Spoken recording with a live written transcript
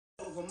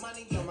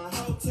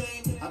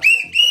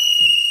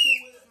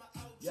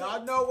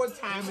Y'all know what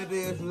time it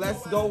is.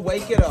 Let's go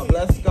wake it up.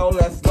 Let's go,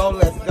 let's go,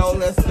 let's go,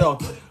 let's go.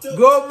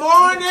 Good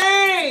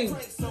morning.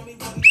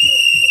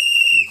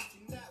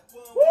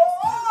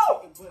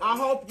 Woo! I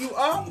hope you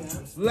up.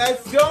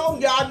 Let's go.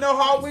 Y'all know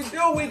how we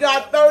do. We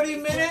got 30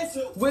 minutes.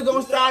 We're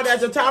going to start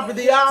at the top of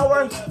the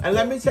hour. And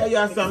let me tell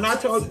y'all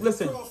something.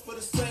 Listen,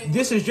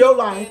 this is your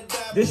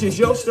life. This is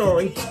your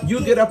story. You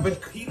get up and...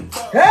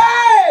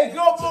 Hey,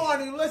 good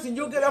morning. Listen,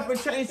 you get up and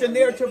change the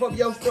narrative of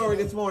your story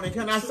this morning.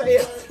 Can I say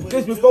it?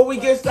 Just before we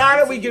get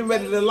started, we get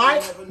ready to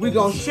like. We're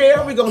going to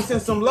share. We're going to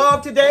send some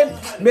love today.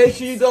 Make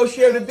sure you go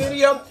share the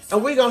video.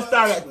 And we're going to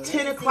start at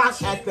 10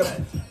 o'clock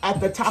at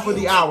the top of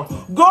the hour.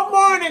 Good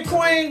morning,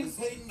 Queen.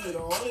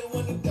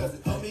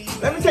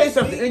 Let me tell you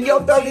something. In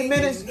your 30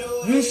 minutes,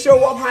 you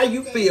show up how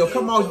you feel.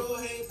 Come on.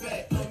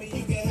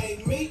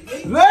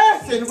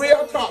 Listen,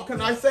 real talk. Can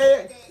I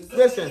say it?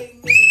 Listen.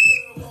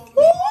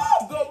 Woo!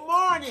 Good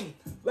morning.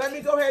 Let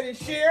me go ahead and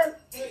share.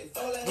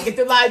 Get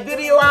the live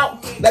video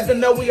out. Let them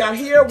know we are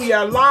here. We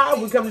are live.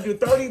 We're coming to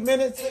do 30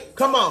 minutes.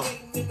 Come on.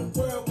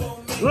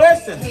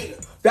 Listen.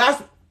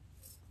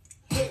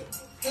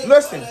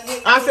 Listen,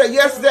 I said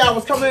yesterday I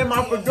was coming in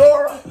my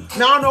fedora.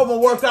 Now I know I'm going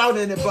to work out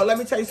in it, but let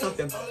me tell you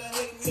something.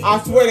 I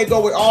swear they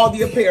go with all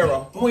the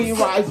apparel. Queen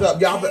Rise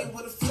Up. Y'all better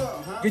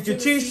get your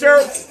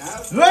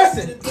t-shirts.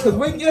 Listen,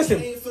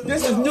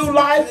 this is new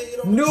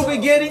life, new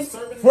beginning,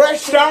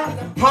 fresh start.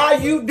 How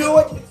you do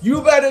it,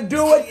 you better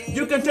do it.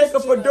 You can take a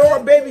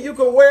fedora, baby. You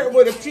can wear it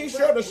with a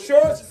t-shirt, a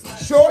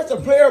shorts, a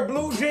pair of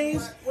blue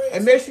jeans.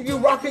 And make sure you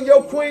rocking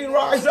your Queen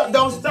Rise Up.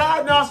 Don't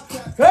start now.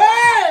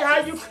 Hey,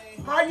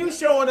 how you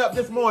showing up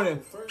this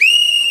morning?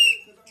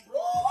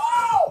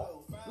 Woo!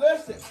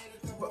 Listen,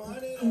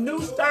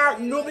 new start,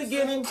 new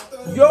beginning,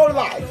 your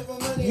life.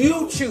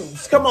 You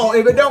choose. Come on,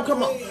 if it don't,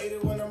 come on.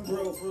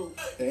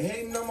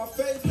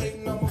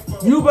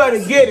 You better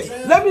get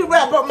it. Let me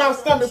wrap up my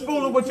stomach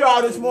fooling with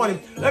y'all this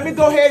morning. Let me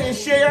go ahead and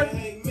share.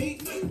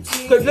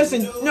 Because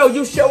listen,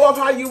 you show up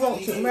how you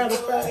want to. Matter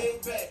of fact.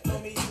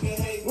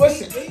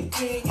 Listen,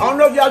 I don't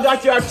know if y'all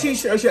got your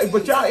t-shirts yet,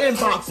 but y'all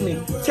inbox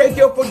me. Take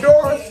your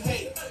fedoras.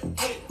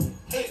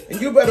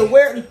 And you better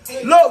wear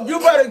it. Look, you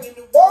better.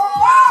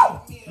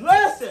 Whoa!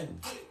 Listen.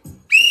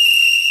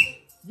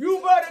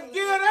 You better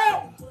get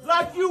up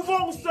like you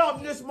want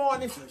something this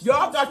morning.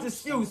 Y'all got to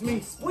excuse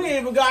me. We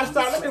ain't even got to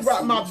start. Let me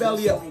wrap my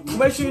belly up.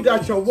 Make sure you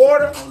got your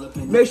water.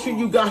 Make sure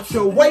you got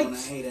your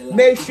weights.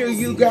 Make sure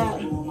you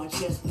got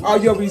all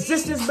your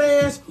resistance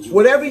bands.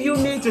 Whatever you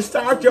need to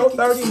start your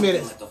 30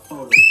 minutes.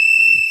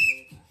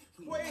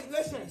 Wait,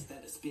 listen.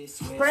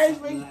 Praise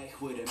me.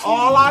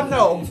 All I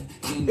know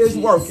is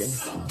working.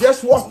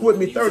 Just walk with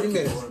me 30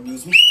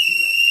 minutes.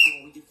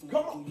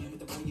 Come on.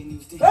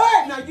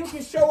 Hey, now you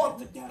can show up.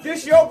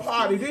 This your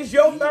party. This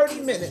your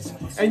 30 minutes.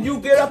 And you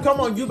get up. Come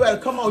on. You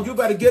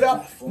better get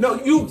up.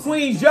 No, you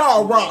queens,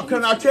 y'all rock.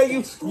 Can I tell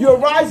you? You're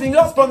rising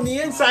up from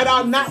the inside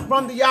out, not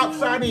from the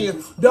outside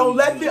in. Don't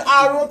let the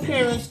outer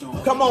appearance,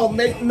 come on,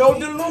 make no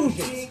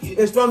delusions.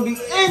 It's from the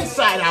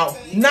inside out,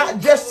 not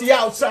just the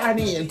outside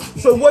in.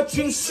 So what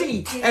you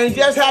see and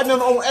just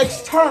happening on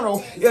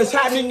external is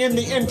happening in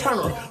the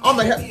internal. I'm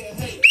going to help.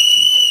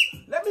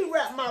 Let me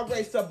wrap my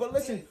race up, but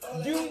listen,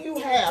 do you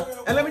have,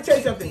 and let me tell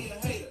you something.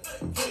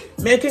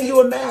 Man, can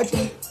you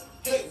imagine?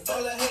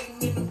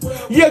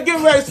 You're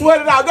getting ready to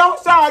sweat it out. Don't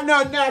start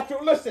nothing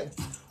natural. Listen,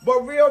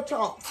 but real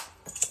talk.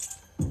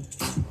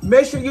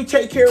 Make sure you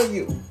take care of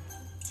you.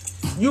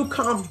 You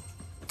come.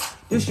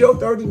 This your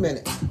 30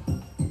 minutes.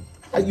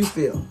 How you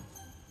feel?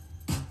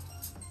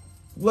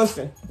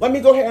 Listen, let me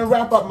go ahead and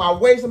wrap up my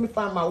waist. Let me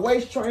find my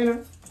waist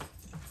trainer.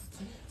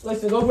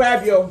 Listen, go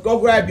grab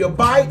your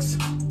bikes.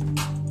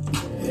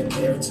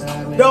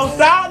 Don't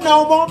stop,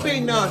 no won't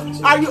be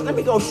none. Let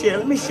me go share.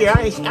 Let me share.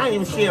 I ain't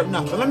even share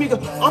nothing. Let me go.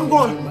 I'm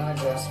going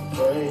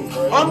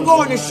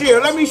to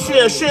share. Let me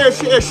share.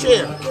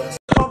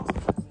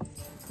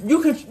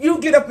 You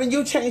get up and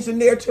you change the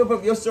narrative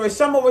of your story.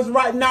 Some of us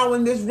right now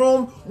in this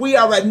room, we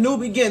are at new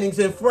beginnings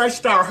and fresh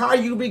start. How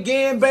you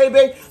begin,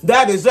 baby,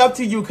 that is up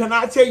to you. Can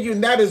I tell you?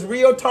 And that is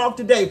real talk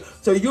today.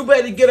 So you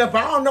better get up.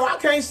 I don't know. I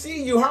can't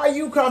see you. How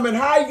you coming?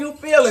 How you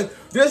feeling?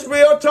 This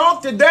real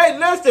talk today.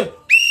 Listen.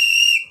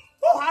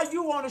 Oh, how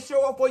you want to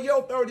show up for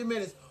your 30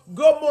 minutes?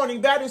 Good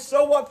morning. That is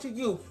so up to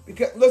you.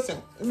 Because listen,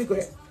 let me go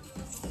ahead.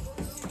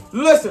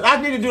 Listen,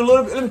 I need to do a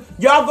little bit.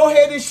 Y'all go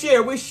ahead and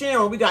share. We're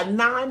sharing. We got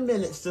 9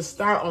 minutes to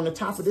start on the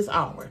top of this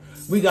hour.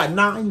 We got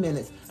 9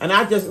 minutes. And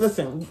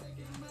listen,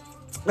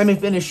 let me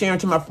finish sharing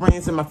to my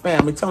friends and my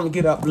family. Tell them to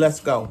get up. Let's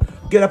go.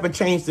 Get up and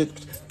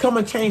come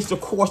and change the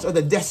course of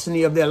the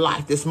destiny of their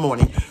life this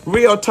morning.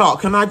 Real talk.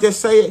 Can I just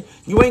say it?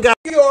 You ain't got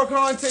your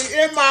content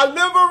in my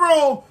living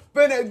room.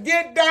 Better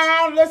get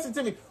down. Listen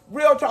to me.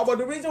 Real talk. But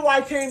the reason why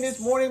I came this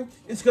morning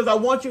is because I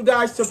want you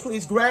guys to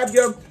please grab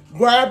your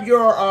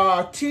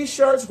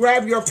t-shirts,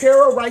 grab your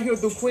apparel right here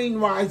through Queen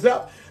Rise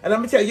Up. And let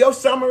me tell you, your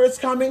summer is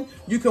coming.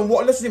 You can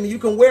walk, listen to me, you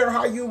can wear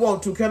how you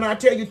want to. Can I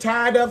tell you,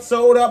 tied up,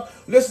 sewed up,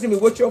 listen to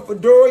me, with your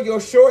fedora,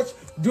 your shorts,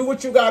 do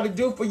what you got to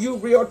do for you,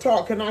 real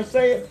talk. Can I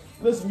say it?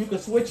 Listen, you can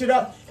switch it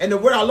up. And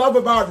what I love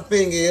about the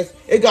thing is,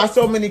 it got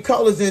so many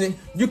colors in it,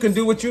 you can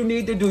do what you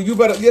need to do. You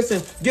better,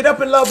 listen, get up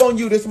and love on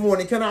you this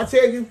morning. Can I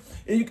tell you?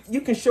 And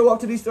you can show up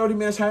to these 30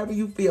 minutes however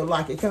you feel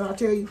like it. Can I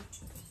tell you?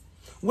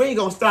 We ain't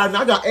gonna start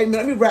now. I got 8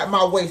 minutes. Let me wrap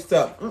my waist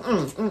up. Ooh,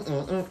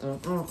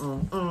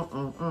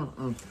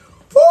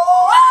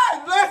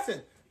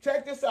 listen,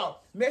 check this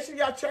out. Make sure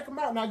y'all check them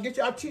out. Now get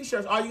y'all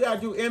t-shirts. All you gotta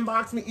do,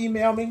 inbox me,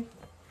 email me,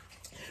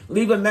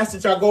 leave a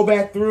message. I'll go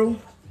back through.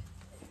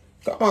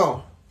 Come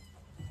on.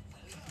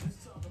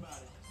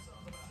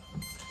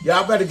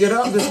 Y'all better get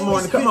up this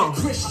morning. Come on.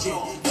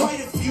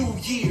 Quite a few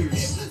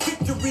years.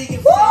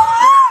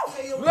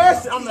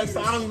 Listen, I'm like,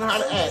 I don't even know how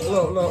to act.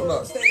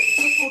 Look.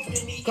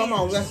 Come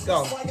on, let's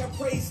go.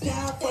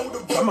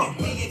 Come on.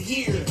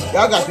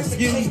 Y'all got to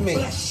excuse me.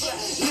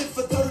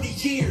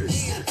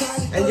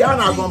 And y'all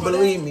not going to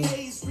believe me.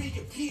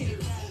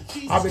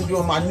 I've been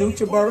doing my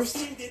NutriBurst,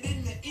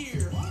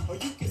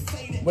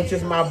 which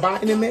is my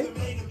vitamin,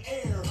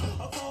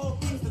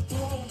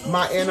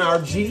 my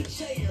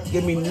NRG,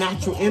 give me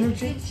natural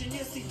energy,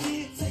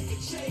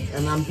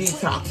 and I'm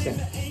detoxing.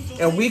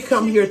 And we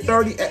come here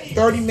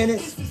 30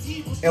 minutes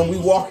and we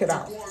walk it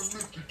out.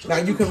 Now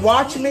you can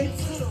watch me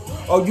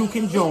or you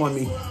can join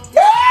me.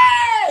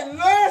 Hey,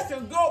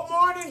 listen, good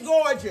morning,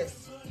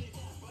 gorgeous.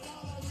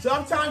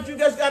 Sometimes you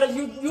just gotta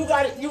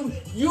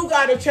you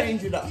gotta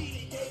change it up.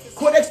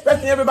 Quit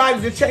expecting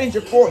everybody to change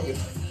it for you.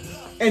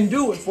 And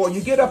do it for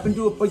you. Get up and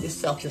do it for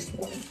yourself this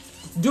morning.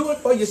 Do it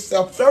for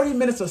yourself. 30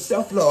 minutes of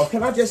self-love.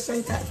 Can I just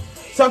say that?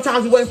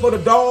 Sometimes you're waiting for the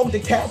dog, the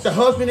cat, the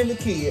husband, and the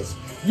kids.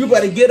 You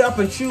better get up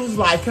and choose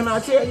life. Can I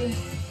tell you?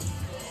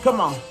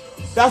 Come on.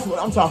 That's what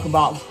I'm talking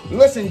about.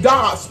 Listen,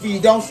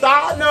 Godspeed. Don't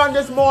start none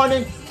this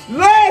morning.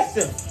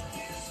 Listen.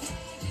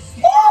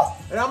 Woo!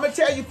 And I'm going to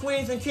tell you,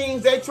 queens and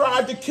kings, they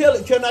tried to kill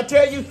it. Can I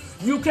tell you?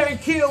 You can't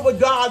kill what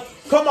God,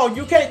 come on,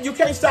 you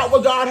can't stop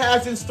what God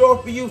has in store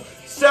for you.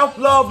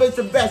 Self-love is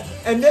the best.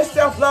 And this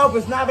self-love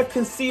is not a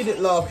conceited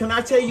love. Can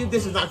I tell you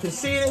this is not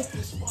conceited?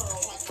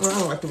 I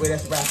don't like the way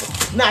that's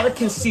rapping. Not a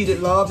conceited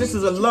love. This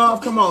is a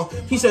love. Come on.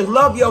 He says,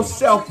 love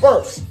yourself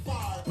first.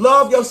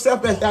 Love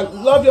yourself as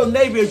love your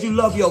neighbor as you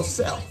love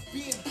yourself.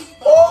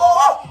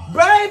 Oh,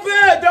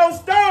 baby, don't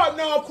start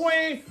now,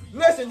 queen.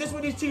 Listen, this is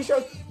what these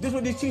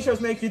t-shirts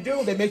make you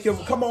do. They make you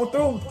come on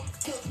through.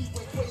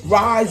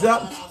 Rise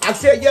up. I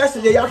said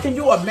yesterday, y'all, can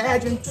you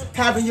imagine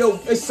having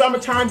it's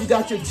summertime, you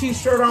got your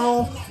t-shirt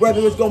on,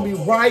 whether it's going to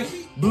be white,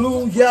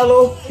 blue,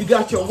 yellow, you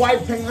got your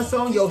white pants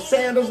on, your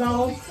sandals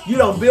on, you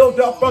done built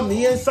up from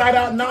the inside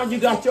out, now you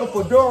got your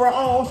fedora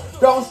on.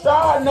 Don't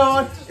start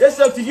none. It's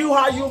up to you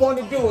how you want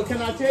to do it. Can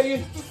I tell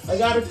you? I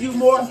got a few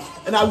more,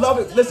 and I love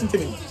it. Listen to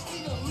me.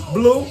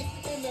 Blue,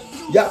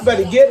 y'all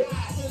better get it.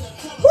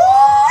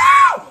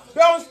 Woo!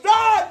 Don't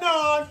start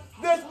none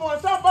this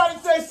morning. Somebody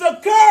say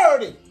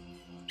security.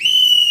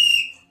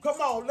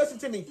 Come on, listen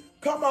to me.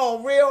 Come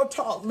on, real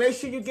talk. Make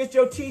sure you get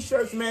your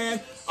t-shirts,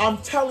 man. I'm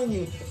telling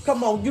you.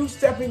 Come on, you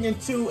stepping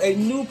into a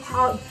new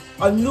part,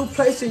 a new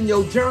place in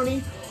your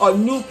journey, a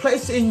new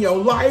place in your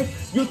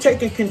life. You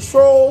taking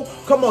control.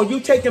 Come on, you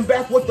taking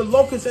back what the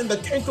locusts and the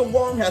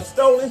cankerworm have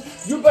stolen.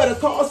 You better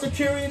call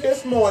security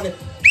this morning.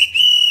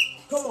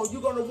 Come on,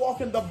 you're going to walk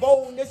in the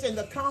boldness and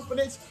the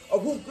confidence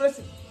of who,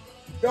 listen,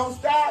 don't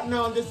start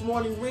none this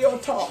morning, real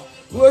talk.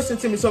 Listen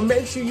to me, so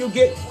make sure you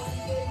get,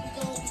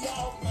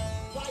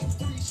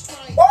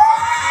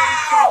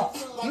 whoa!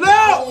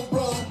 Look!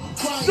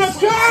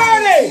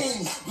 Security!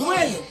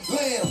 Win!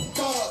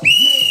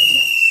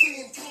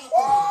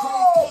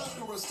 Whoa!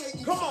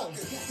 Come on.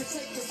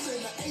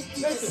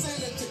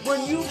 Listen,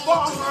 when you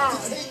fall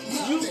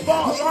hard, you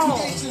fall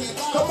long.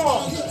 Come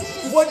on.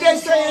 What they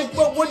saying,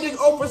 what did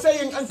Oprah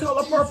say in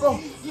Color Purple?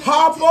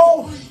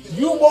 Harpo,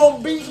 you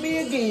won't beat me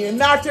again.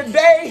 Not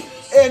today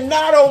and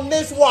not on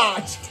this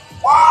watch.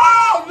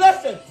 Whoa!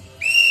 Listen.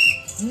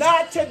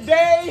 Not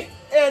today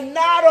and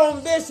not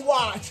on this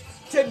watch.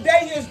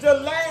 Today is the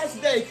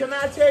last day. Can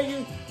I tell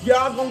you,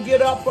 y'all gonna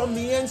get up from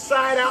the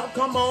inside out?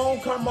 Come on,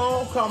 come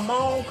on, come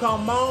on,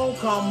 come on,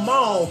 come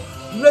on.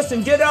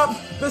 Listen, get up.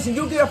 Listen,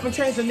 you get up and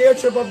change the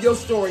narrative of your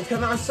story.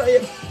 Can I say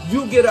it?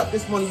 You get up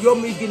this morning. You're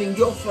getting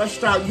your fresh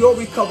start, your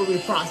recovery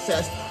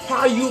process.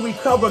 How you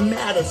recover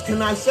matters.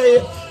 Can I say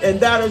it? And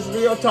that is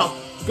real talk.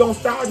 It's gonna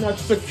start now.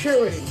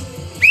 Security.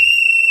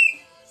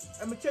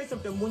 Let me tell you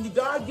something. When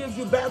God gives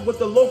you back what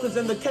the locusts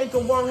and the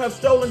cankerworm have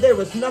stolen, there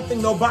is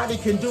nothing nobody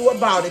can do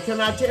about it. Can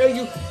I tell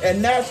you?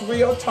 And that's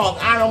real talk.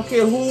 I don't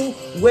care who,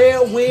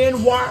 where,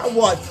 when, why,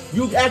 what.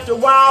 You after a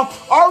while,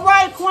 all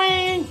right,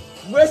 queen.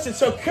 Listen,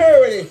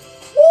 security.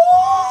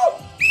 Woo!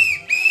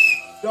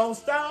 Don't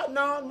start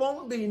none,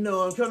 won't be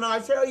none. Can I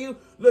tell you?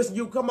 Listen,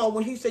 you come on.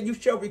 When he said you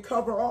shall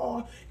recover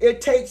all, it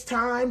takes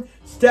time,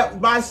 step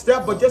by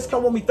step. But just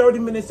come with me 30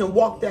 minutes and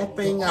walk that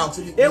thing out.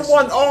 It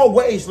wasn't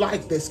always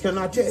like this. Can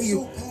I tell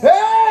you?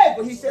 Hey,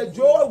 but he said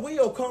joy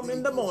will come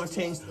in the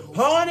morning.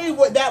 Honey,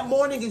 what that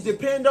morning is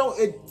depend on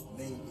it.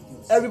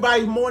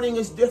 Everybody's morning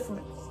is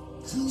different.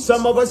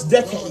 Some of us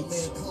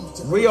decades.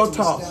 Real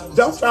talk.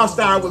 Don't y'all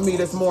start with me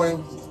this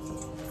morning.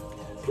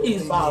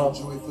 Please follow.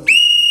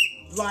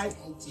 Like,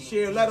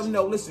 share, let them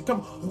know. Listen,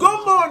 come.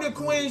 Good morning,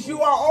 Queens. You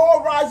are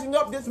all rising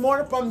up this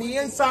morning from the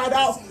inside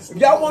out. If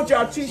y'all want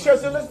y'all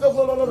t-shirts, and let's go,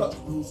 look.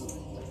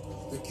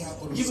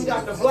 You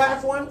got the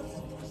black one.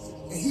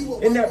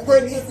 Isn't that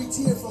pretty?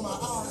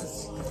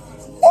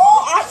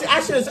 Oh,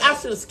 I should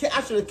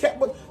have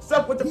kept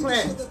stuff with the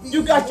plan.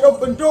 You got your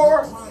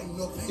fedora.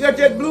 You got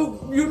that blue.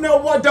 You know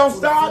what? Don't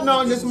start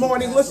none this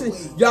morning. Listen,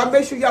 y'all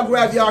make sure y'all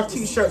grab y'all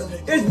t-shirts.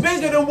 It's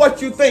bigger than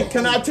what you think.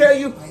 Can I tell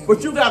you?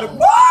 But you got to.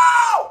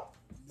 Whoa!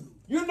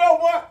 You know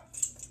what?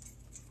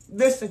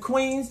 Listen,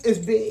 Queens is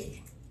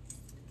big.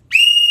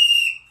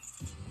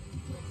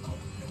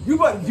 You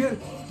better get.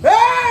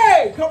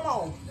 Hey, come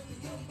on.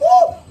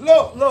 Woo!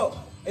 Look.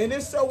 And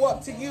it's so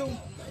up to you.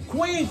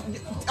 Queens,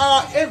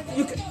 if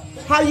you can,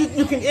 how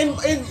you can in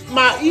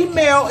my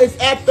email is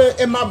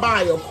in my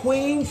bio.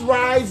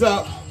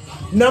 QueensRiseUp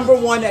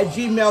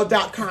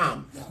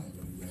 #1@gmail.com.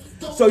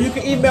 So you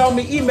can email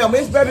me.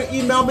 It's better to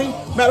email me.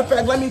 Matter of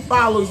fact, let me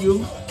follow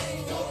you.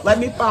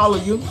 Follow.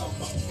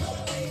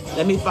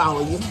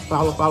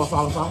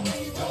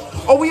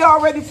 Oh, we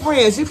already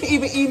friends. You can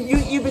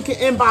even can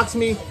inbox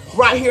me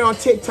right here on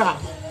TikTok.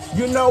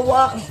 You know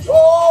what?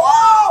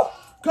 Oh,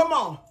 come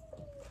on.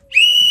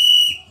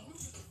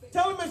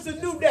 Tell them it's a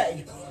new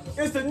day.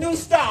 It's a new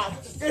start.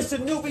 It's a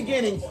new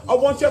beginning. I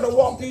want y'all to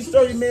walk these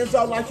 30 minutes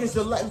out like it's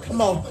come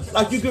on,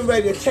 like you getting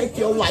ready to take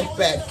your life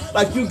back.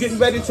 Like you getting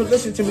ready to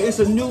listen to me. It's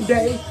a new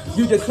day.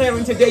 You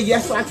declaring today,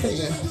 yes, I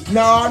can.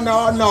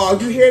 No.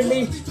 You hear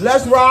me?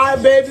 Let's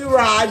ride, baby,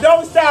 ride.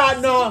 Don't start,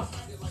 no.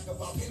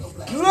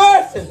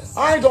 Listen,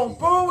 I ain't gonna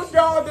fool with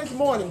y'all this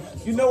morning.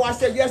 You know, I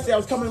said yesterday I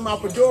was coming in my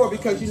fedora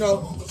because, you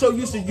know, so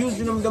used to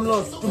using them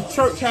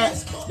church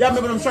hats. Y'all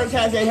remember them church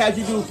hats they had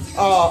you do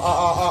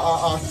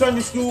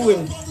Sunday school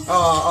and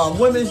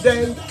Women's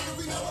Day?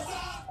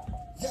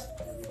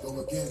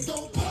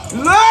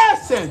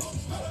 Listen,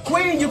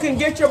 Queen, you can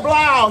get your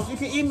blouse. You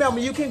can email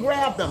me. You can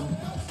grab them.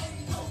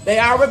 They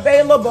are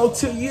available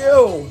to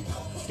you.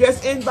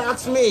 Just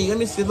inbox me. Let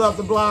me see, love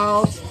the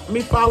blouse. Let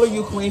me follow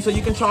you, Queen, so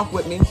you can talk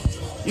with me.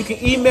 You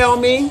can email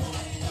me.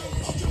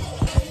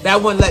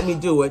 That wouldn't let me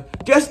do it.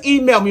 Just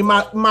email me.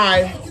 My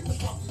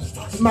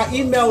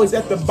email is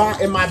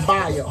in my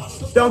bio.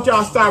 Don't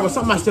y'all start with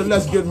something. I said,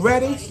 let's get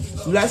ready.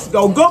 Let's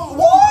go.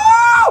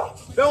 Whoa!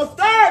 Don't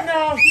start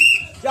now.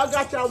 Y'all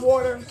got your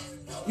water.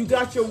 You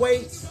got your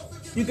weights.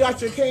 You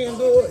got your canned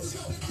goods.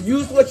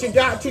 Use what you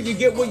got till you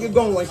get where you're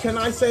going. Can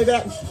I say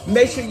that?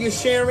 Make sure you're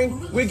sharing.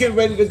 We're getting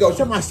ready to go.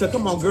 Tell my son,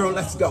 come on, girl,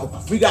 let's go.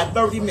 We got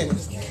 30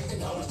 minutes.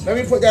 Let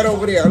me put that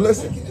over there.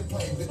 Listen.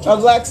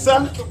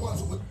 Alexa,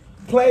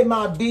 play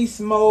my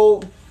Beast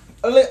Mode.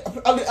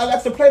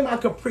 Alexa, play my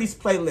Caprice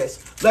playlist.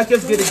 Let's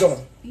just get it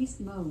going. Beast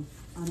Mode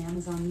on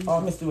Amazon Music. Oh,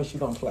 let me see what she's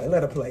going to play.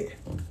 Let her play it.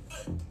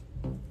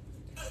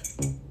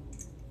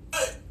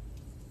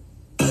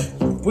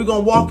 We're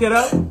going to walk it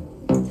up.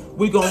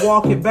 We're going to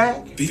walk it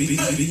back. 30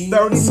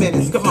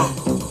 minutes. Come on.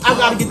 I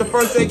got to get the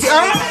first thing.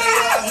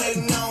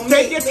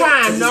 Take your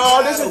time.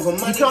 No, this is,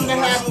 you come to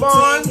have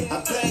fun.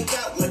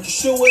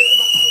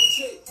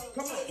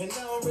 Come on. And I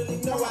don't really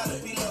know how to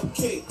be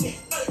okay.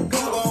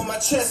 Come on my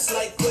chest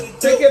like what it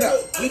do. Take it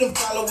up. We them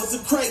followers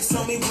of Christ,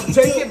 tell me what it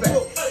Take do. It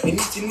back. And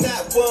if you're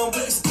not one,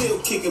 we can still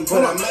kick it.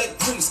 But I might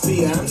preach to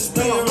you. I'm just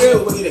being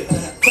real with it.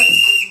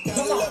 You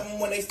gotta love them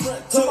when they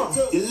front too.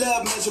 You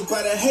love measured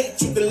by the hate.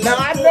 You can now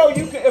I know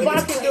you can. If I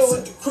can do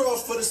it,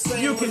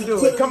 you can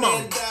do it. Come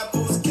on.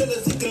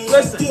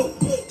 Listen.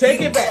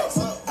 Take it back.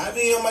 I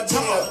be on my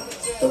job.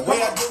 The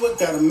way I do it,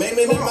 gotta make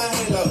me in my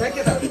halo.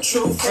 The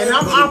truth, and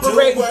I'm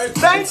operating.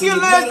 Thank you,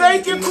 Liz.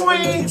 Thank you,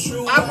 Queen.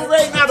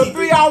 Operating out of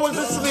 3 hours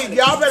of sleep.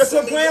 Y'all better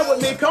quit playing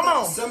with me. Come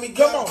on.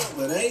 Come on.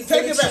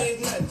 Take it back.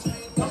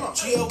 Come on.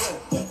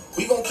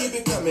 We gon' keep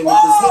it coming.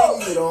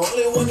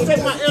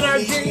 Take my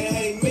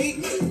energy.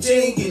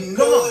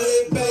 Come on.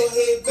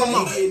 Come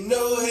on.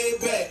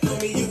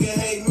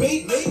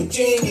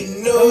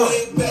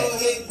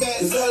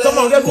 Come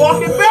on, let's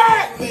walk it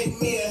back.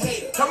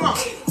 Come on.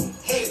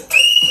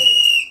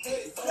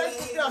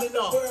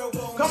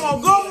 Come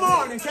on, good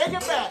morning. Take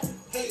it back.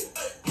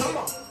 Come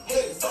on.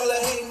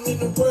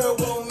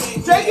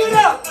 Take it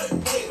up.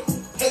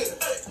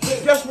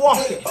 Just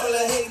walk it.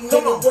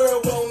 Come on. Good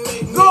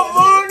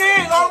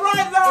morning. All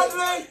right,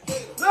 lovely.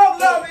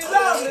 Lovely.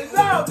 Lovely.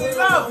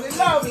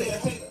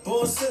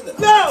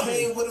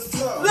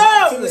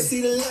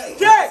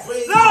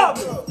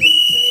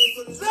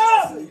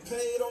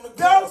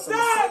 Don't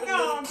stop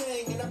now.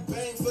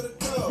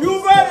 You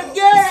better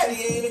get.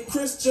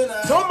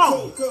 Come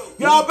on.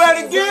 Y'all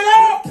better get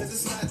up.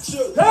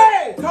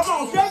 Hey, come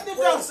on. Shake the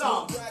dust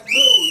off.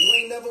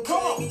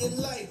 Come on.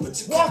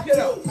 Walk it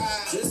up.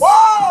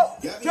 Whoa.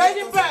 Take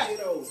it back.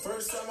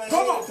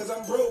 Come on.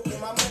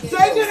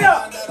 Take it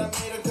up.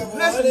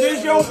 Listen, this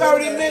is your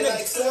 30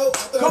 minutes.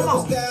 Come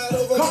on.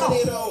 Come on.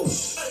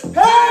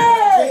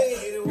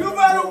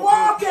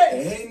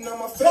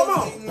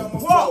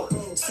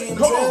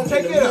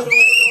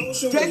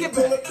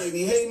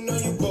 Hey!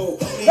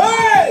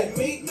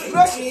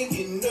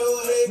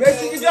 Make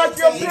sure you got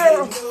your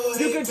mirror.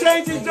 You can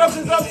change these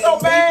jumpers up so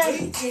bad.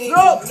 Look, take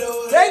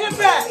it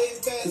back.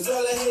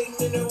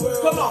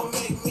 Come on.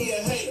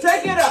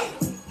 Take it up.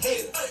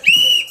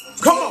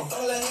 Come on.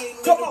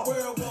 Come on.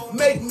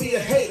 Make me a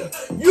hater.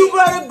 You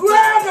better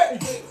grab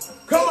it.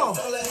 Come on.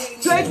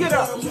 Take it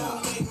up.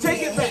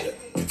 Take it back.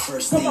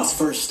 First things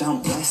first,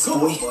 I'm blessed,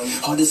 boy.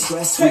 All the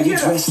stress when you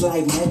dress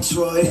like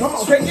Metroid. Come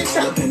on, take it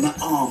back. Up in the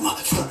arm.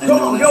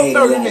 Come on, yo,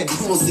 30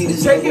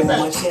 minutes. Take it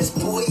back.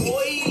 Boy.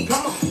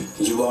 Come on.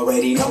 You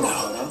already know.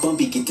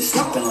 Bumpy get to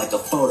snapping like a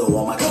photo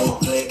on my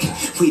click.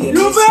 You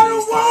better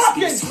walk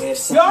it.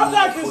 Y'all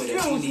got to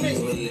excuse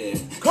me.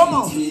 Come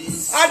on.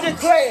 I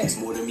declare,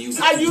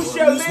 you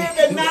shall live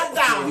and not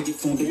die.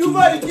 You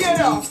better get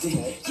up.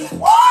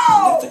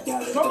 Whoa!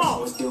 Come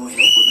on.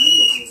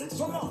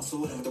 Come on.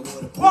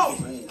 Whoa!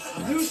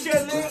 You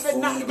shall live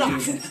and not die.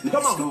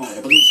 Come on. Come on.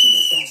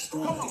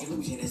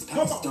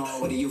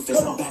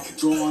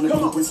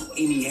 Come on.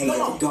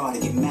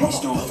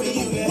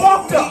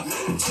 Walk up.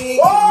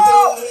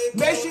 Whoa!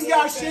 Make sure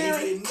y'all share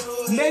it.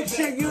 Make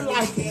sure you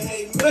like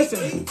it.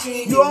 Listen,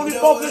 you only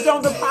focus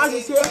on the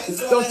positive.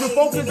 Don't you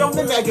focus on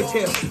the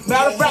negative.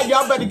 Matter of fact,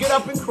 y'all better get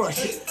up and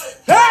crush it.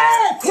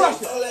 Hey!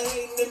 Crush it.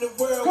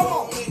 Come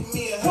on.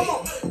 Come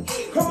on.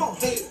 Come on.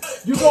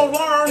 You gonna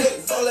learn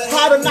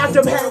how to not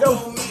to handle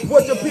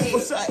what the people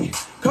say.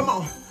 Come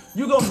on.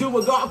 You gonna do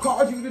what God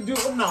called you to do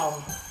now.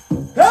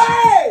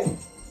 Hey!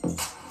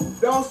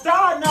 Don't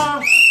start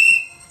now.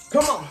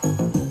 Come on.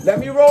 Let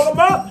me roll them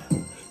up.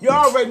 You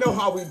already know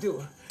how we do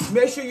it.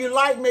 Make sure you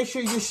like, make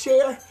sure you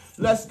share.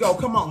 Let's go.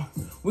 Come on.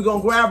 We're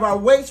going to grab our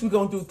weights. We're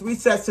going to do 3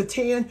 sets of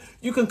 10.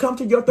 You can come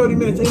to your 30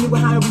 minutes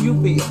anywhere, however you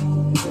feel.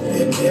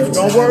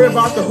 Don't worry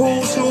about the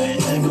who's who,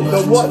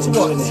 the what's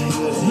what.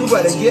 You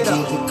better get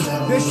up.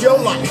 This your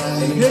life.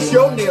 This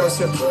your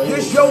narrative.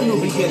 This your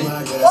new beginning.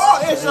 Oh,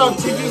 it's up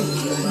to you.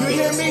 You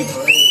hear me?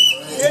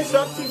 It's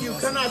up to you.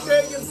 Can I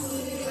tell you?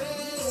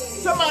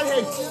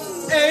 Somebody,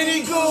 ain't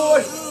he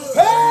good?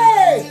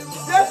 Hey!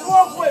 Just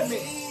walk with me.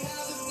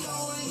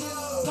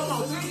 Come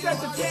on, 3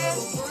 sets of 10,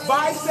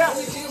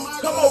 biceps.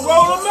 Come on,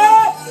 roll them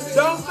up.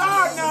 Don't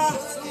start now.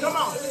 Come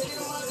on.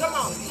 Come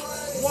on.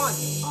 1,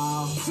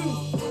 2,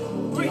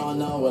 3, You don't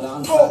know what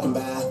I'm 4, talking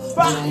about.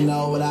 5, You ain't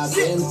know what I've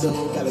 6, been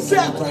through. Gotta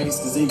 7, give praise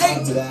 'cause he 8,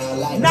 brought it out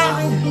like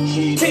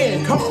 9,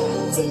 10. Come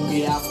on. Took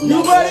me out from You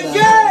that better weather.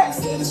 get it.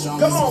 Instead of strong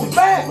Come as on, the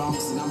back.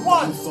 Bronx, and I'm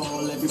 1,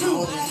 full every 2,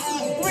 morning.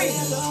 3,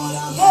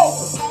 4,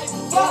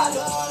 5,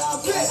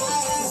 6,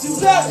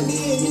 7,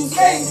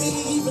 8,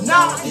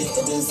 9,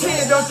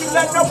 10. Don't you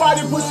let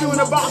nobody put you in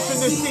a box in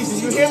this season.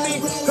 You hear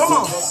me? Come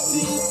on.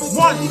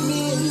 1,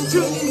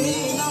 2,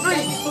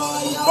 3,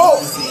 4,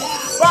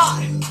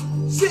 5,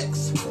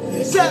 6,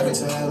 7,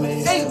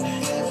 8,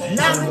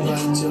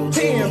 9,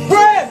 10.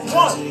 Press.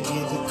 1,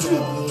 2, 3,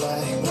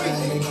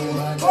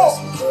 4,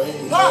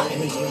 5,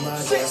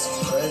 6,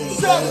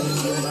 7,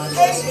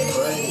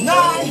 8,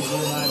 9,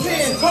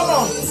 10. Come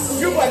on.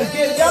 You better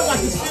get it. Y'all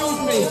like, excuse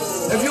me.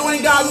 If you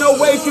ain't got no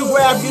weight, you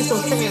grab you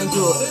some cans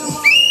of it.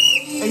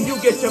 And you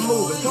get to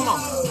moving. Come on.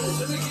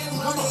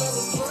 Come on.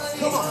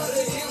 Come on.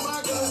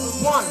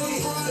 1,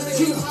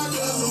 2,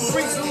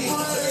 3,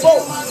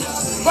 4,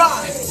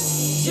 5,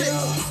 6,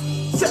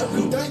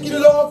 7. Thank you,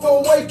 Lord,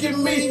 for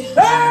waking me.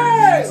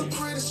 Hey!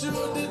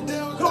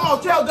 Come on,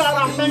 tell God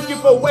I thank you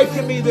for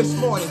waking me this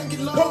morning.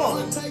 Come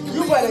on.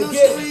 You better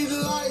get it.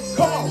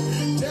 Come on.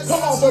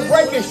 Come on, for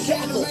breaking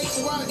shackles.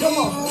 Come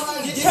on.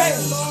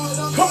 Chains.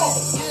 Come on.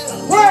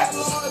 Press.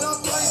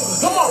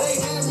 Come on.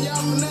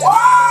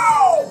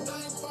 Wow!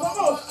 Come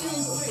on,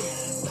 excuse me.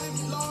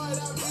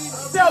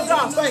 Tell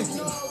God thank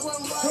you.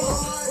 Come on.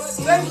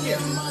 Thank you.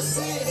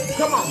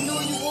 Come on.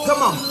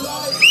 Come on.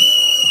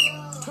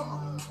 Come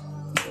on.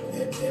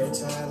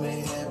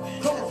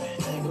 Come on.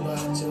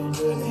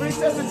 3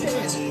 sets of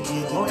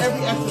 10 on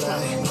every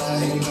exercise.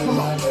 Come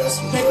on.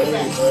 Take it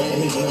back.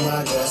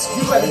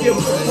 You better give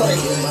us some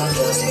praise.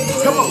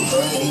 Come on.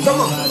 Come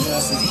on.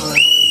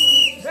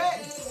 Hey,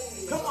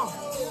 come on.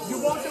 You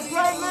want the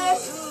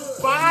playlist?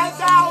 $5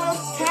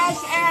 cash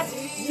app.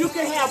 You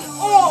can have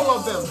all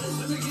of them.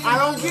 I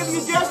don't give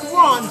you just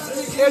one.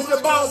 It's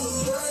about,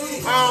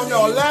 I don't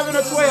know, 11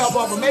 or 12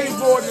 of them, maybe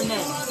more than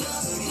that.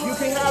 You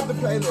can have the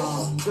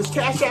playlist. Just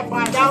cash app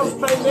 $5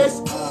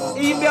 playlist.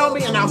 Email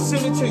me and I'll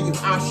send it to you.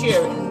 I'll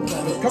share it.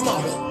 Come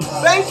on.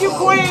 Thank you,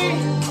 Queen.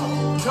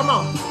 Come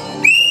on.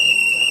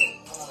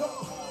 Come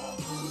on.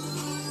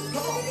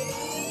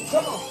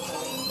 Come on.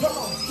 Come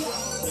on.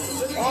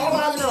 All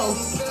I know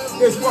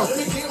is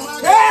working.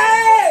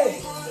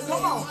 Hey!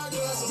 Come on.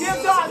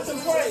 Give God some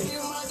praise.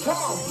 Come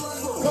on.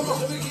 Come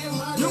on.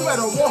 You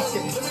better walk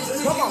it.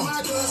 Come on.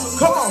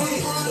 Come on.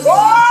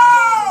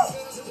 Oh!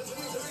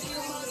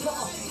 Come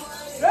on.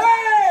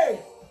 Hey!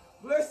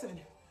 Listen,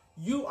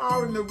 you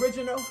are an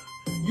original.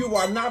 You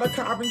are not a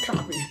carbon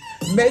copy.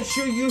 Make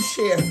sure you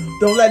share.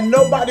 Don't let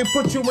nobody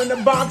put you in the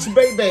box,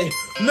 baby.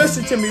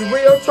 Listen to me,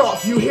 real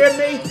talk. You hear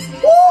me?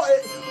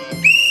 Boy,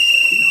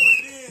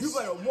 you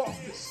better walk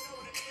this.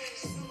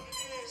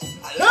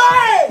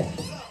 Hey!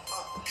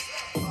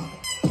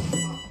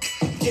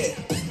 Yeah.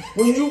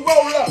 When you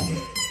roll up,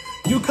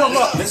 you come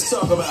up. Let's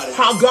talk about it.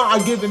 How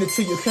God given it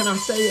to you. Can I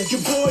say it?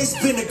 Your boy's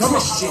been a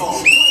Christian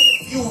quite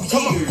a few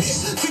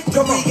years.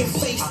 Come on.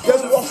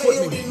 Just walk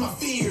with me.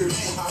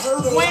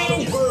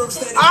 Queen,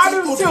 I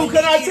do too.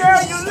 Can I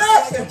tell you?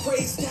 Listen.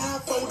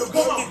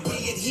 Come on.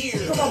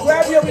 Come on,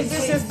 grab your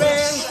resistance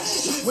band.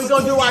 We're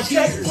going to do our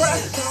chest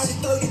press.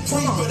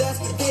 Come on.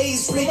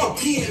 Come on.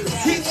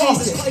 Keep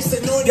walking.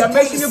 Y'all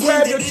make sure you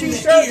grab your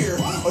t-shirt.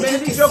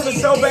 Man, these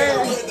jokers so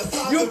bad.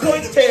 You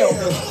couldn't tell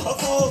me. Come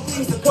on.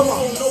 Come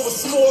on.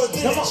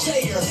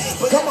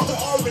 Come on.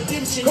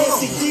 Come on.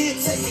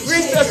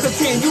 Reach us to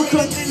 10. You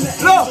couldn't.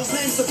 Look.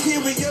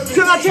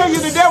 Can I tell you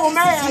the devil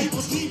mad?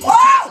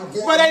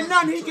 Woo! But ain't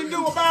nothing he can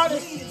do about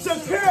it.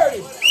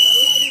 Security.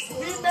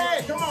 He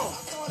mad. Come on.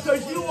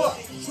 Because you up.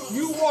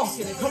 You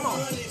walking it. Come on.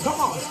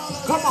 Come on.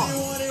 Come on.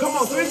 Come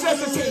on. 3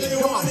 sets of 10.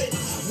 Come on.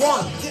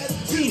 1,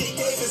 2,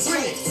 3,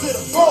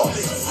 4,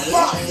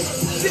 5,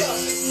 6,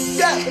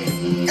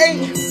 7,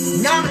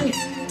 8, 9,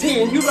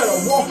 10. You better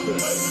walk it.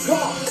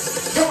 Come on.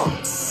 Come on.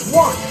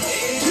 1,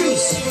 2,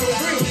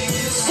 3,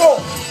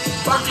 4,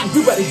 5.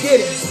 You better get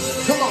it.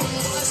 Come on.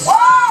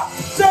 Woo!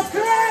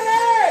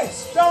 Security!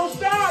 Don't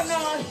start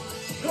none.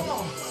 Come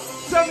on.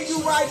 Some of you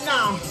right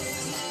now,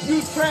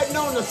 you treading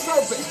on the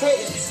serpent's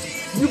head.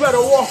 You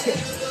better walk it.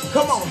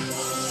 Come on.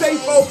 Stay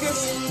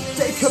focused.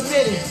 Stay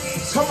committed.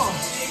 Come on.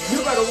 You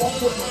better walk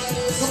with me.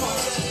 Come on.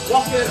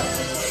 Walk it up.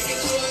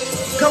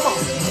 Come on.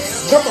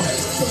 Come on.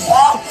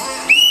 Walk.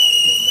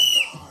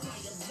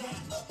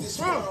 This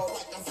world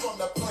like I'm from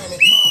the planet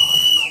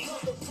Mars.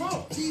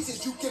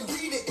 Jesus, you can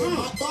read it in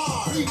my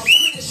bars.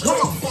 Come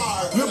on.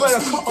 You better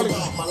call it.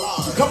 Come on.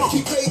 Come on.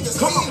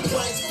 Come on.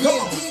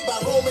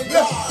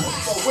 Come on.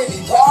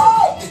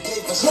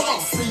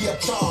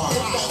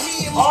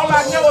 All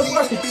I know is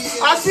working.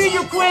 I see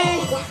you,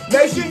 Queen.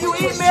 Make sure you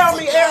email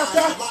me,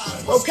 Erica.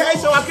 Okay,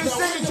 so I can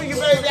send it to you,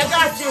 baby. I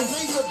got you.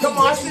 Come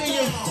on, I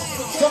see you.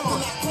 Come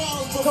on.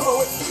 Come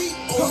on.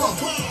 Come on.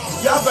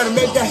 Y'all better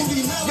make that.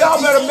 Y'all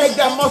better make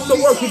that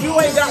muscle work. If you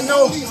ain't got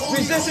no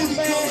resistance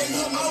band,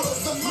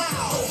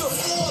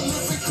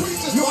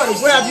 you better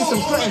grab you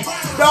some credit.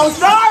 Don't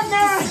start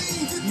now.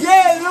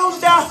 Yeah,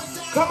 Lunda.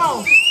 Come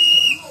on.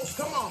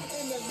 Come on.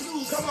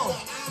 Come on.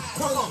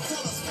 Come on.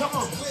 Come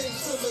on.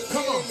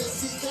 Come on.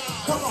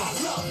 Come on.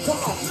 Come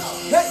on.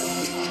 Hey.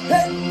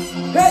 Hey.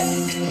 Hey.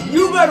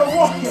 You better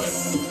walk it.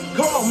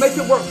 Come on. Make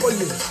it work for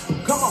you.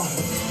 Come on.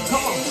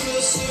 Come on.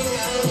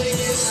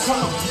 Come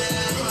on.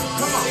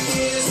 Come on.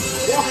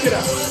 Walk it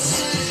up.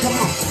 Come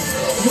on.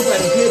 You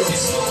better get it.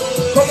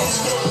 Come on.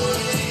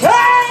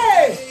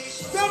 Hey!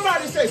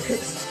 Somebody say,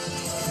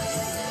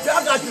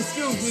 y'all got to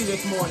excuse me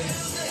this morning.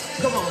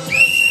 Come on.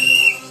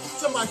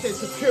 Somebody say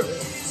security.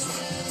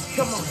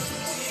 Come on.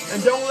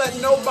 And don't let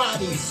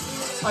nobody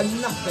or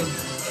nothing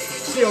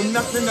steal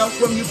nothing else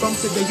from you from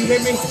today. You hear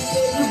me?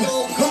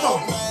 Come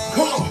on.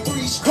 Come on.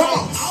 Come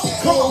on.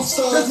 Come on.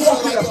 Just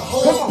walk it up.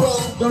 Come on.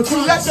 Don't you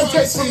let them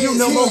take from you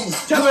no more.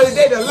 Tell me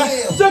today the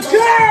last.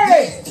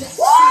 Security!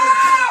 Woo!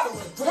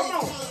 Come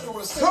on.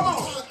 Come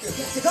on.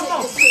 Come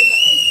on.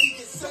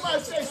 Somebody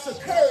say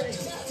security.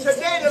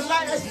 Today the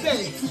last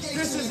day.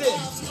 This is it.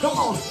 Come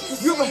on.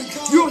 You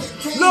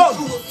look.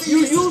 You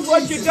use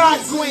what you got,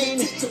 Queen,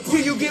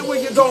 till you get where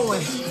you're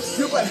going.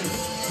 You better.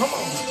 Come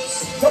on.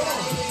 Come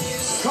on.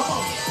 Come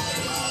on.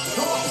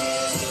 Come on.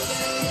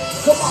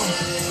 Come on.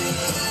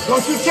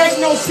 Don't you take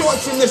no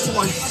shorts in this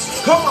one.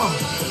 Come on.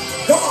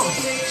 Come on.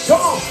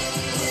 Come on.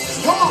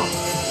 Come on.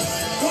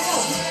 Come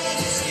on.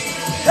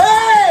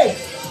 Hey!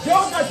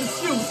 Y'all got to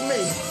excuse me.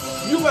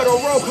 You better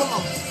roll. Come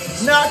on.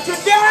 Not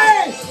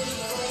today!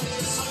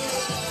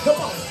 Come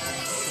on.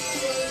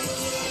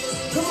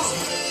 Come on.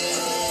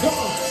 Come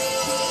on.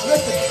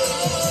 Listen.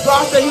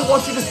 God said he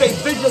wants you to stay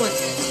vigilant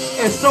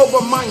and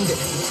sober-minded.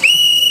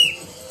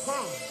 Come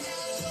on.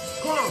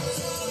 Come on.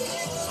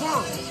 Come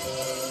on.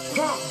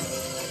 Come on.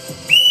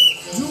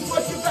 Use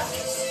what you got.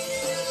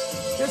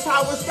 This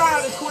how it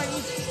started,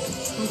 Queen.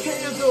 From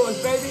Kenya's doors,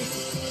 baby.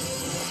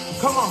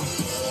 Come on.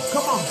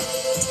 Come on.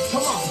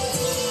 Come on.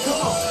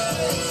 Come on.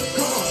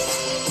 Come on.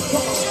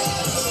 Come on.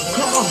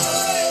 Come on.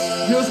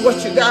 Use what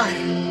you got.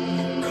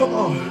 Come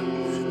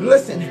on.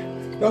 Listen.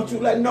 Don't you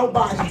let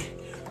nobody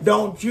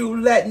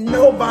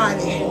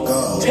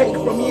take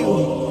from you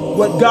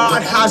what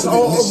God has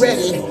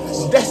already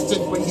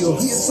destined for you.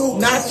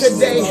 Not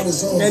today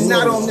and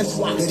not on this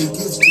watch.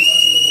 Use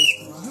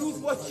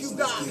what you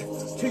got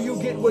till you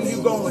get where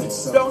you're going.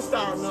 Don't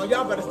start now.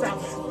 Y'all better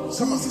stop.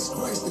 Come on.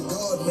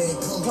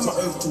 Come on.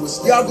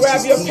 Y'all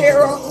grab your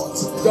apparel.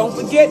 Don't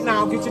forget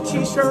now. Get your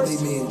t-shirts.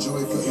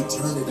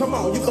 Come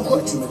on. You can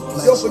put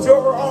your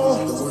fedora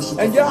on.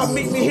 And y'all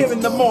meet me here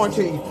in the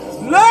morning.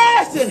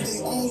 Listen.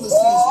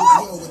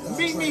 Ooh,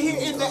 meet me here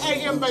in the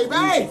AM, baby.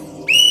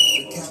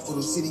 The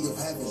capital city of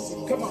heaven.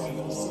 Come on.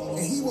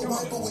 And he will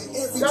wipe away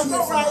every That's tear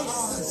all from our right.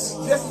 eyes.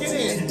 Just get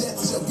in.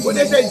 What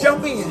they say,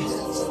 jump in.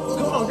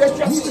 Come on, just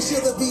jump Neither in.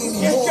 should there be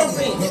any Just more. jump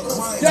in. Nor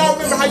crying, Y'all nor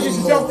remember how you used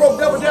to pain, jump rope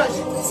double dutch?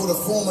 For the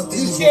former You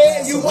things will scared?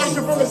 pass You away.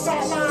 watching from the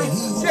sideline?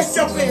 Just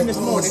jump in this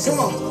morning. Come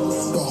on.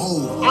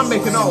 Behold, I'm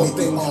making I am all making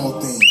things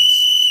all things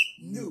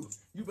new.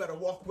 You better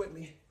walk with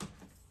me.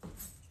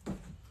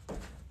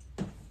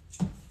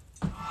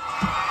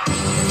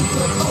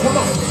 Come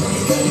on.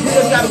 You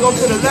just gotta go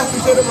to the left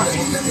and to the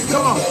right.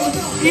 Come on.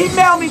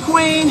 Email me,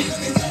 Queen.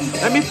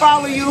 Let me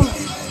follow you.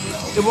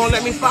 It won't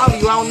let me follow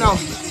you. I don't know.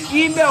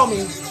 Email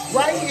me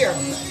right here.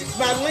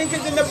 My link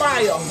is in the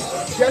bio.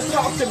 Just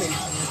talk to me.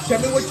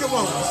 Tell me what you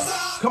want.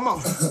 Come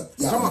on.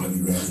 Y'all Come on.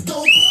 really ready?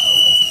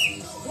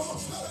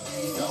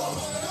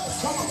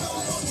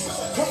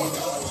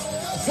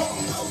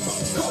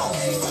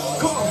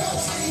 Come on.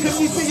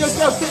 Can you see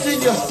yourself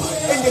sitting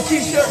in your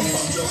t-shirt,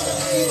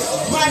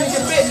 minding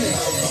your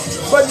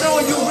business, but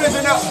knowing you've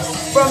risen up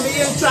from the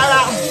inside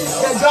out,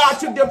 that God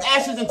took them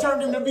ashes and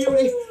turned them to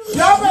beauty?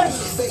 Y'all better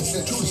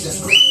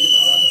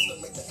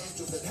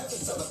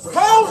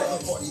hold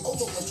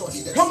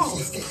it. Come on.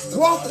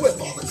 Walk with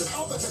me.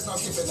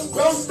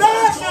 Don't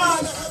start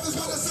none.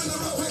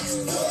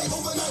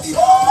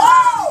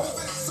 Oh!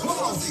 Come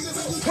on.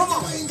 Come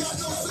on.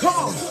 Come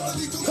on.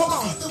 Come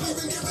on.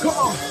 Come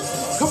on.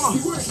 Come on.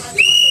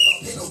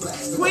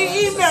 Queen,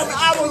 email me.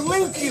 I will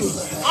link you.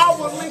 I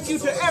will link you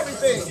to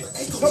everything.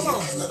 Come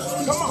on.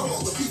 Come on.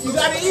 You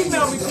gotta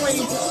email me,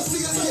 Queen.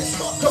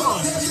 Come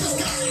on.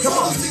 Come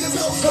on.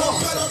 Come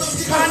on.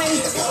 Connie,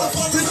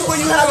 this is where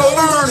you have to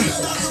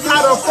learn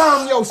how to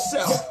affirm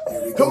yourself.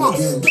 Come on.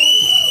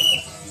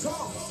 Come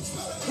on.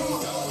 Come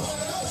on.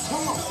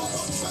 Come on.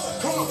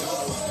 Come on.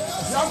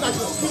 Y'all got to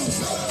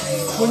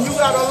see when you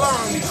gotta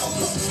learn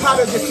how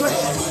to declare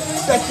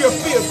that you're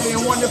fearfully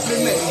and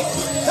wonderfully made.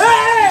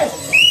 Hey!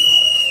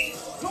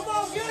 Come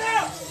on, get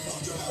out!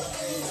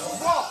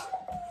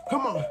 Walk.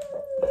 Come on.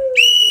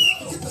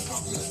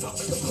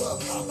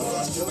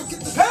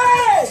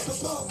 Hey!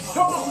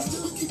 Come on.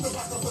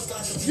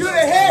 You're the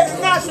head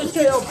and not the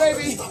tail,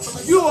 baby.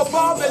 You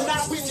above and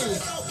not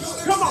beneath.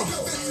 Come on.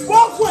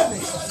 Walk with me.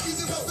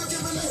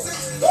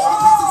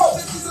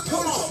 Woo!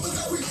 Come on.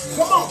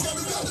 Come on.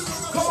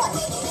 Come on.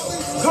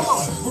 Come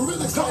on.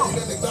 Come on.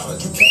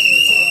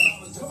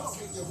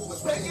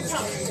 Take your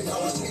time.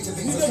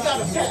 You just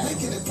gotta tap.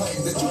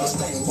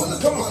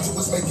 Come on.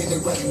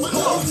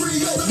 Come on.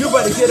 You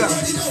better get up.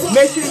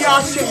 Make sure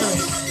y'all sharing.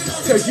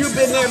 Because you've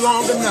been there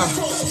long enough.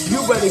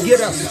 You better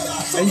get up.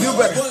 And you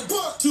better.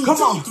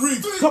 Come on.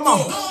 Come on.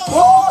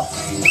 Woo!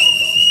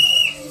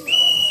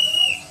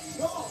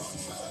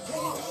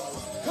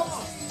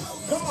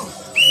 Come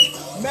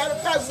on. Matter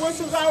of fact,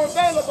 whistles are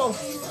available.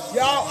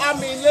 Y'all, I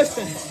mean,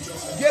 listen.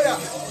 Get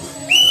up.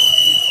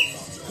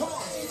 Come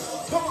on.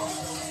 Come on.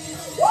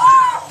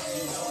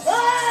 Woo!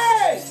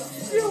 Hey!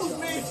 Excuse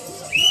me.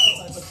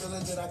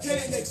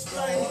 Can't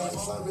explain.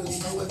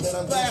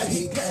 Glad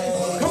he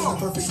came. Come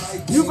on.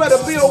 You better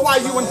build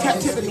while you in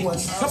captivity. Come on.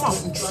 Come on.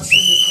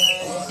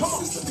 Come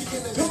on.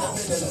 Come on.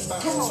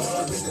 Come on.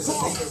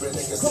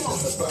 Come on.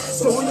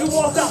 So when you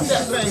walk out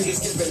that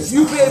thing,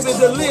 you be able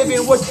to live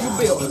in what you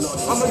built.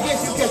 I'm gonna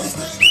get you catch it.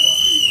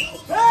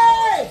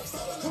 Hey!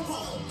 Come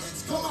on.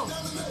 Come on.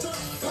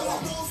 Come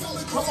on.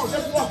 Come on.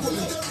 Just walk with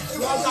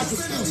me. Y'all got to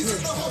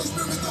excuse me.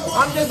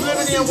 I'm just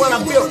living in what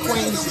I built,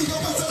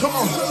 Queens. Come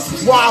on.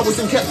 While I was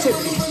in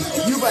captivity.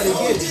 You better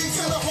get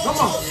it. Come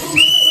on.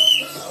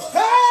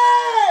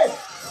 Hey!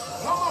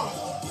 Come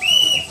on.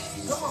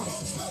 Come on.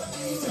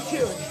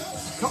 Security.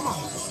 Come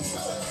on.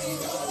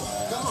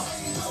 Come on.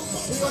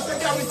 We're going to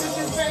take our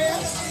resistance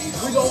band.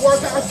 We're going to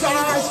work our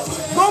sides.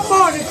 Good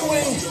morning,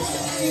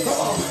 Queen.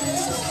 Come on.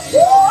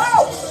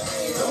 Woo!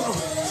 Come on.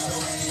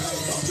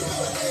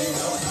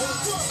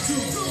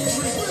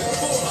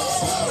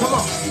 Come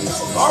on.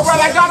 All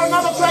right, I got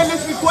another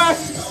playlist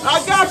request.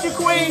 I got you,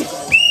 Queen.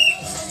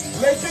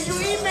 Make sure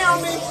you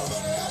email me.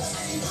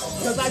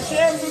 Because I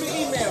shared through the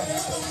email.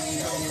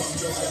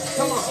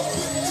 Come on.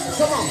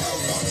 Come on.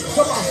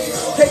 Come on.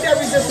 Take that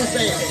resistance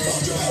band.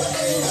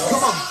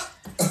 Come on.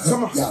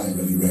 Come on. Y'all ain't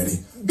really ready.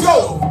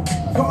 Go.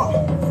 Come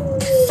on.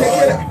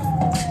 Take it out.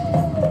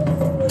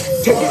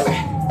 Take it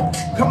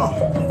back. Come on.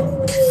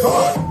 Come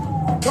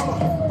on. Come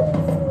on.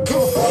 Come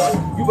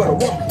on. You better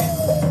walk it.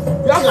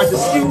 Y'all got to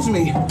excuse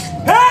me.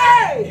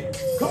 Hey!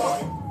 Come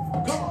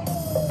on. Come on.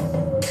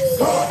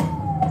 Come on.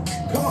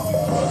 Come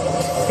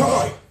on. Come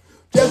on.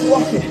 Just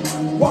walk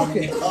it. Walk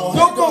it.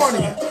 Good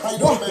morning. How you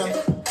doing, Walk man? it.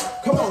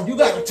 Come on. You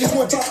got to Just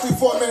want to talk to you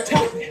for a minute.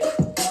 tap it.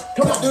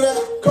 Come on. Do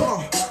that? Come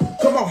on.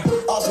 Come on.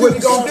 Excuse What me,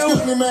 you gonna sir.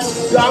 Excuse me, do?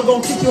 man. God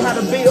gonna teach you how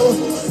to build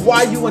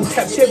while you in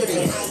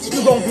captivity.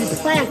 You're gonna be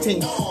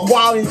planting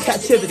while in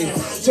captivity.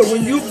 So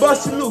when you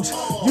bust loose,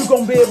 you're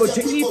gonna be able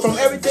to eat from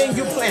everything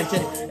you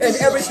planted and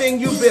everything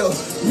you built.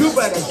 You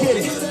better get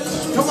it.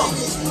 Come on.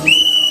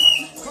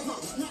 Come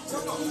on.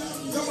 Come on.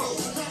 Come on.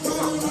 Come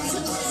on.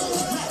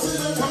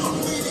 Come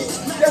on.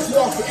 Just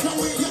walk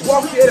it.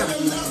 Walk it up.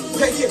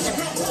 Take it back.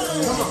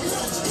 Come on.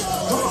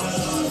 Come on.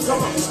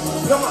 Come on.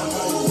 Come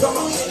on. Come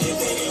on.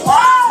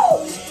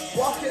 Whoa!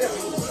 Walk it up.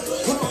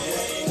 Come on.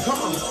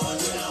 Come on.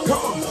 Come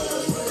on.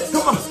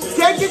 Come on.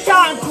 Take your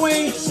time,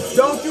 Queen.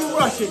 Don't you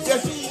rush it.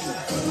 Just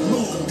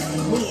move.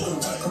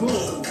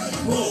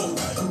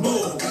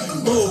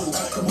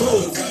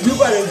 You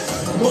better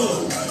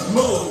move.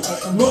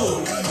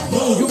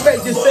 You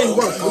make this thing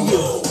work for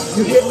you.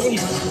 You hear me?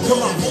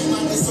 Come on.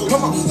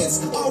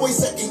 Always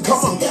second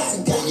guessing,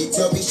 guessing. Can you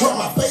tell me, show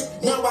my faith?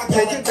 Now I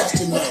got a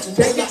question.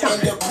 Take your time.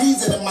 The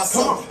reason in my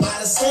soul.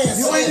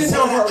 You ain't in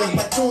no hurry.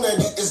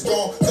 Opportunity is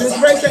gone. This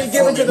race ain't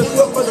given to the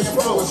swift or the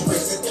strong,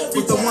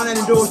 but the one that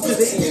endures to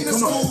the end.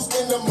 Come on.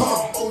 In the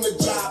mall, on the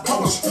job,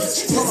 on the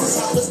streets. This is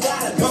how it's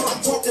gotta be. I'm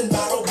talking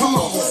about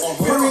obedience.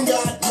 Hearing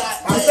God, not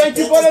I thank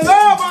you for the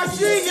love. I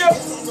see you.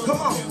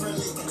 Come on.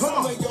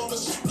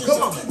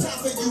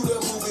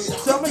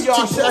 Some of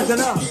y'all shacking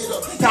up.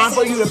 Time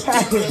for you to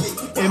pack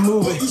it and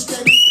move it.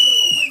 Excuse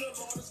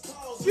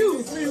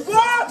me,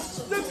 what?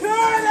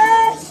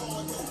 Security!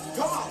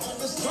 Come on.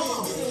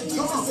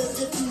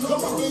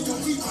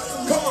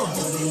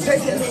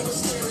 Take it.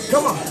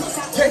 Come on.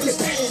 Take it.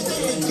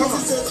 Come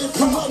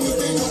on.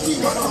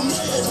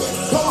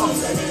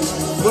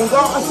 When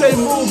God say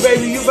move,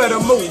 baby, you better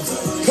move.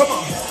 Come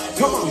on.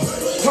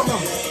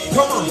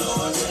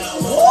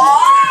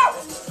 Whoa!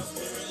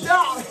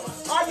 Y'all,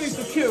 I need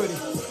security.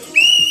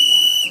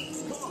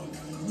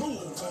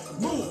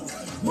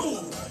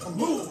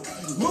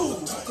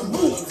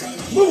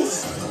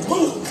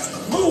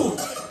 Move.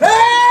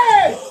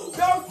 Hey!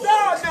 Don't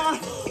stop now.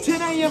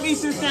 10 a.m.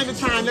 Eastern Standard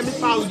Time. Let me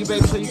follow you,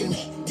 baby, so you can.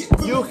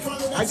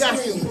 I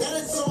got you.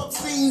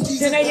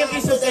 10 a.m.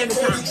 Eastern Standard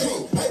Time.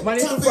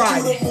 Monday through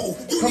Friday.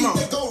 Come on.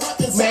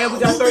 Man, we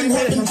got 30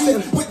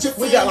 minutes.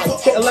 We got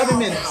like 11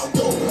 minutes.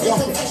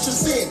 Walk it.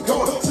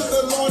 Come on.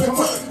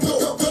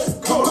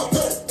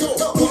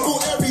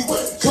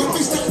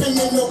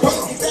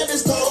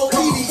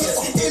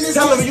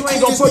 Tell him you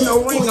ain't gonna put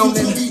no ring on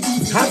them.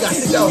 I got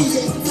to go.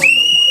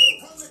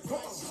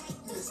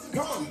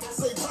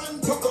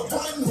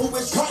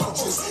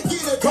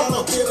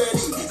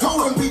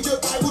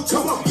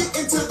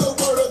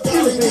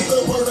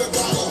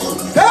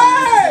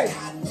 Hey!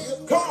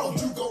 Come on.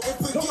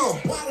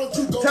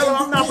 Tell him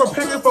I'm not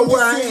preparing for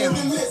where I am,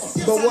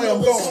 but where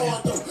I'm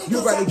going.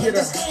 You better get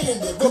up.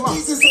 Come on.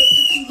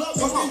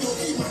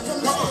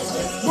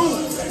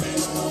 Move.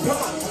 Come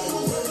on.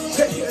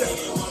 Take it.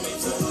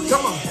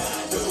 Come on.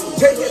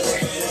 Take it.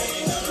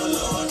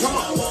 Come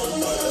on.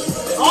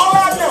 All I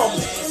know.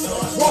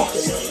 Walk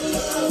it.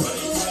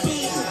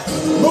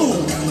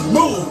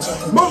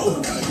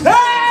 Move.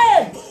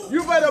 Hey!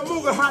 You better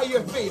move it how you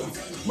feel.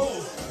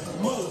 Move.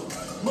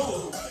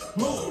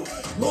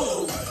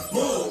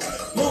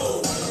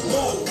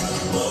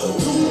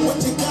 What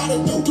you gotta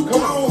do?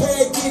 Come on,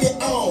 ahead, get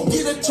it on.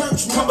 Get a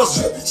church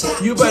membership.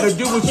 You better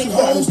do what you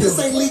gotta do.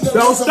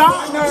 Don't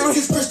stop now.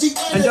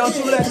 And don't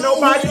you let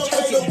nobody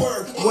take it.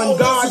 When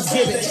God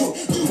give it,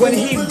 when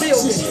He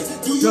builds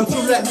it, don't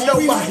you let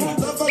nobody.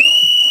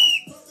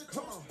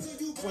 Come on.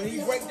 When He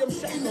break them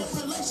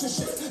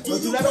shackles,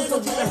 don't you let them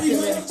put you back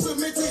in there.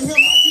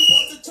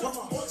 Come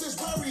on.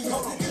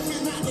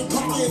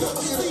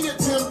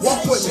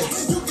 Walk with me.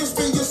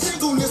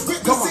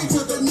 Come on.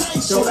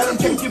 Don't let them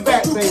take you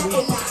back, baby. Come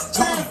on.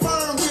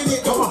 Walk with me.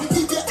 Come on.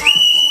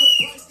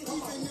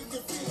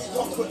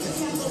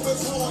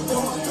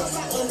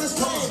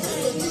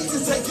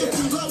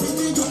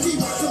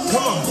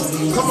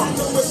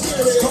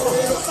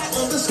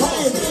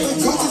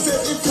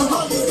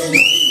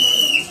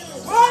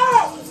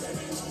 Oh!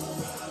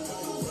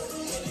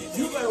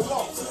 You better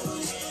walk.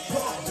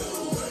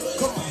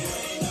 Come on.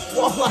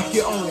 Walk like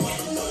you own it.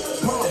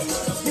 Come on.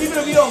 Even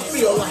if you don't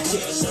feel like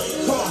it.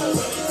 Come on.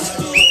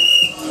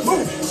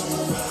 Move.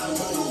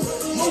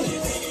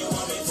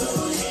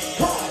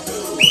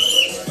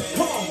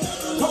 Come on.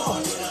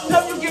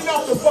 Tell you getting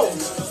off the boat.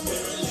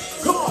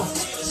 Come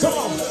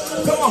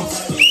on.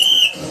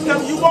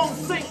 Tell you won't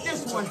sink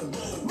this one.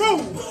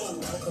 Move.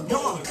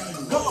 Come on.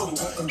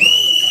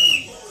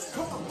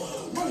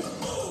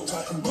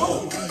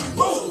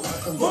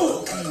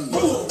 Move.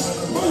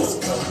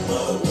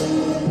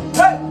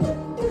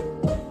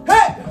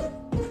 Hey.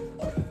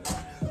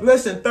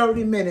 Listen,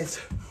 30 minutes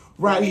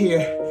right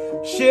here.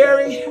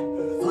 Sherry,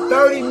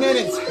 30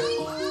 minutes.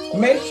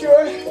 Make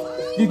sure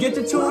you get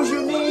the tools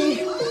you need.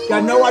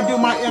 Y'all know I do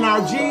my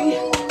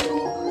NRG.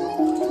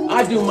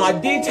 I do my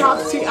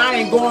detox tea. I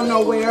ain't going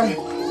nowhere.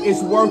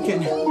 It's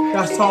working.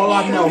 That's all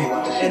I know.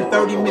 In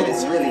 30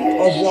 minutes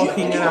of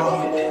walking it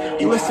out.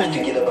 Listen,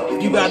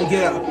 you gotta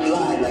get up.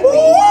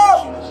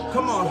 Woo!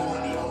 Come on.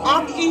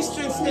 I'm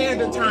Eastern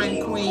Standard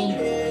Time, Queen.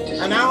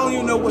 And I don't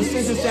even know what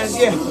Central Standard.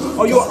 Yeah.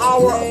 Or you're an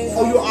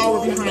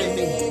hour behind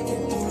me.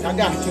 I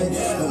got you.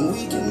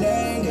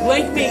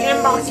 Link me,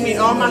 inbox me.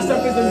 All my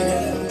stuff is in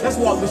there. Let's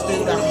walk this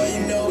thing down.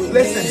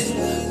 Listen,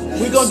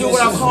 we're gonna do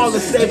what I call the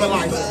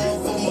stabilizer.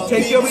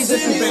 Take your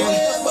resistance band.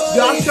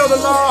 Y'all show the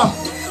love.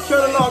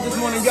 Show the love this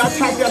morning. Y'all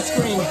type that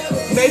screen.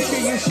 Make sure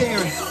you're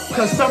sharing.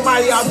 Because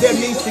somebody out there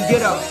needs to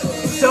get up.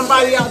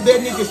 Somebody out there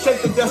needs to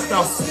shake the dust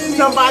off.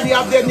 Somebody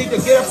out there needs to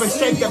get up and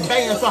shake the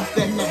bands off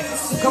their neck.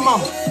 Come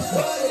on.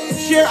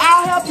 Share.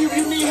 I'll help you if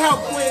you need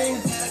help,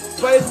 Queen.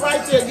 But it's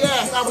right there,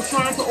 yes. I was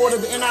trying to order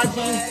the NRG.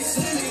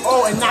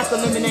 Oh, and not the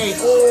lemonade.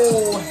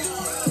 Oh,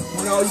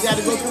 no, you got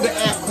to go through the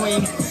app,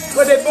 queen.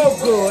 But they're both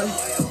good.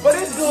 But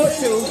it's good,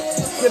 too.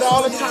 Get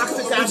all the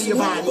toxic out of your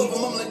body.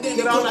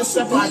 Get all that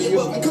stuff out of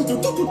you. And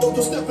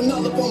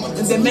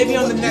then maybe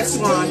on the next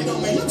one, you do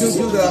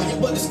the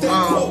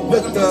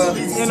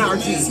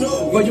NRG.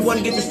 But you want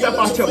to get the stuff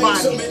out your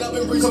body.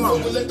 Come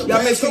on.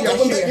 Y'all make sure y'all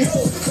share.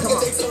 Come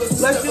on.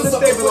 Let's do the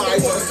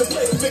stabilizer.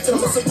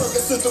 Come on. 1, 2,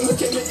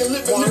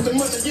 3, 4, 5.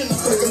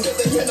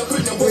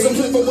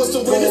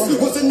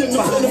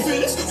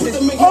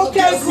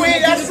 Okay,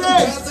 queen, that's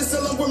it.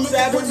 7,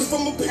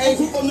 8,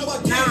 9,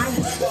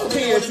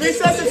 10. 3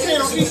 sets of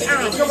 10 on each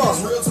arm. Come on.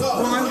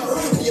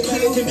 1, 2,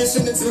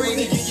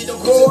 3,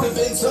 4,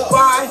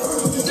 5,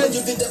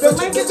 6. The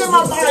link is in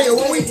my bio.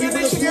 When we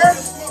finish here,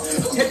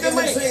 hit the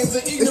link.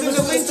 It's in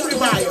the link tree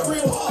bio.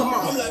 Come on.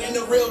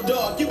 Real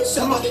dog, you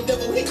somebody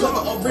devil, he come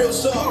a real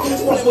shark.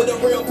 Running with a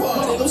real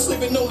party, no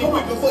sleeping, only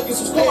weeping for you,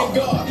 so stand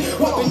guard.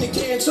 Popping the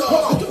can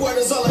charge, the word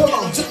is all I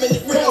got, I'm jumping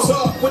it real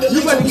hard.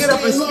 You better get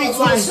up and speak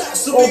life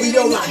over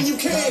your life.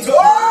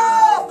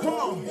 Oh, come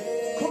on,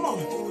 come on.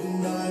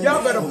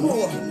 Y'all better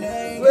pull.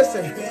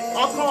 Listen,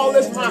 I'll call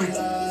this my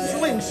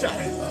slingshot.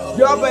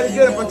 Y'all better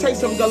get up and take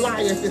some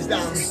Goliaths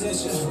down.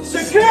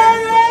 Security!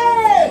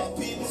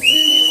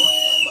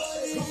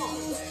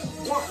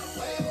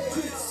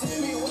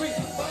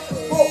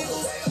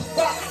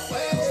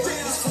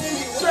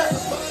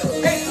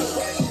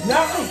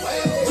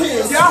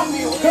 Y'all,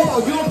 come on,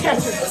 you don't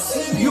catch it.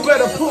 You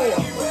better pull.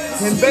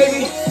 And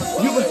baby,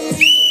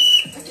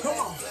 come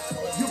on,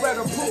 you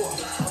better pull.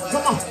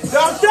 Come on,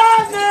 y'all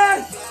done,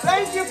 man.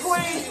 Thank you,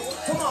 queen.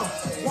 Come on,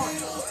 1,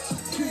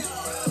 2, 3,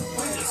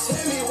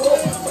 4.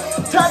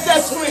 Tap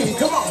that screen.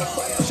 Come on,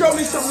 show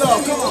me some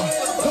love. Come on,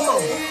 come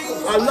on.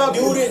 I love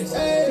you.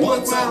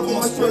 1 time for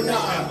my shirt.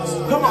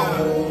 Come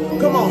on,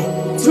 come on.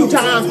 2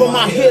 times for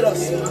my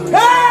hitters.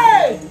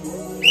 Hey!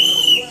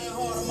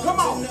 Come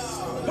on,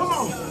 come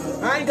on.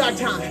 I ain't got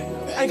time.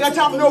 I ain't got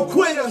time for no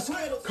quitters.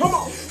 Come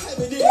on.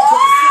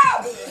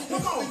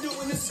 Come on.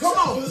 Come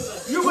on.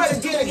 You better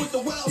get it.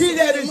 He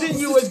that is in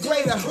you is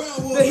greater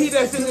than he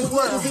that's in this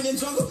world.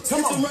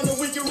 Come on.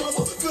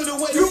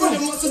 You better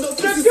get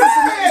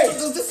it.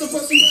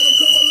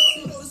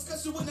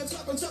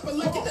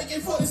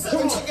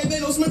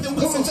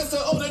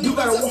 You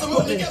better walk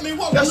with me.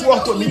 Let's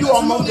walk with me. You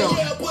almost done.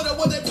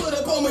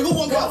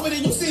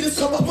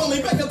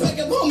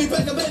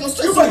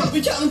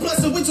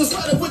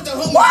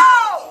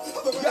 Wow!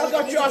 Y'all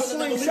got your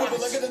slingshots.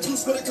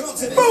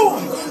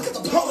 Boom!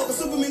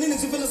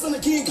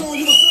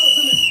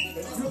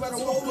 You better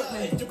walk with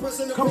me.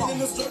 Come on.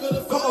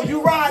 Come on,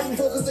 you riding.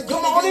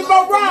 Come on, only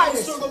more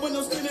riding.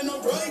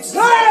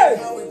 Hey!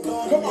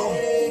 Come on.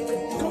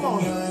 Come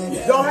on.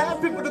 Don't have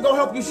people to go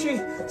help you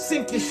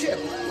sink your ship.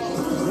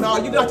 No,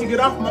 you got to get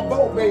off my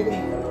boat, baby.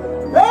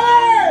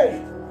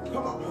 Hey!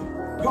 Come on.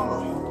 Come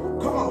on.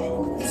 Come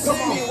on.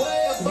 Come on.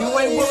 You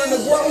ain't willing to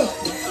grow.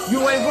 You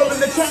ain't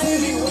willing to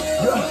change.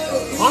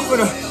 I'm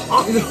finna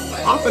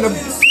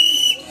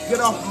get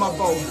off my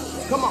boat.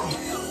 Come on.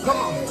 Come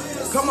on.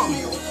 Come on.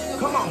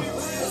 Come on.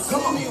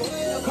 Come on.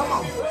 Come on. Come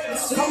on.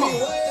 Come on.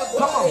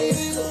 Come on.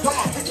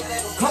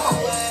 Come on.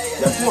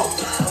 Let's walk.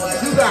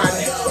 You got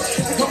it.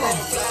 Come on.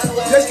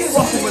 Let's keep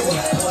walking with me.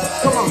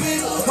 Come on.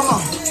 Come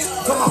on.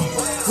 Come on.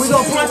 We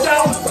gonna punch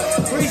out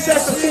 3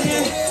 sets of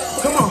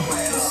 10. Come on.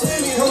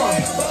 Come on.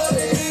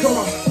 Come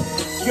on.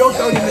 Your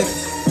 30 minutes.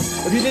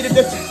 If you needed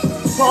this,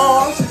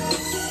 pause.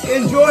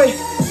 Enjoy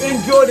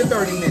the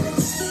 30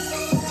 minutes.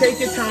 Take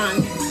your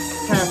time.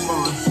 Have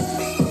fun.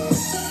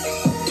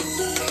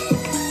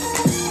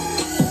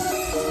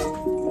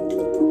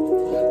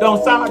 Don't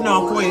stop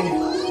now, queen.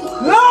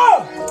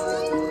 No!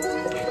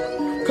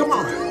 Come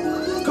on.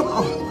 Come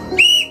on.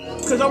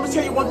 Because I'm going to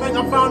tell you one thing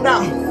I found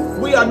out.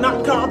 We are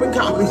not carbon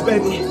copies,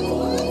 baby.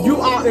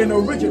 You are an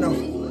original.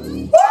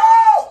 Woo!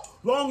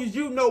 Long as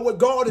you know what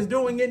God is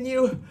doing in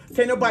you,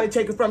 can't nobody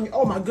take it from you.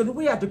 Oh, my goodness.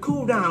 We have to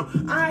cool down.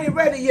 I ain't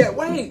ready yet.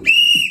 Wait.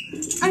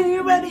 I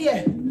ain't ready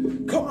yet.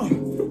 Come on.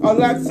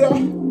 Alexa.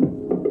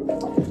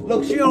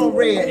 Look, she on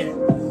red.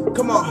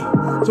 Come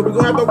on. So we're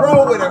going to have to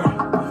roll with her.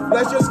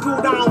 Let's just cool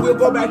down. We'll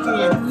go back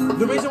in.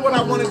 The reason what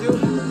I want to do,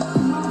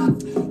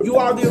 you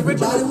are the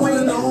original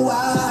queen.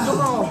 Come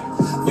on.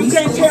 You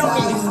can't tell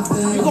me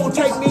you're going to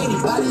take me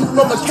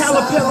from a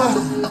caterpillar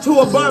to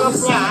a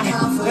butterfly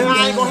and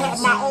I ain't going to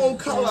have my own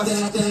colors.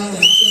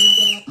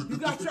 You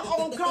got your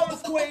own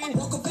colors, queen.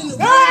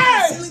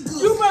 Hey!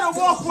 You better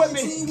walk with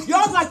me.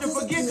 Y'all got to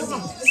forget. Come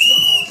on.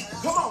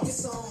 Come on.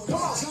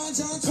 Come on.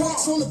 Come on.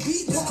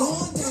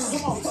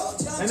 Come on.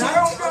 And I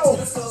don't know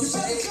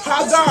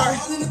how God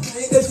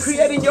is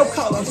creating your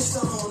colors,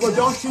 but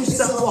don't you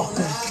stop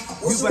walking.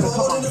 You better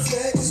come on.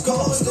 Come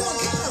on.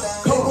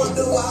 Come on.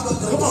 Come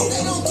on. Come on.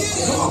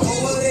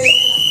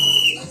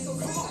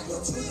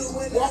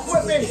 Walk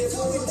with me.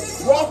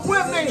 Walk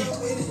with me.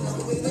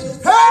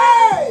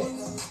 Hey!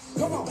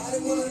 Come on.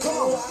 Come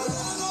on.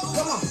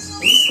 Come on.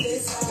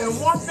 And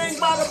one thing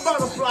about a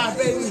butterfly,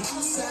 baby,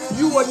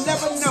 you will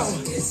never know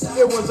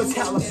it was a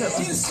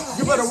caterpillar.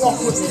 You better walk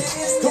with me.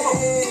 Come on,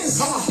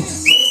 come on,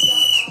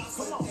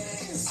 come on,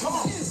 come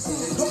on,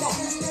 come on.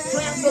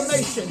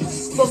 Transformation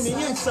from the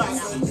inside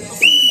out.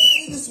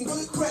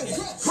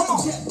 Come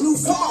on,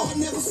 come on.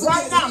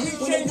 Right now, he's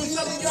changing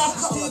some of y'all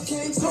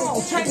colors. Come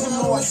on, change them,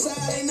 Lord.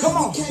 Come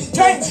on,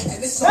 change.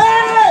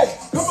 Hey!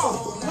 Come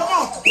on, come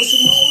on.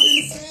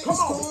 Come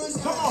on,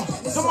 come on,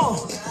 come on.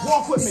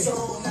 Walk with me.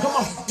 Come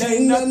on.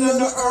 Ain't nothing on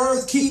the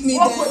earth keep me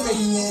Walk down. with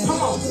me.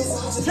 Come on.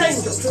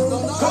 Change it.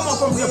 Come on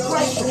from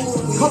depression.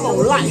 Come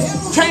on, life.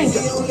 Change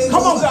it.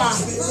 Come on, God.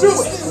 Do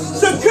it.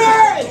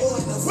 Security.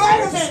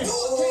 Wait a minute.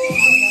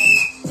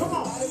 Come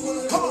on.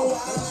 Come on.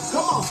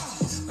 Come on.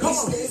 Come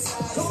on.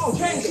 Come on.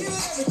 Change it.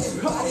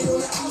 Come on.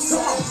 Come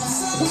on.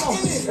 Come on.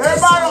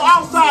 Everybody on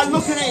outside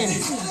looking in.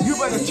 You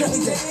better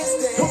change it.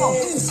 Come on.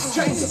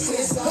 Change it.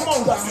 Come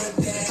on, God.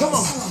 Come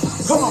on.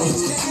 Come on.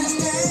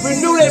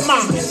 Renew their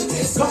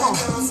minds. Come on.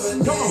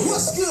 Come on.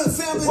 What's good,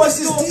 family? What's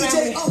This is good, DJ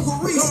family? Uncle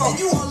Reese, Come on. and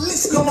you are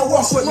listening Come on, to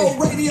walk with me.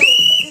 Rushmore Radio.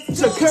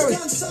 Security.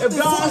 If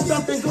God has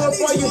something good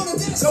for you,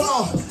 come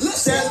on.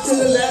 Step to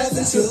the left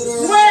and to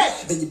the right.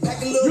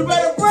 You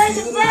better bring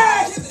it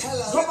back.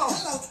 Come on.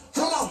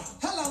 Come on.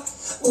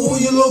 Oh,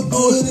 you look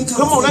good.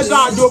 Come on. Let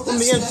God do it from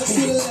the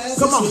inside.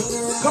 Come on.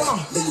 Come on.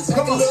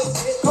 Come on.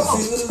 Come on.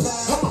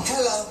 Come on. Come on.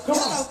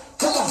 Come on.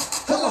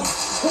 Come on.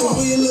 Come on.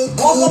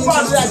 Walk up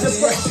out of that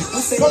depression.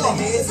 Come on.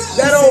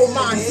 That old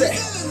mindset.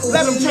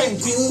 Let them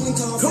change you.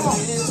 Come on.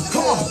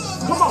 Come on.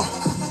 Come on.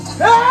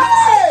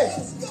 Hey!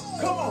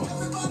 Come on.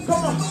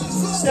 Come on.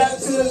 Step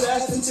to the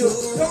left and to.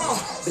 Come on.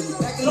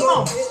 Come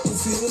on.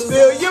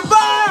 Feel your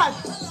vibe.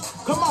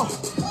 Come on.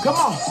 Come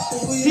on.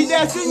 He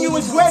that's in you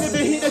is greater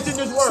than he that's in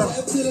this world.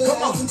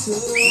 Come on.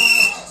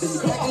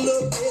 Come on.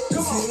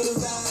 Come on.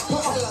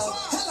 Come on.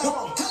 Come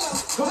on.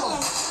 Come on. Come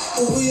on.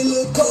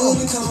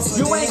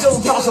 You ain't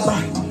gonna talk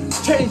about it.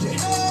 Change it.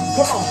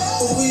 Come on.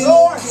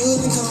 Lord.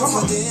 Come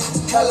on.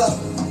 Hello.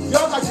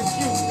 Y'all got to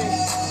excuse me.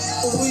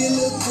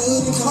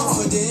 Come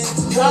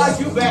on. God,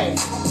 you bad.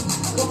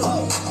 Come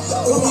on.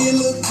 Come on.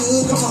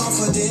 Come on.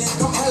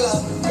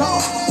 Come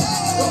on.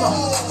 Come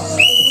on.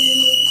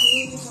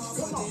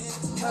 Come on.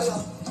 Hello.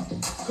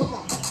 Come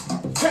on.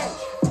 Change.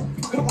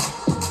 Come on.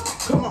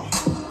 Come on.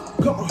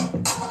 Come on.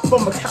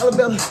 From a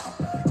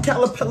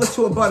caterpillar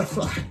to a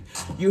butterfly.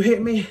 You hear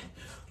me?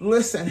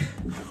 Listen.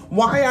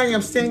 Why I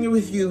am standing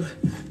with you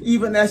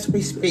even as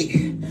we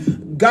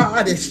speak.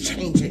 God is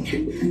changing.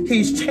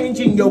 He's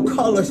changing your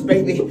colors,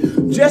 baby.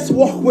 Just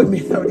walk with me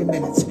 30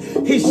 minutes.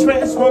 He's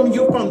transforming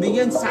you from the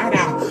inside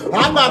out.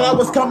 I thought I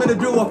was coming to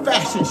do a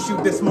fashion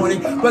shoot this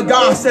morning, but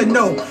God said,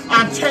 no,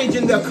 I'm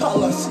changing the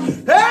colors.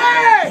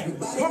 Hey!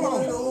 Come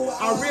on.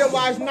 I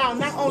realize now,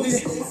 not only,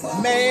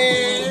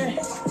 man,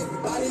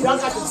 y'all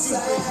got to see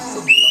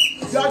me.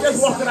 Y'all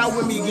just walking out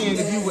with me again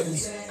if you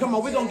wouldn't. Come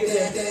on, we're going to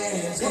get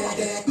there. Come on.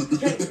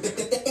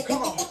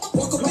 Come on.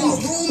 Come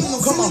on.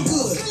 Come on.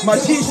 My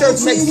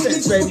t-shirts make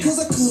sense, baby.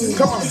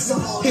 Come on.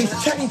 He's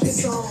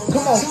changing.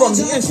 Come on, from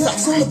the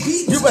inside.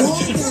 You better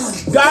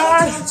change.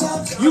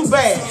 God, you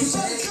bad.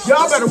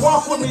 Y'all better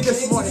walk with me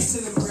this morning.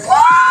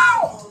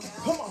 Wow!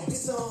 Come on.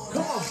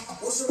 Come on.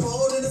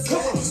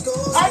 Come on.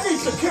 I need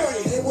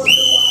security.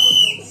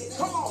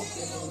 Come on.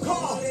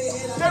 Come on.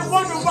 They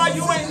wonder why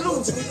you ain't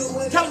losing.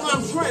 Tell them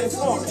I'm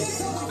transforming.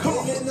 Come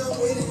on.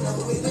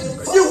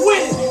 You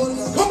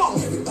winning. Come on.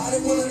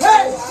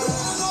 Hey!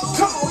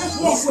 Come on, let's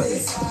walk with me.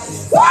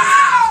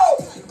 Wow!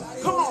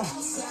 Come on.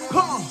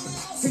 Come on.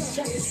 He's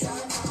changing.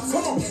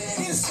 Come on.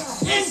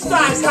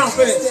 Inside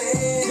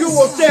confidence. You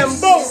will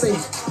stand boldly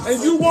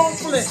and you won't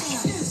flinch.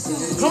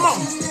 Come on.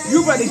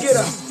 You better get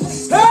up.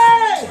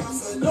 Hey!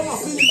 Come on.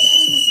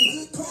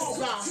 Come on,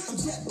 God.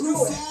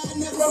 Do it.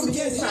 From the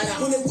inside out.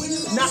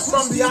 Not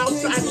from the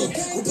outside in.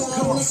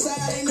 Come on.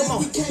 Come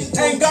on.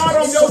 Ain't God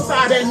on your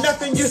side. Ain't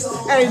nothing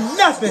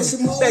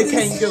they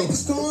can't do.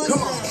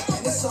 Come on.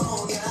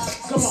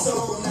 Come on.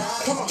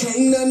 Come on.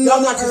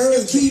 Y'all not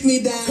earth keep me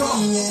down. Come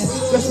on.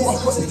 Let's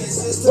walk with me.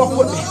 Walk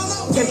with me.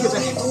 Take it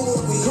back.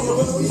 Come on.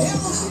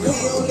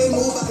 Come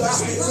on.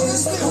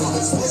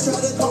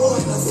 Come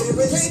on.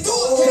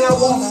 Can I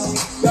walk?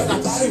 Y'all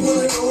got to see me.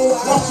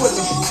 Walk with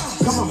me.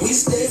 Come on.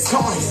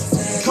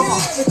 Come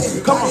on.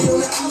 Come on. Come on.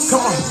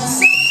 Come on.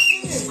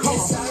 Come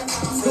on.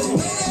 Come on.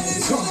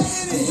 Come on.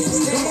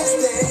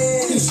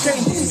 He's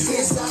changing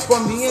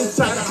from the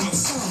inside out,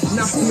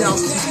 not the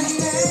outside.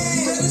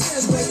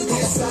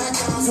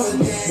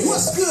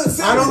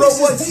 I don't know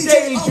what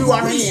stage you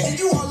are in,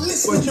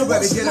 but you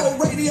better get up.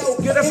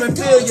 Get up and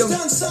feel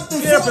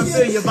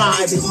your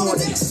vibe this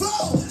morning.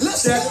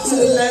 Step to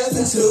the left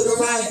and to the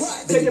right.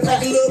 Take it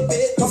back a little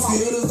bit. Come on.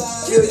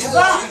 Feel your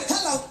vibe.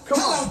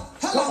 Come on.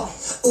 Come on.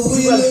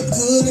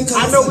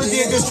 I know we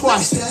did this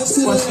twice,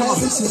 but come on.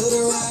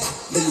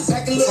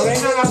 But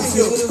ain't nothing I can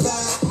do.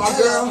 My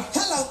girl.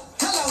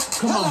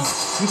 Come on.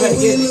 You better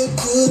get it.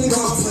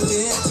 Come on.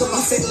 Come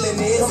on. Feeling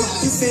it. Come on.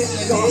 You feeling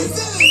it.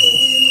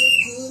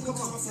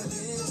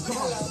 Come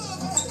on.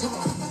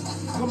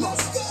 Come on.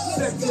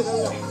 Step to the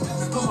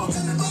left. Come on.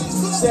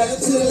 Step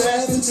to the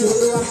left and to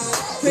the right.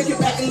 Take it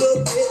back a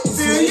little bit.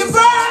 feel your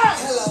vibe.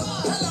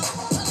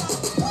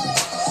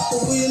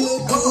 We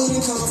look good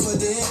and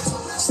confident.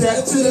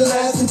 Step to the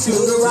left and to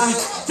the right.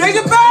 Take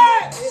it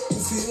back. You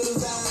feel the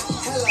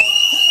vibe. Hello.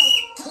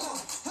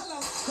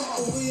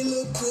 We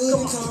look good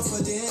and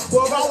confident.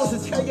 Well, if I was to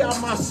tell y'all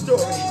my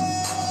story,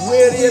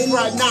 where it is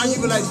right now,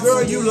 you be like,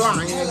 girl, you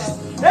lying.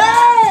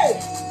 Hey!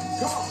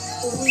 Come on.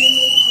 We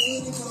look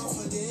good and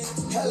confident.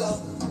 Hello.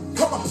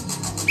 Come on.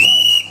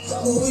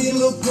 We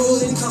look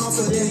good and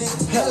confident.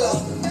 Hello.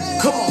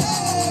 Come on.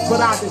 But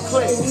I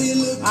declare,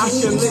 I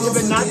shall live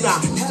and not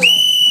die.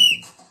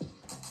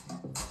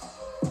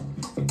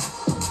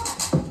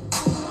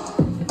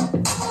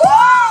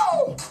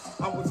 Woo!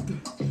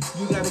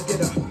 You gotta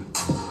get up.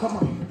 Come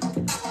on.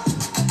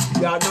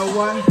 Y'all know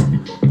what?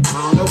 I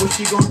don't know what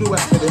she gonna do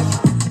after this.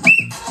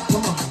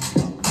 Come on.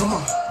 Come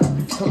on.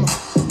 Come on.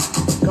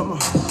 Come on.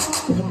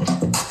 Come on.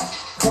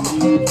 Come on.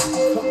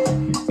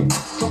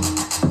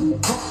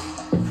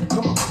 Come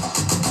on.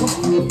 Come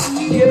on.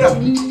 Get up.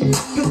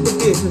 Pick the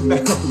business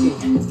back up again.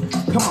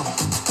 Come on.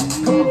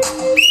 Come on.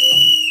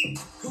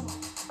 Come on.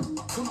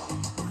 Come on.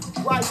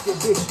 Write the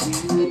vision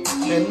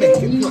and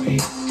make it play.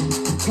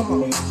 Come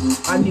on.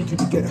 I need you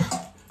to get up.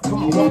 Come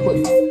on, walk with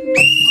me.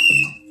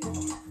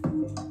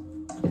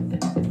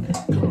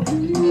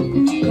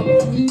 Come on.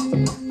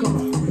 Come on. Come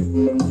on.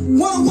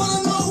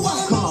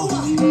 Come on.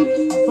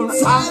 From the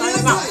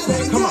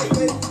outside, come on.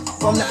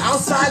 From the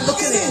outside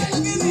looking in.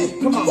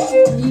 Come on.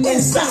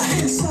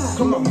 Inside.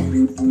 Come on.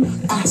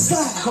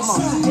 Outside. Come on.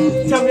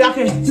 Tell me I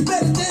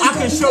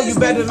can show you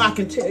better than I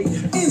can tell you.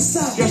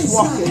 Just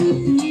walk it.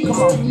 Come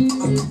on.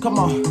 Come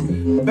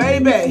on.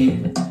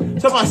 Baby.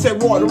 Somebody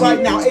said water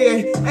right now.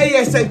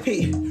 ASAP.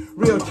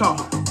 Real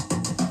talk.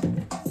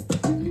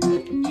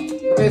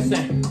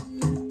 Listen.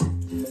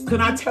 Can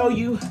I tell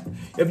you,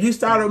 if you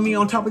started me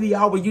on top of the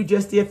hour, you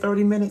just did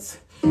 30 minutes,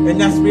 and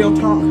that's real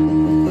talk.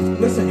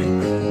 Listen,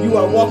 you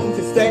are welcome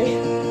to stay.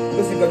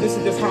 Listen, because this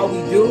is just how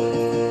we do.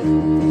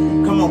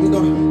 Come on, we're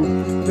gonna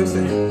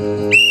listen.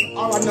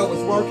 All I know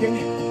is working,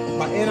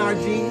 my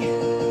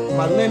NRG,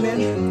 my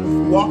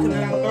lemon, walking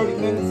it out 30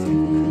 minutes,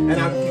 and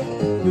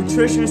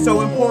nutrition is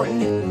so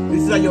important.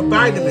 These are your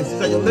vitamins.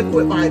 These are your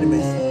liquid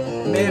vitamins.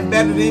 Man,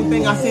 better than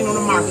anything I've seen on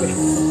the market.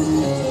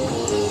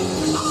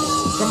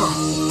 Come on.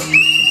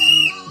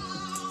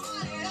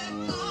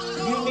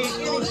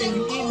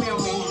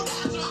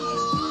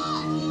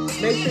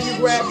 Make sure you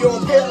grab your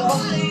apparel.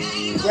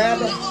 Grab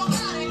it.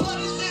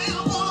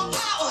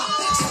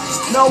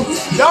 No,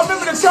 y'all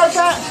remember the church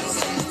hat?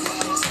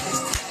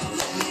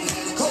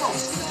 Come on.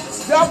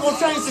 Y'all gonna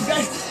change the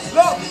game.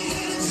 Look.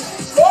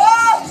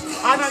 Oh!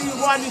 I know you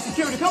want need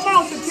security. Come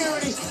on,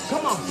 security.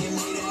 Come on.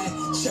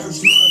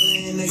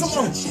 Come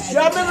on.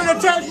 Y'all remember the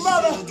church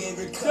mother?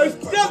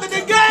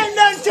 The game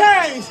done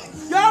changed.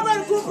 Y'all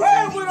better quit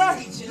playing with us.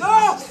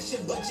 Look.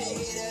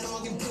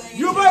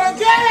 You better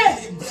get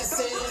it.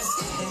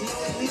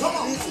 Come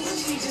on.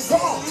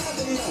 Come on.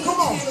 Come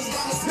on.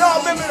 Y'all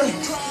remember?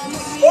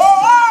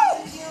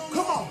 Whoa!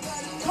 Come on.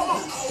 Come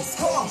on.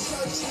 Come on.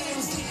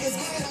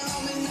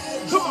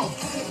 Come on.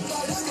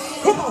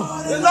 Come on.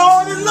 The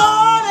Lord is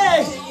Lord.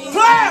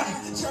 Clap.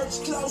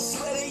 Come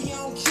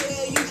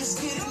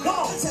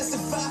on.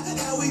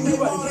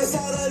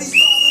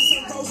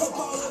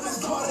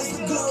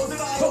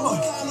 Come on.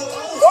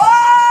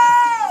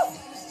 Whoa!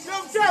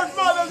 Them church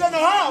mothers in the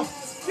house.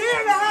 She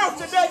in the house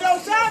today.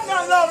 Don't sound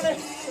nothing lovely.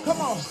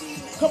 Come on.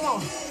 Come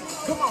on.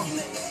 Come on.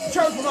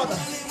 Church mother.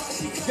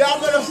 Y'all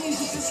better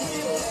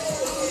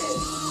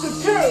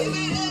security.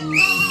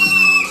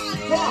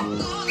 Come on.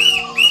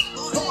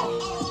 Come on.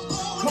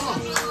 Come on.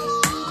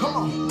 Come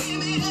on.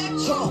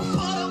 Come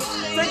on.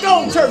 Say go,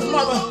 church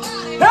mother.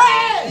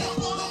 Hey!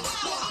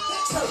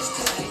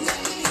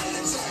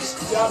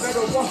 Y'all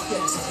better walk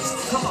it.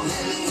 Come on.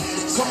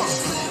 Come on.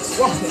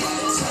 Walk it.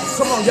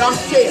 Come on, y'all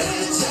scared.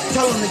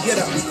 Tell them to get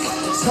up.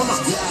 Come on.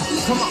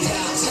 Come on.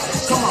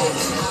 Come on.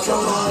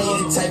 Come on, you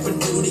the type of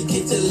dude to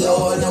get the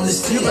Lord on the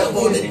street. I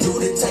wanna do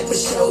the type of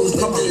shows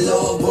that the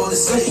Lord wanna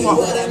see.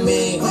 What I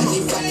mean,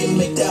 if I can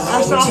make the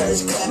whole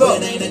church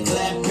clap, it ain't a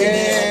clap.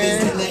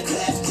 Man.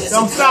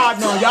 Don't start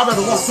no. Y'all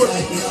better walk with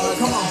me.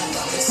 Come on.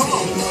 Come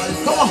on.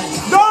 Come on.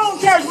 Don't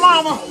church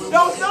mama.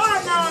 Don't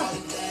start now.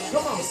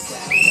 Come on.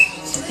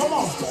 Come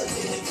on.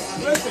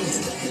 Listen,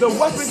 the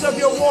weapons of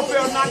your warfare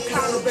are not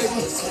carnal, baby,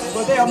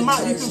 but they are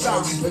mighty through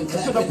God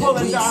to the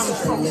pulling down of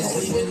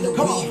strongholds.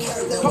 Come on,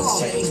 come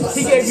on.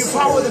 He gave you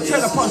power to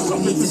tread upon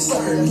serpents and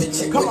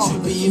scorpions. Come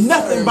on,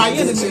 nothing by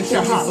any means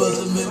shall harm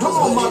you. Come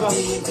on, mother.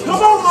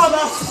 Come on,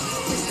 mother.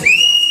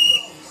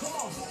 Come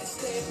on,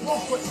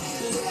 walk with me.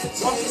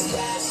 Walk with me.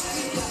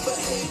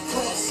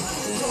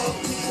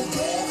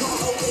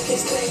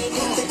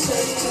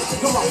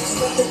 Come on,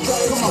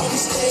 come on.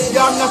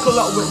 Y'all knuckle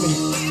up with me.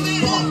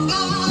 Come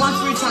on. 1,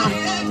 3 times.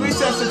 3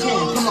 sets of 10.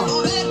 Come on.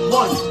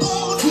 1,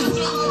 2,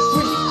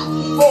 3,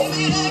 4,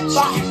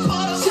 5,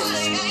 6,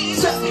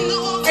 7,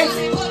 8,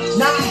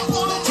 9,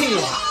 10.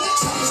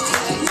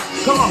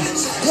 Come on.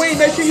 Queen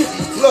make sure you,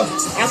 look,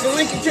 I can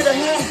link you to the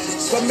hat,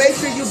 but make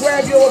sure you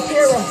grab your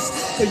apparel.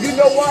 Because you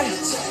know what?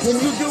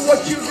 When you do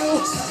what you do,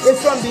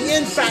 it's from the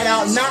inside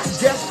out, not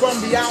just from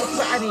the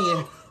outside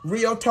in.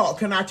 Real talk.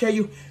 Can I tell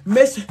you,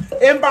 Miss,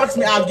 inbox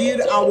me. I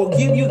will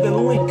give you the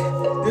link.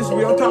 This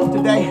real talk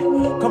today.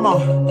 Come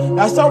on.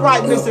 That's all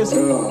right, Mrs.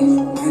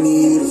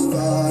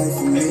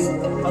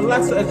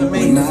 Alexa is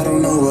amazing.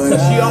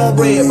 Because she on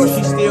red, but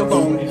she's still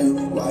going.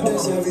 Come on.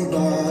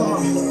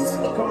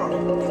 Come on.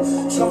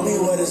 Show me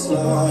what it's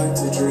like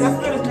to dream. Let's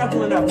finish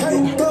knuckling up.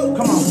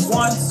 Come on.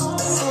 1,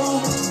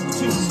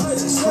 2. Come on.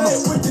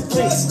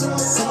 3.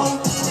 Come on.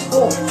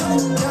 4.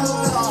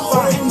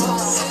 5.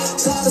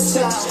 6.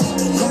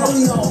 Come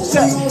on.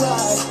 7.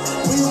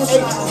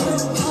 8.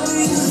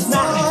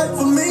 9.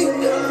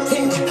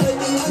 10.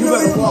 You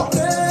better walk.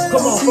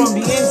 Come on, from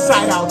the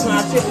inside out. Can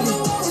I tell you?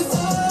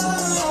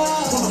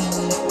 Come on.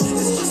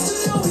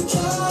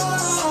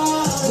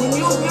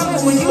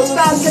 When you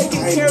start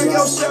taking care of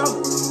yourself,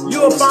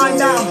 you'll find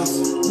out.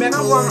 Man,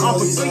 I'm running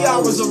off of 3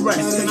 hours of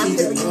rest. Can I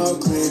tell you?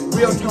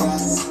 Real talk.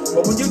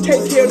 But when you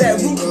take care of that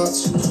root,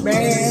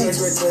 man,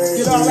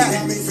 get all that.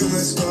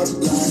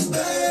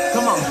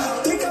 Come on.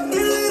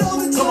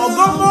 Come on.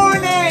 Good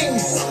morning.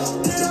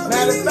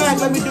 Matter of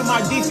fact, let me do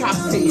my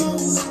detox page.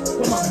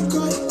 Come on.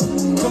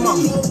 Come on.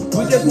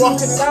 We just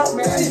walking it out,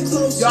 man.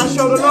 Y'all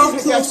show the love.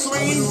 Hit that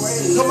screen.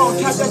 Come on.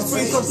 Tap that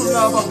screen. Show some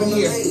love up in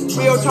here.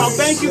 Real talk.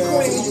 Thank you,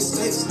 Queen.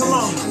 Come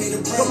on.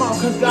 Come on.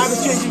 Because God is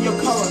changing your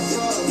color.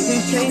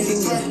 He's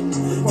changing you.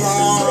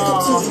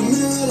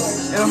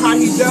 And how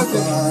he does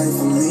it,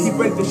 he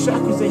breaks the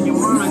shackles in your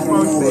mind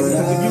first, baby.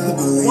 Because if you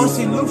can, once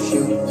he loose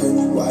you,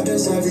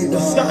 the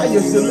sky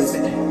is the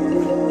limit.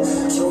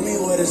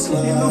 You lose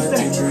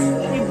that,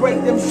 he break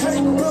them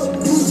shackles.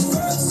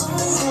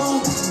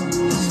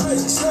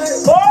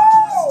 Oh!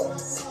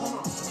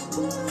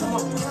 Come on. Come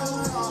on.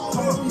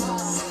 Come on.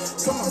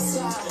 Come on.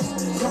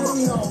 Come on.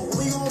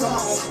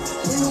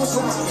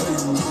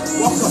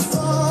 Walk up.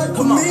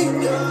 Come on.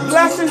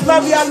 Blessings,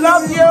 love you. I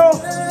love you.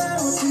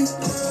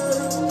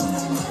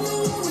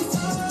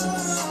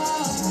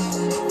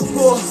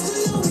 Pull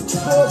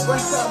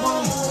breath up,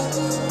 mom.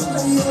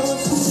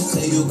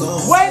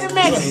 Wait a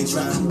minute.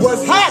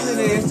 What's happening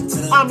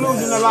is I'm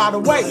losing a lot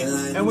of weight.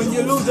 And when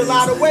you lose a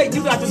lot of weight,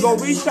 you got to go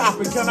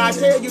re-shopping. Can I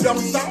tell you, don't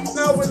stop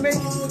now with me?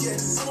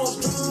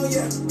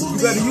 You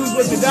better use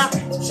what you got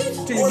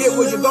till you get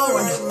where you're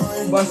going.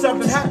 But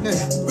something happening.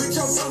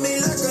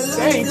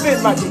 They ain't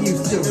fit like they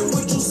used to.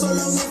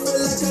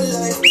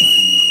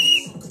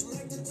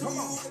 Come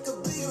on.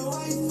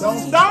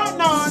 Don't start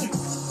none.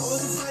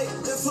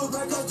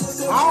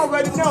 I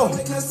already know.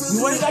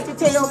 You ain't got to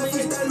tell me.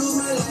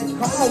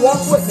 Come on,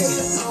 walk with me.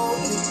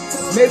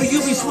 Maybe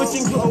you be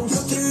switching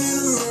clothes.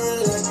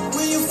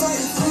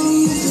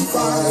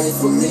 Fight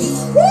for me.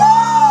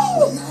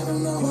 Woo!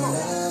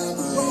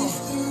 Come on.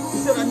 He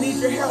said, I need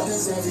your help. I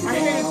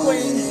hear you,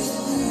 Queen.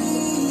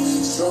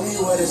 Show me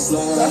what it's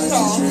like. That's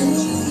all.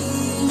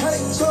 Hey,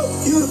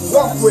 you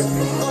walk with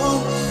me. Come on.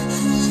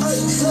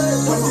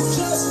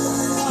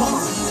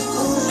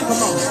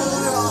 Come on.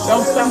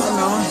 Don't stop me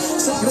now.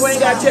 You ain't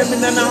got to tell me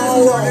nothing I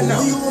don't already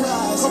know.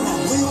 Come on.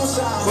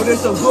 But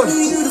it's a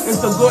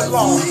good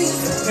law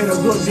and a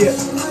good dip.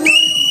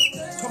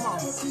 Come on.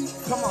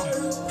 Come on.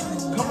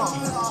 Come on.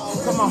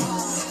 Come on.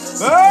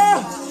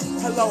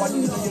 Hello, I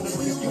need to know you're going to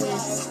be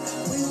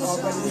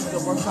already. This is the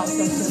workout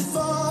session.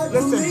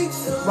 Listen,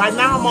 right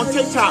now I'm on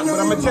TikTok, but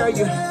I'm going to tell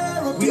you,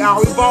 we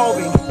are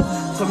evolving.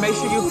 So make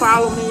sure you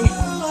follow me.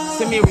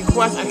 Send me a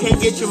request. I can't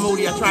get you,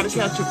 Moody. I try to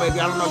catch you, baby.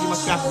 I don't know. You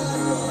must got, I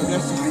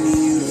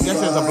guess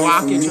there's a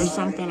blockage or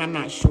something. I'm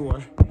not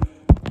sure.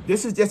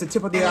 This is just the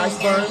tip of the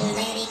iceberg.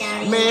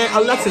 Man,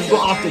 Alexa's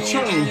going off the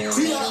chain.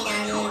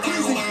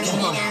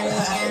 Come on.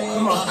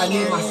 Come on. I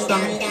need my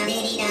stomach.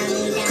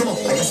 Come on. I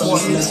got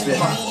something to spit.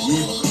 Come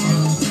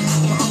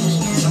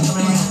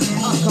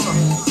on.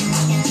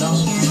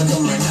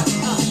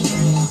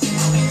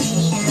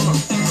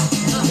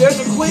 There's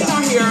a queen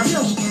out here.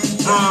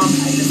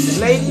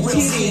 Lady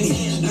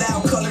TD.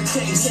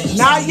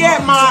 Not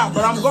yet, Ma,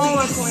 but I'm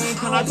going, Queen.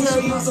 Can I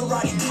tell you?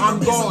 I'm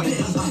going.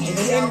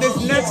 And in this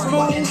next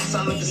move,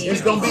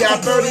 it's going to be our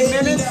 30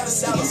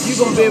 minutes. You're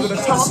going to be able to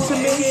talk to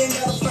me.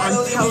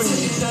 I'm telling you,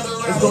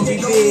 it's going to be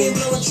big.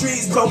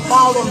 So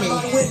follow me.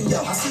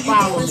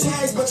 Follow me.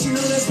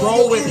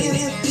 Roll with me.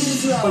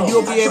 But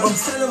you'll be able to...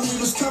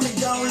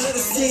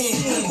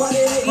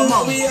 Come on. Come on. Come on.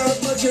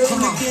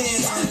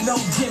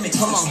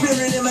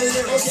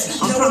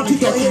 I'm trying to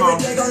catch them all.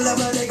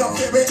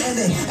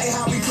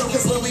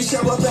 When we show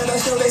up at a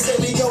show, they say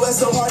we go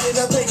so hard in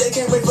the play, they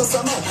can't wait for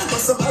some more. But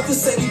some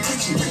others say we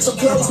preachy, some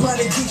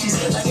close-minded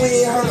geechies, like we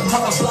ain't heard of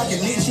house like a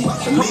Nietzsche.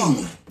 Come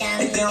on.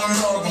 They don't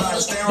know about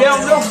us. They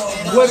don't know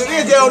what it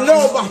is. They don't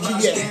know about you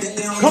yet.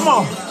 Come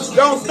on.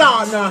 Don't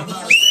start now.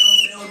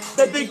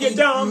 They think you're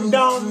dumb,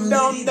 dumb,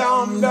 dumb,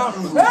 dumb,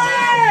 dumb.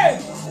 Hey!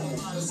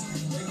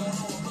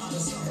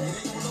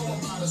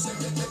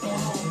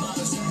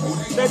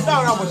 They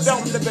thought I was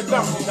dumb, dumb, dumb,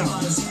 dumb.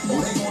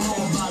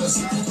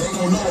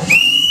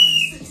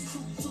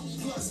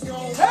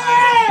 Hey!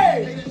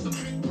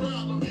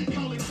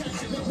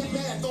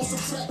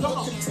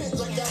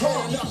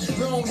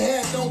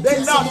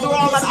 out through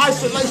all that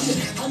isolation.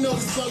 I know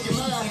this blow your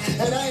mind,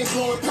 and I ain't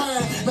blowing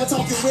pine. Not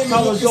talking women, I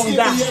was looking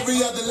gonna skippy die.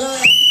 every other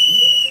line.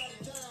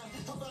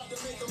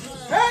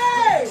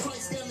 Hey!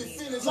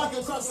 Like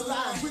across the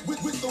line with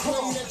the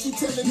way that you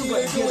telling me better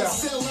they get do it, up.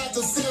 sell out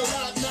the sell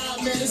out.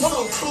 Nah, man, it's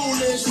so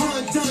foolish.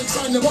 Run done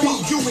trying to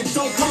beat you and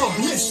don't come on,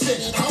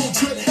 misfit. I don't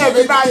trip.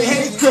 Everybody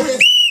hates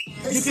Chris.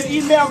 You can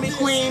email me,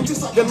 Queen.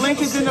 The link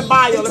is in the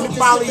bio. Let me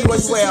follow you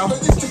as well.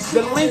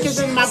 The link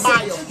is in my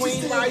bio.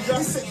 Queen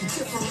Liza.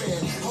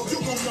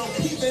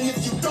 Even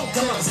if you don't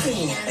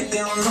understand. They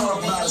don't know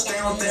about us. They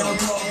don't know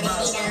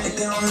about us.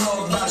 They don't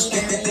know about us. They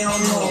don't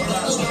know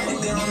about us.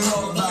 They don't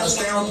know about us.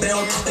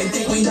 They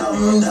think we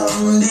dumb,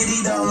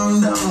 diddy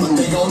dumb.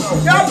 They don't know.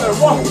 Y'all better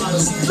walk.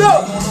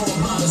 Look.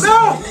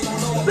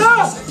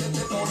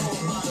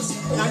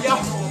 Now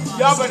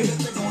y'all better.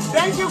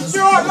 Thank you,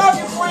 sure. Love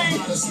you, Queen.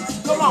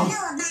 Come on.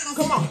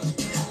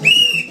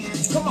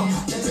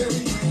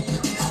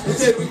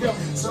 That's it, we go.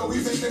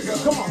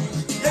 Come on.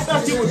 They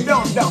thought you was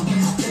dumb.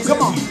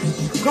 Come on.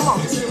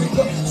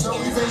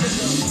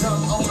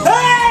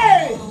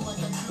 Hey!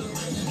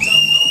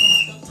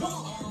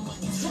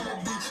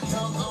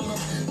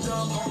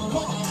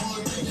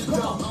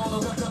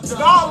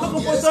 God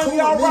looking for some of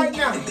y'all right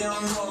now.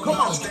 Come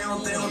on.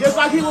 Just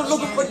like he was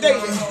looking for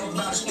David,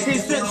 he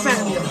sent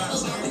Samuel.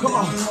 Come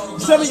on.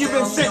 Some of you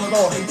been sent,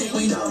 Lord.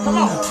 Come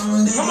on.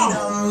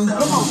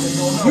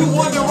 You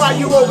wonder why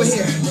you over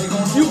here.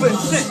 You've been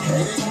sent.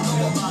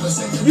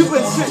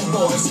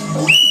 Lord.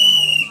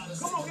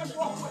 Come on, just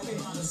walk with me.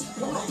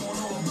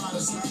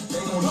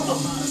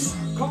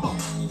 Come on.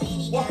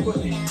 Walk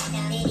with me.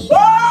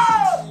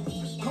 Whoa!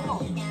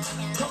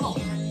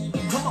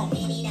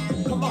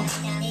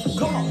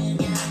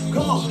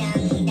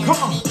 Come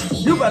on.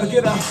 You better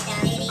get up.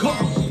 Come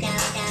on.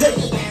 Take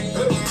it.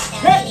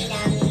 Hey.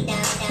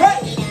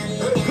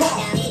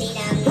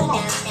 Come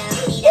on.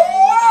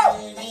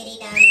 Woo!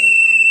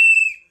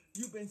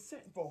 You've been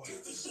sent for.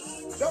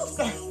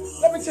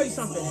 Let me tell you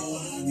something.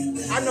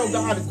 I know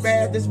God is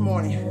bad this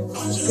morning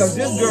because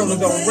this girl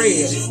is on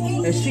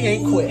red and she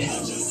ain't quit.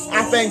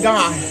 I thank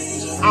God.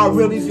 I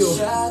really do.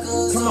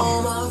 Come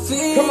on.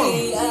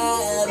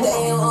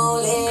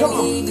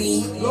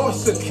 Lord,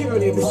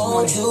 security this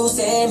morning.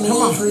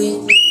 Come on.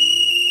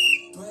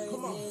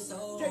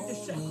 Take the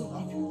shackles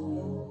off you.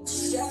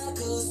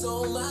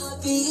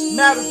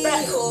 Matter of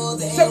fact,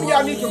 some of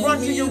y'all need to run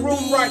to your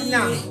room right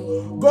now.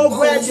 Go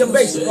grab your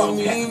baseball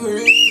cap.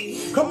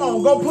 Come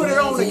on, go put it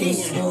on again.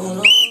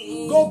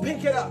 Go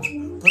pick it up.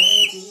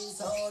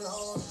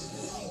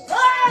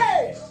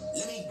 Hey!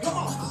 Come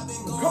on.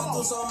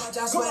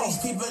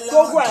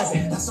 Go grab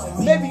it.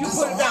 Maybe you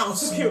put it down.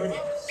 Security.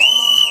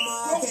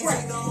 Go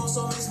grab it.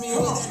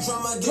 Come on.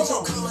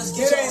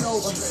 It ain't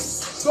over.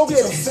 Go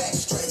get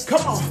it.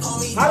 Come on.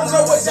 I don't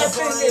know what that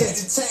thing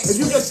is. If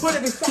you just put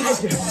it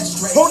beside you,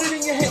 hold it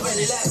in your hand.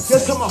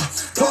 Just come on.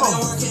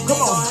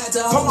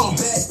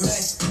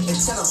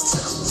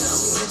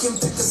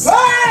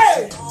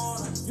 Hey!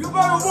 You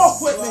better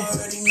walk with me.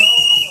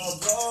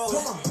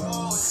 Come on.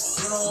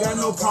 Got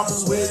no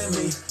problem with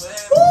me.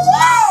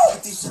 Woo!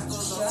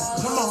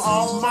 Come on,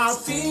 off my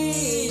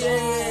feet.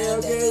 Yeah,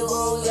 they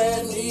won't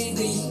let me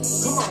be.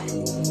 Come on.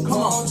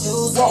 Walk.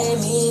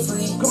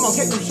 Come on,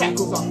 get them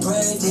shackles off.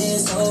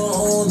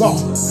 Walk.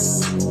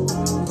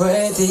 I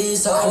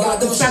got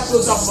them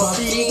shackles off my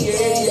feet.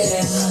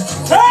 Yeah.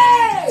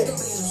 Hey!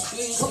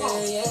 Come on.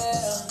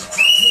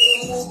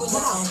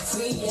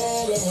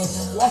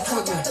 Walk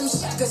with me.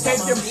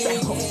 Take them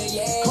shackles.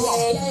 Come on.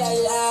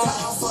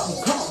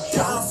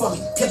 Shine for me.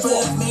 People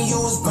left me, you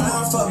was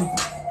brown for me.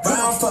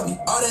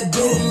 All that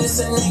bitterness,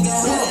 a nigga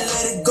had to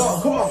let it go.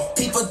 Come on.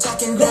 People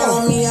talking down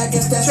on me, I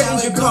guess that's how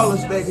Change your it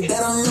colors, goes. baby. They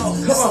don't know.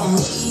 Come on.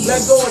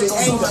 Let go of the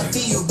anger.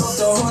 You broke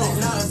the heart and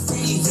now I'm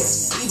free.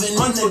 Even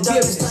in the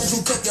darkest times,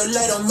 you kept your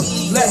light on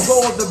me. Let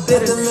go of the The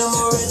bitterness.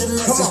 memory, the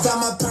message,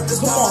 found my purpose,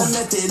 found my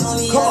method.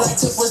 Only all I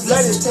took was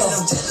Let it lessons. go.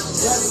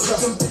 You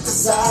can pick a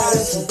side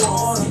if you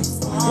want it.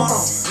 Come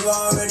on. You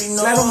already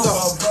know Let 'em go.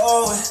 I'm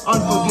going.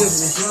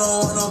 Unforgiveness. You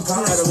don't want no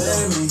problems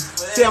with me.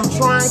 See, I'm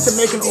trying to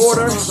make an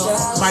order.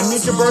 My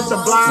NutriBurst, the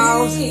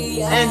blouse,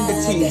 and the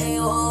tee.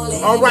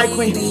 All right,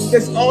 Queen.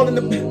 It's all in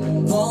the...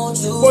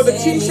 For the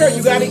t-shirt,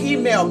 you got to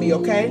email me,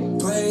 okay?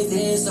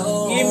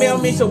 Email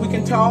me so we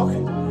can talk.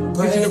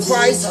 Give you the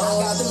price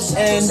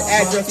and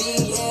address.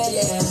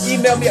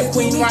 Email me at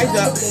Queen Rise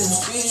Up.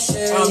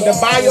 The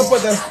bio for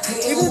the...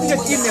 Even if you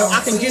just email,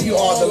 I can give you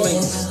all the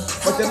links.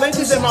 But the link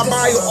is in my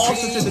bio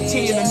also to the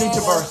tea and the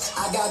NutriBurst.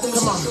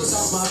 Come on.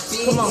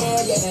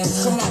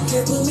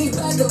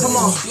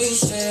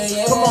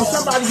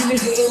 Somebody you need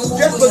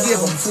just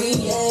forgive them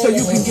so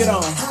you can get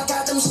on.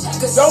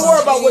 Don't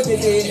worry about what they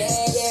did.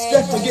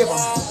 Just forgive them.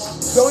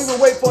 Don't even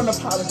wait for an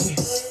apology.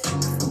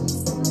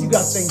 You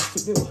got things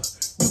to do.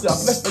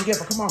 Let's forgive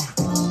them. Come on.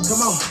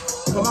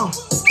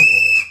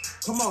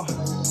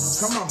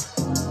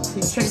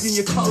 He's changing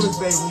your colors,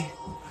 baby.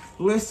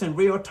 Listen,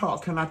 real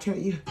talk. Can I tell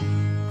you?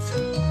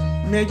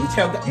 Man, you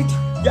tell God,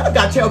 y'all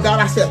gotta tell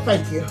God I said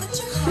thank you.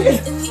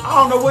 I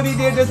don't know what he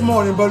did this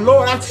morning, but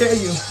Lord, I tell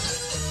you,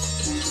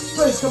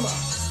 Please, come on.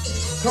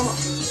 Come on.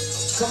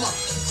 Come on.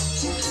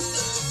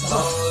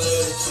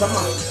 Come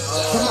on.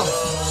 Come on.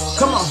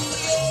 Come on.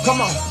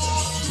 Come on.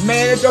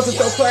 Man, that dress is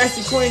so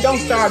classy, Queen. Don't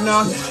start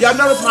now. Y'all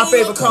know it's my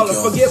favorite color.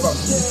 Forgive them.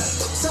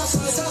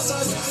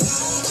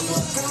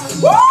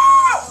 Woo!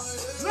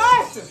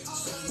 Listen.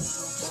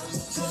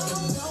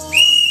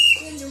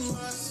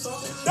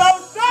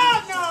 Don't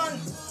start now.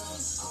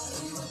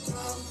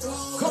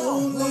 Come on.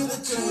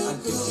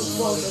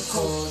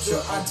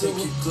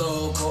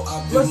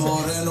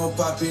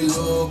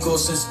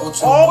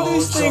 All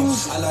these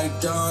things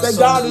that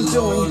God is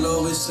doing,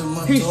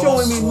 He's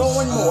showing me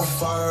more and more.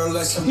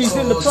 He's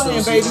in the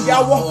plan, baby.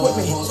 Y'all walk with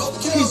me.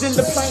 He's in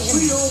the plan.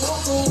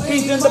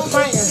 He's in the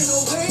plan.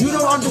 You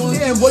don't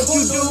understand what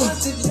you do.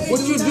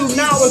 What you do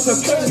now is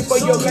preparing you for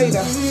your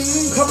later.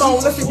 Come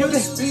on, listen to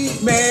this,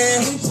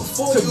 man.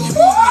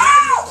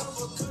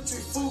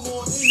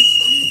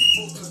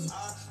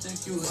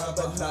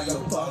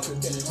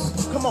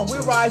 Come on,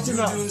 we're rising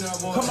up.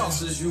 Come on.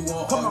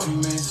 Come on.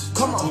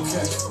 Come on.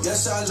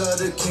 Yes, I love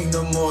the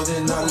kingdom more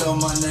than I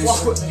love my nation.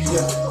 Walk with me.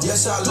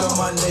 Yes, I love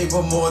my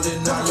neighbor more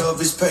than I love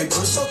his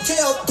paper. So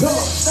kill. Come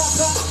on.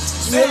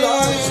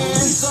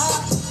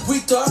 We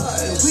thrive.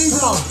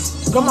 Come on.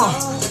 Come on.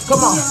 Come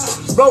on.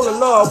 Roll the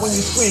love when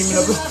you scream.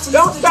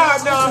 Don't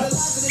stop now.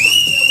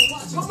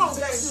 Come on,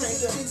 Daddy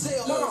Stranger.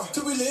 Come on.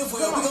 To relive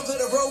well, we gon'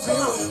 let it roll.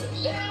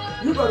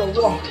 You better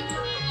walk.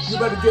 You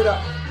better get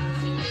up.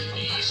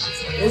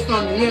 It's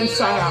from the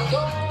inside out,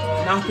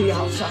 not the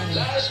outside.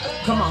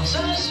 Come on.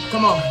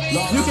 Come on.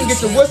 You can get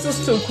the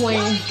whistles too,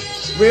 Queen.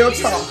 Real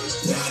talk.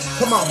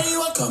 Come on.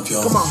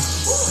 Come on.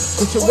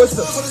 Get your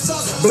whistle.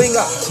 Bling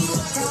up.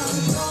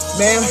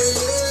 Man.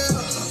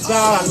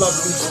 God, I love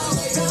you.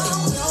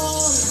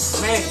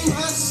 Man.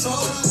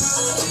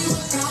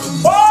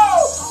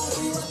 Whoa!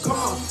 Come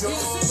on.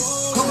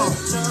 Come on.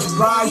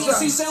 Rise up.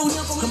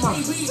 Come on. Come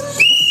on.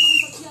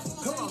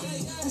 Come on.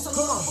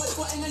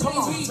 Come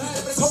on. Come on.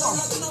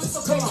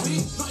 Come on. Come on.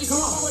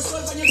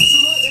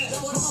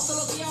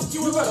 You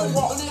better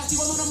walk.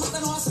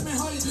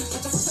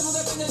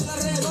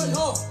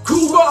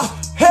 Cuba.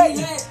 Hey.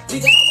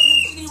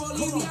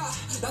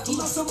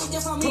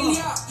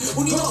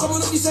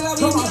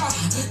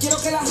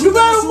 You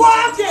better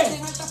walk it.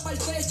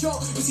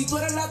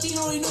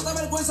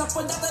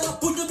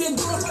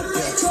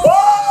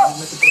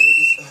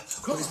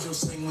 Still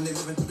sing when they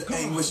living through the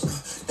anguish.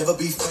 Never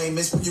be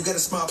famous, but you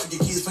gotta smile for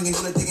your kids when you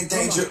know that they in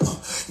danger.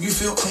 You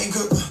feel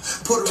anger,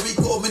 Puerto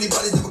Rico, many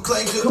bodies never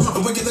claimed it.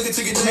 And when you look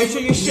into your name, Make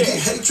sure you share. get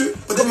hatred,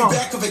 but then be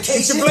back on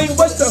vacation. It's your bling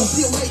whistle.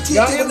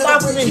 Y'all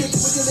inbox me.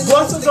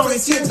 Whistle's only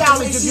 $10.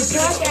 If you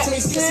cash at me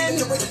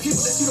 10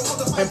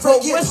 and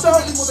put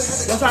whistle,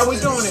 that's how we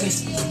doing it.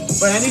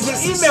 But I need you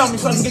to email me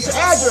so I can get your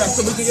address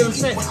so we can get them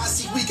sent.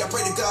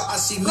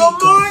 Good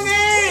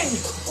morning.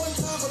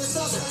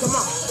 Come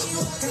on.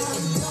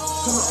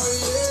 Come on.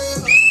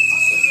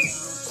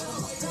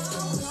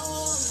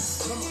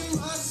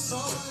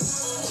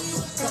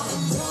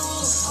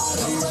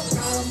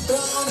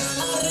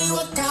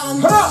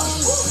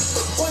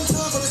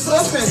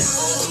 Listen,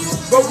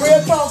 but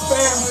real talk,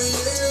 fam.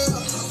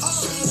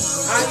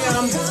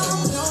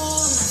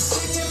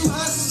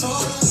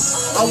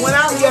 I went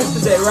out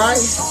yesterday,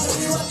 right?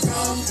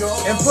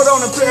 And put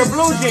on a pair of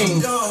blue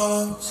jeans.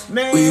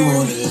 Man,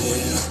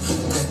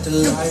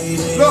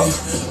 look.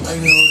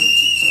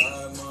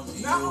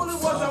 Not only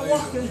was I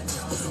walking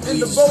in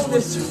the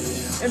boldness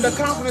and the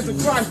confidence of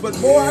Christ, but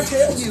boy, I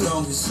tell you, I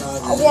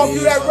walked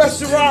through that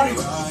restaurant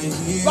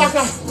like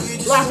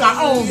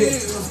I owned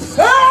it.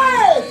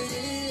 Hey!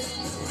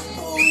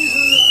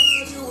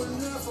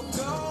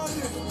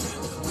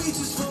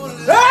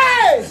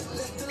 Hey!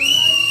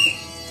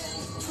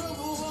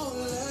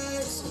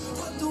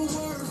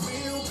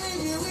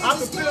 I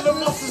could feel the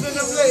muscles in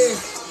them legs.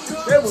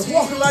 They was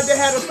walking like they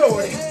had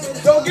authority.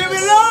 Don't give me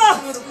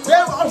love!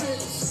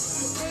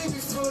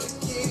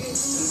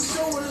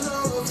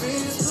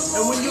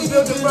 And when you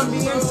build it from the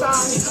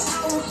inside,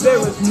 there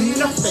is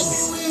nothing.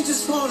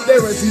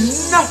 There is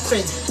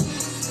nothing.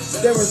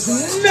 There is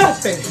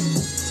nothing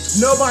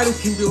nobody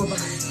can do about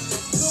it.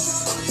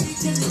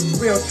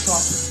 Real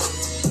talk.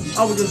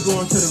 I was just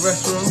going to the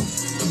restroom.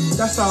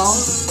 That's all.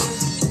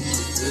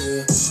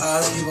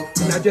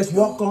 And I just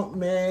walk on,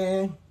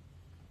 man.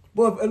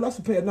 Boy, let's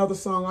play another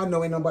song. I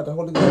know ain't nothing about the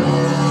Holy Ghost. You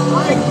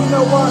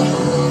know what? I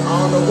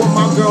don't know what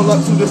my girl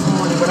up to this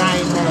morning, but I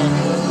ain't mad.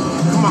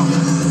 Come on.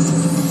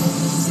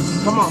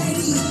 Come on.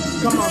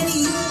 Come on.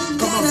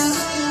 Come on.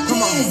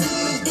 Come on.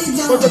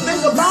 But the thing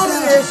about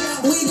it is,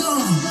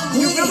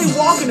 you really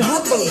walking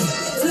humbly.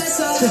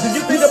 Because if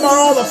you think about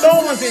all the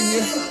thorns in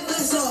you,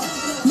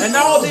 and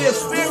all the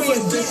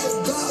experiences,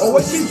 or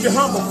what keeps you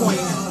humble, Queen.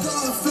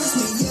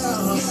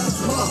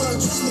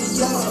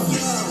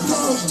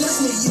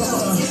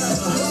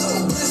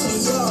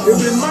 It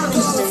reminds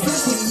me,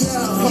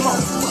 come on,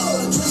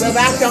 that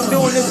after I'm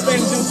doing this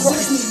thing through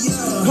Christ,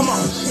 come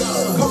on,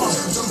 come on,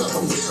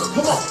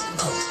 come on,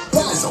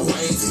 come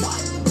on.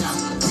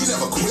 We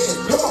never quit.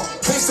 Come on.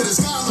 Thanks to the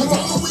sky, like,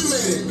 oh, we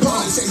made it. Come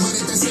on, take with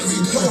it this every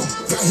day.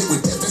 Got hit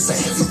with death, that's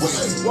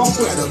Walk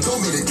with Try to throw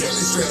me the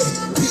Kelly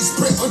strap. Peace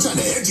prep, I'm trying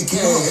to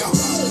educate.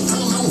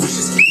 Come on,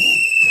 risk.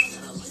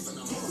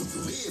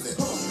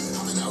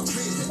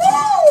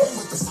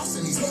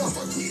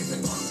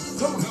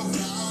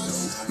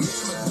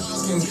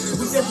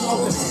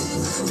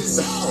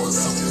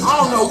 I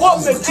don't know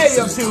what Miss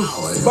A up to,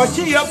 but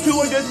she up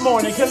to it this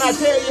morning. Can I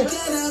tell you?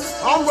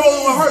 I'm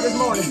rolling with her this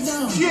morning.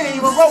 She ain't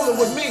even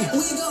rolling with me.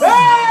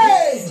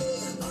 Hey!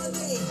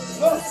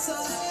 Look.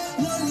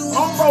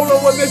 I'm rolling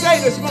with Miss A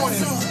this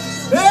morning.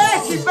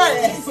 Hey, she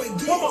bad.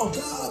 Come on.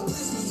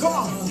 Come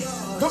on.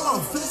 Come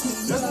on.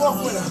 Let's walk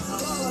with her.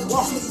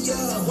 Walk.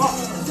 Walk.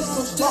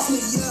 Walk.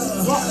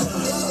 Walk.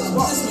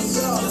 Walk.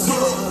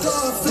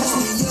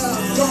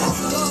 Come on. Come on.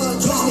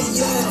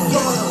 Come on.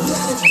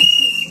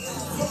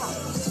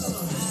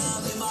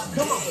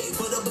 Come on.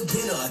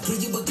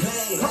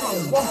 Come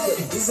on, walk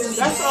it.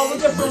 That's all we're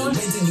just doing.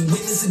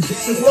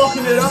 Just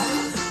walking it up,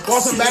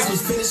 walking back.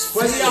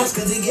 Whether y'all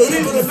believe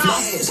it or not.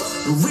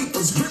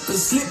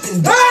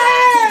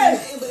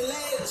 Hey!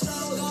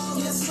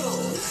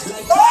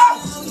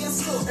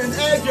 Oh! And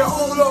add your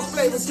own little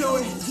flavor to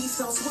it.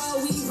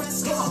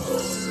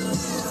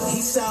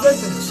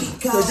 Listen,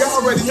 because y'all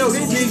already know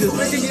these niggas is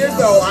 50 years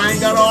old. I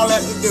ain't got all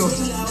that to do.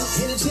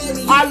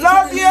 I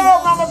love you,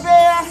 Mama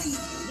Bear.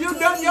 You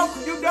done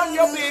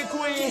your big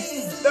queen.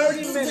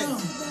 30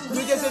 minutes.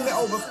 We just in the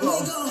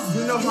overflow.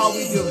 You know how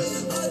we do.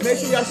 Make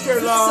sure y'all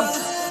share love.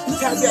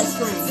 Tap that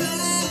screen.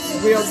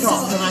 Real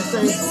talk. Can I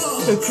say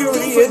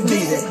security is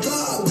needed?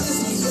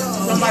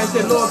 Somebody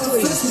said, Lord,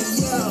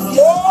 please.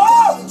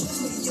 Whoa!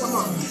 Come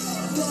on.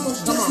 Come on.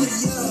 Come on.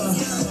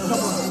 Come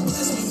on.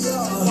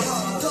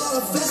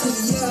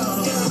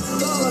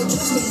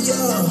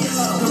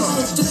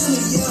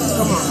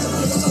 Come on. Come on.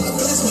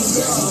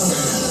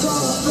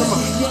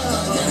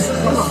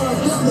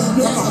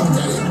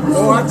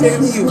 Oh, I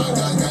tell you.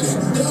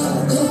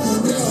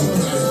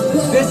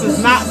 This is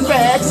not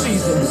fag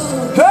season.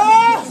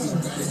 Huh?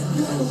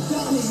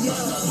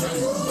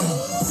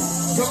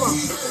 Come on.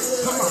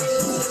 Come on.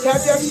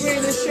 Tap that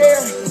screen and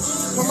share.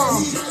 Come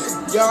on.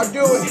 Y'all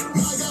do it.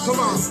 Come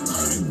on.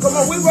 Come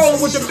on. We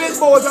rolling with the big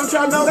boys. Don't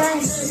y'all know that?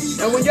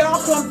 And when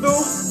y'all come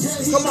through,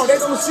 come on. They're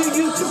going to see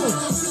you too.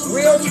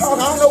 Real talk.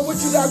 I don't know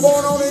what you got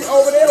going on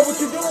over there, what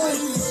you doing.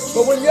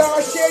 But when y'all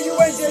share, you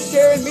ain't just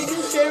sharing me, you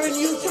sharing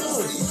you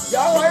too.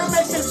 Y'all right, it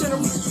makes sense to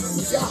them.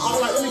 Y'all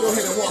all right, let me go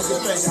ahead and walk this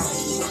thing out.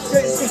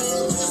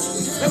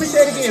 Let me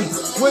say it again.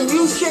 When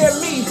you share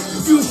me,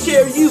 you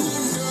share you.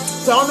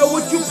 So I don't know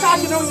what you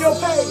packing on your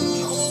page,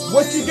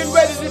 what you getting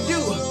ready to do,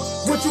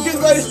 what you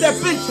getting ready to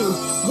step into,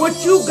 what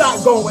you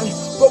got going.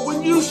 But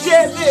when you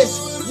share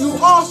this, you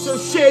also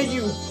share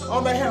you.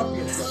 I'm gonna help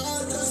you.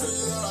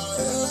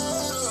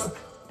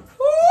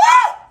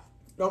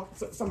 Don't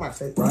somebody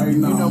say right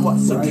now, you know what?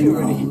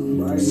 Security.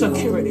 Right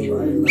security.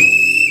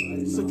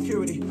 Right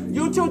security.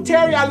 You too,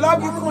 Terry. I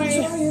love you,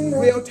 Queen.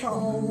 Real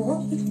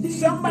talk.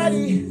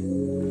 Somebody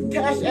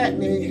cash at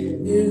me.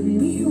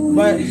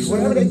 But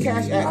whenever they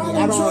cash at me,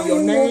 I don't know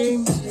your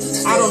name.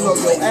 I don't know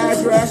your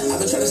address.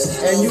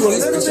 And you a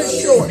little bit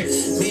short.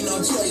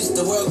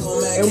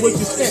 And what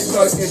you sent,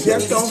 so it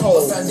just don't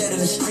hold.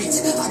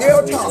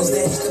 Real talk.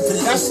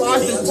 That's why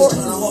it's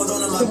important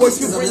to what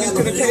you bring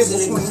into the table,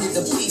 Queen.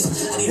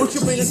 What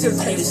you bring into the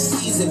table?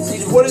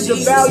 What is the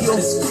value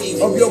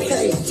of your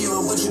page?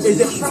 Is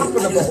it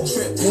profitable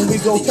when we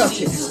go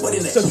touch it?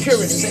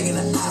 Security.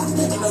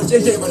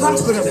 Is it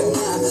profitable?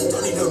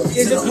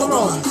 Is it, come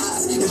on.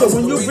 So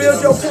when you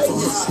build your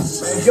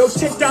pages, your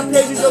TikTok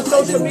pages, your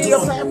social media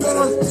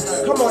platforms,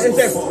 come on, is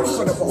that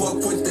profitable?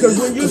 Because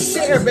when you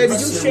share, baby, you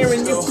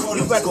sharing you.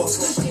 You got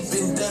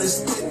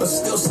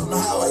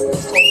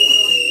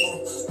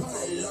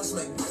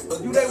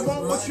do they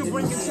want what you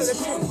bring into the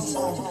table?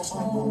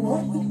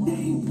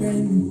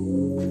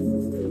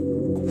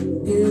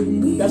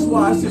 That's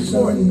why it's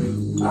important who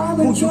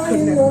you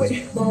connect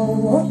with.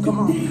 Come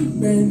on.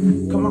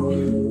 Come on.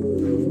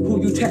 Who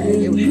you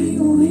tagging?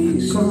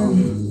 Come on.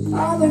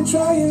 I've been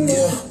trying.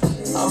 Yeah.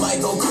 I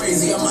might go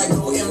crazy, I might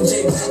go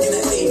MJ back in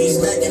the 80s,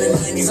 back in the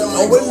 90s. I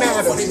might go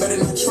funny, better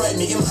not try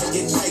me, it might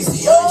get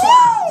dicey.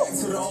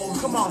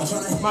 Come on,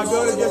 my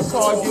daughter just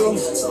called you.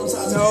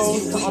 No,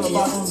 all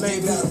about this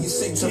baby.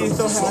 She's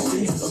so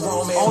happy.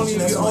 Only you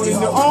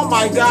know. Oh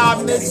my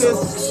God, Mrs.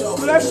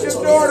 Bless your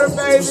daughter,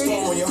 baby.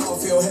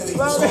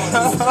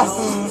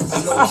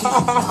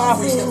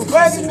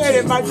 Wait a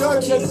minute, my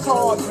daughter just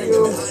called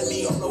you.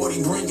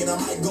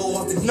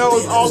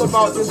 Knows all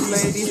about this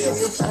lady. She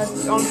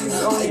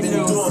only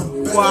knew.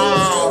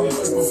 Wow.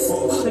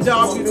 To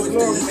God be the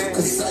glory, man.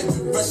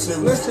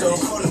 Listen.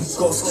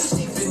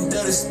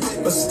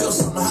 But still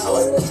somehow I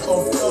keep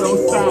on feeling I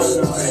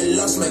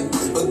lost my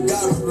but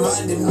God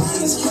reminded me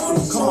he's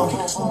counting. Come on.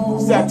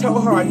 See, I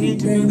told her I need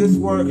to do this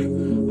work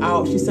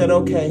out. She said,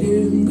 okay,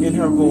 in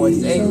her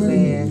voice.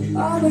 Amen.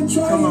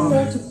 Come on.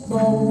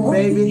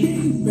 Baby,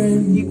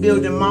 he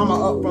building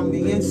mama up from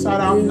the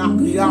inside out, not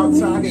the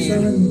outside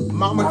in.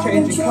 Mama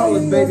changing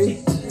colors,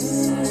 baby.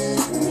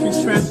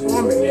 She's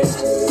transforming it.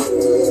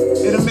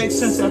 It'll make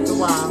sense after a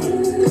while.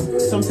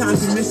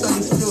 Sometimes you're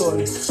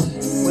misunderstood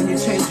when you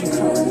change your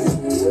colors.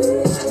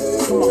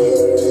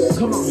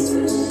 Come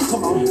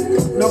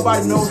on.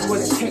 Nobody knows what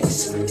it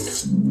takes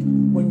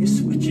when you're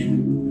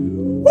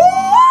switching.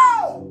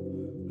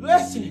 Woo!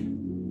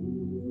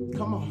 Listen.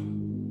 Come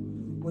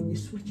on. When you're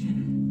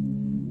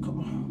switching. Come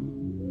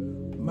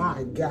on.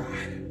 My God.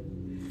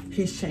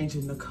 He's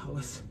changing the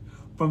colors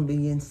from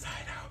the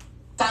inside out.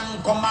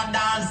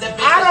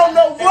 I don't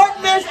know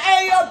what Miss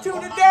A up to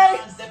today,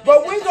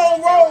 but we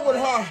gonna roll with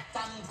her.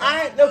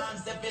 I ain't the...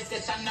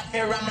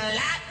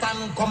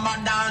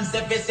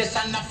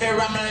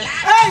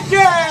 Hey,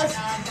 Jazz!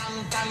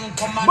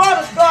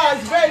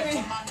 Butterscotch,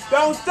 baby!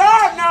 Don't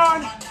start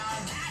none!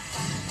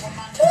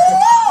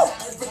 Woo!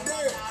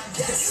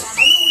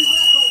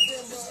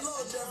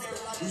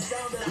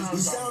 We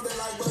sounded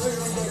like but it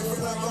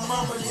like my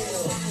mama,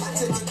 yeah. I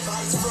took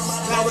advice from my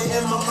Now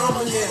in my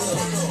mama, yeah.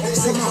 They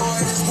say, boy,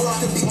 this world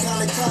can be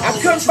kind of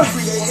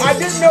I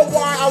didn't know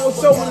why I was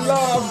so in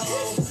love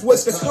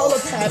with the color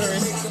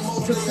pattern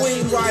to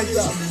Queen Rise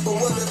Up.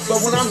 But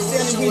when I'm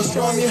standing here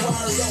showing you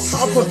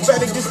how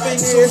pathetic this thing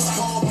is,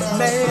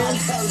 man.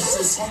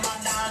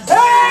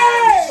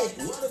 Hey!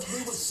 What if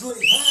we were asleep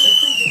and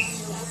thinking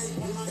we awake?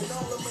 And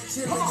all the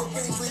material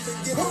things we've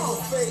been given were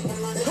fake.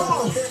 And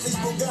all the Bentleys,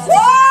 Bugattis,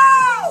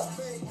 Woo!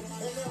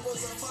 and there was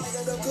a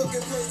fire, the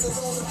cooking places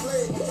on the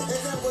plate. And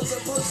there was a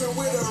person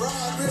with a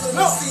rod, really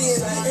Look.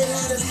 seeing. And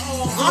had his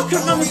arm. I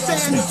couldn't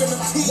understand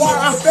why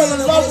I fell in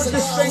love with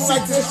this thing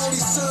like this.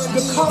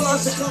 The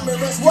colors,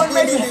 what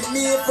made it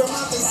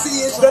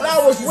that I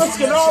was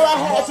risking all I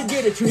had to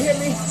get it. You hear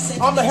me?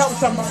 I'm gonna help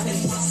somebody.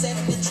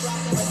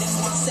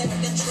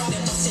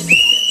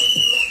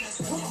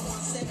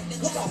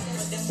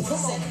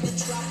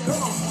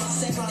 Come on.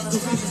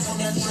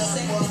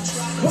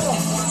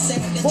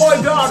 Boy,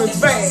 God is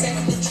bad.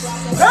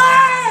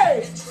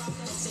 Hey!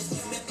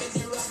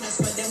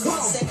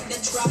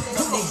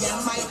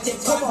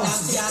 Come on.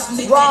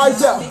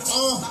 Rise up.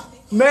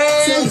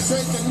 Man.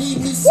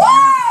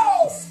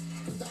 Whoa!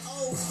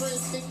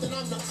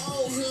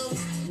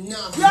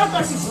 Y'all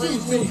got to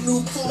excuse me.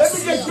 Let me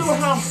just do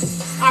how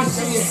I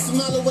see it.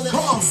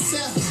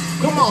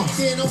 Come on.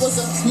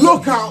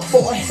 Look out,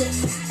 boy.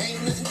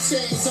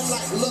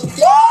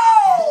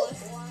 Whoa!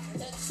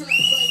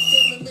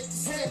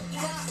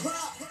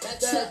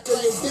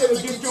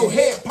 Get your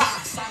head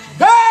popped.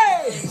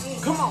 Hey!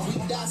 Come on.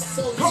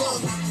 Come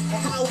on.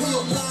 How we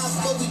alive,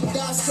 but we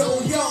die so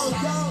young.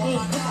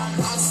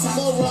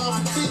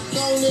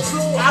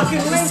 I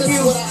can link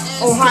you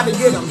on how to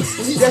get them.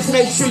 Just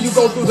make sure you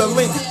go through the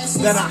link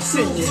that I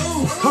sent you.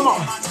 Come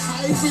on.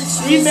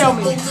 Email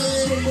me.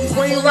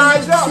 Queen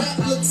Rise Up.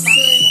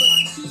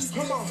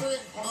 Come on.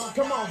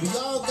 Come on.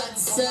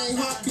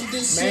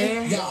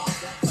 Man. Come on.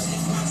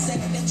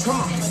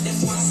 Come on.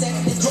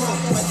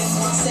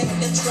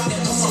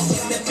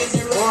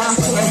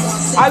 Boy,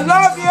 I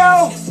love you.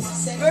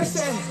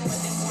 Listen.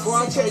 Boy,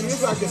 I'll tell you,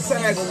 it's like a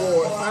SAG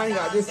award. I ain't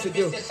got this to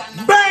do.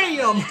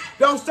 Bam!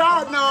 Don't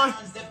start now.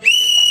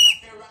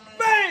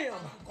 Bam!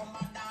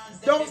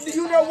 Don't,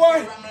 you know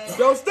what?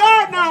 Don't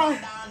start now.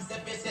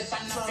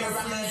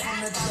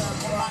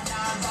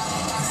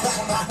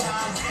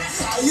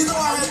 You know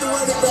I had to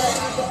run it back.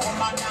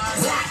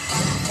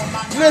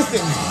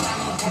 Listen,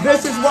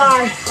 this is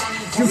why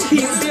you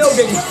keep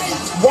building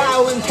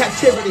while in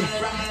captivity.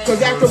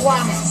 Because after a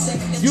while,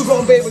 you're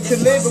going to be able to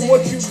live in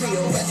what you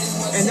build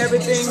and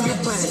everything you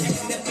plan.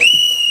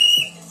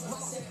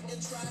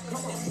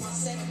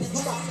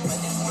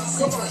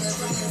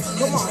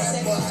 Come on.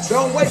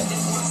 Don't wait.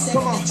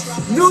 Come on.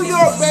 New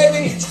York,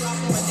 baby.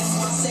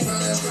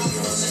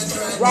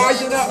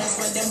 Rising up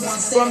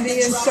from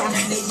the inside.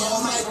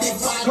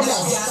 Come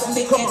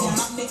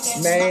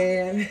on.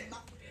 Man.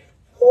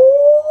 Woo.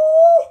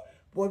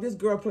 Boy, this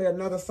girl play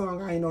another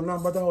song. I ain't know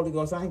nothing but the Holy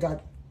Ghost. I ain't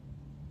got...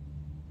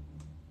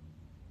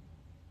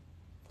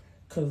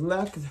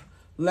 Because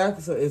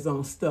Alexa is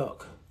on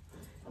stuck.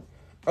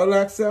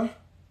 Alexa,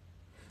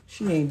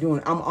 she ain't doing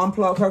it. I'm going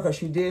to unplug her because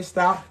she did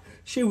stop.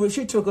 She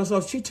took us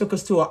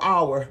to an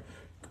hour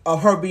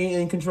of her being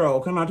in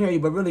control. Can I tell you?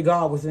 But really,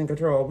 God was in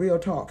control. Real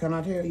talk. Can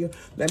I tell you?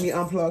 Let me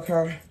unplug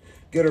her,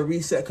 get a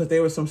reset, because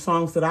there were some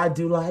songs that I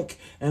do like,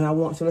 and I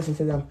want to listen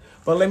to them.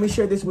 But let me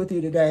share this with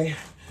you today.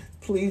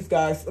 Please,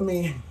 guys,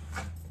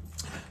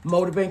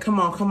 motivate. Come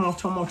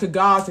on, to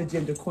God's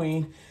agenda,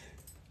 Queen.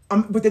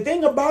 But the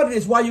thing about it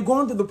is, while you're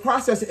going through the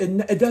process,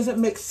 it doesn't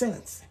make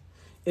sense.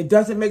 It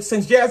doesn't make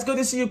sense. Yeah, it's good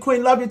to see you,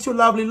 Queen. Love you too,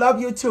 lovely.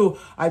 Love you too.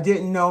 I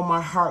didn't know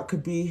my heart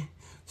could be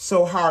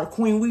so hard.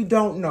 Queen, we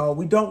don't know.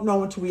 We don't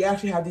know until we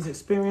actually have these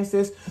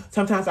experiences.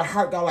 Sometimes our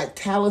heart got like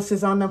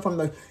calluses on them from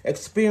the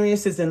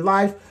experiences in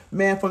life.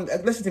 Man,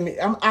 listen to me.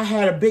 I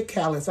had a big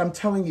callus. I'm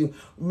telling you,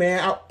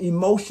 man,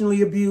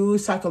 emotionally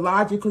abused,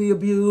 psychologically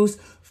abused,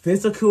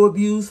 physical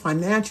abuse,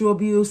 financial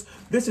abuse.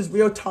 This is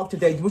real talk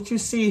today. What you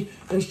see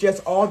is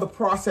just all the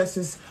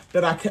processes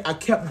that I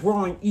kept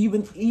growing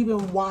even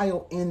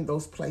while in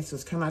those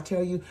places. Can I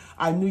tell you,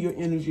 I knew your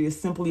energy is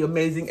simply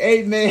amazing.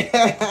 Amen.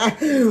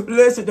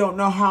 Listen, don't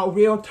know how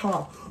real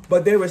talk.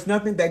 But there is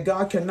nothing that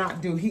God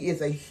cannot do. He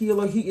is a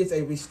healer. He is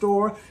a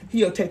restorer.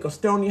 He'll take a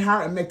stony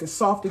heart and make it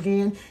soft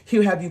again.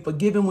 He'll have you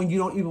forgiven when you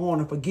don't even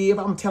want to forgive.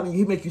 I'm telling you,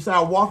 he'll make you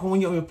start walking when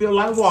you don't even feel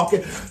like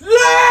walking.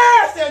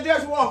 Listen,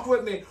 just walk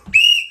with me.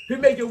 He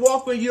make you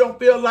walk when you don't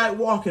feel like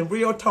walking.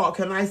 Real talk.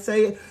 Can I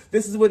say it?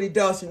 This is what he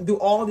does. And do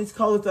all these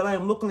colors that I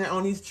am looking at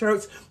on these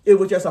shirts, it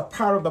was just a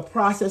part of the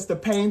process, the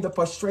pain, the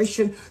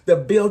frustration, the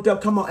build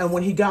up. Come on. And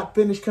when he got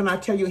finished, can I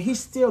tell you, he's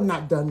still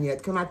not done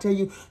yet. Can I tell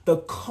you the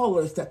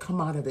colors that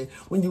come out of it?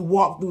 When you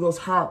walk through those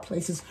hard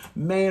places,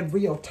 man,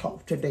 real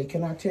talk today.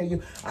 Can I tell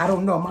you? I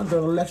don't know. My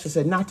girl Alexa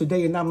said, not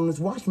today and not on this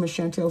watch, Miss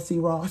Chantel C.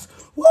 Ross.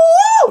 Woo!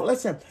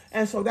 Listen.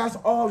 And so that's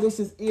all this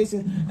is.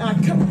 And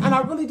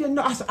I really didn't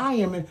know. I said, I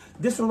am in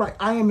this one right.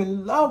 I am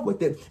in love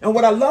with it. And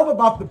what I love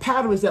about the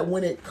pattern is that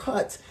when it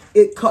cuts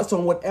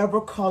on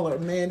whatever color.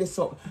 Man,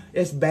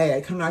 it's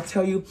bad. Can I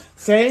tell you?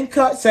 Same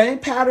cut, same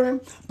pattern,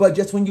 but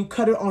just when you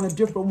cut it on a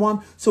different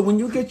one. So when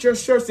you get your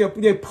shirts,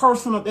 they're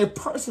personal. They're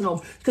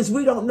personal because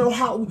we don't know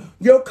how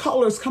your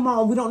colors come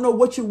on. We don't know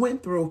what you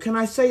went through. Can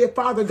I say it,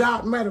 Father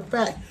God? Matter of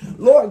fact,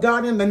 Lord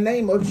God, in the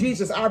name of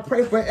Jesus, I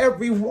pray for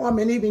every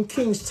woman, even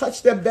kings,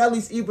 touch their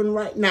bellies even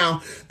right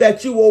now,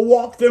 that you will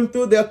walk them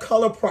through their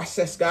color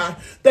process, God,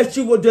 that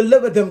you will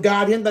deliver them,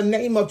 God, in the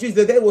name of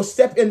Jesus. They will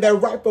step in their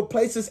rightful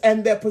places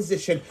and their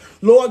position.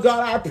 Lord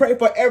God, I pray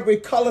for every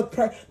color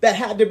that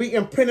had to be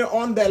imprinted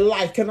on their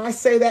life. Can I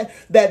say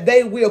that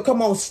they will,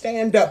 come on,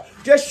 stand up.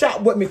 Just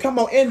shout with me. Come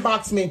on,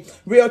 inbox me.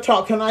 Real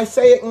talk. Can I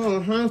say it?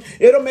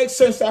 It'll make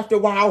sense after a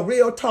while.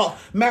 Real talk.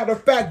 Matter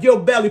of fact, your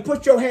belly.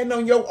 Put your hand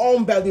on your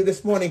own belly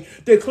this morning.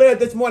 Declare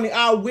this morning,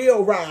 I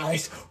will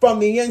rise from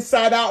the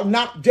inside out,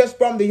 not just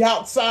from the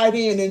outside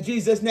in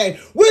Jesus' name.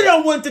 We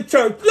don't went to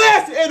church.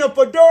 Let's in a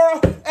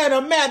fedora and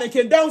a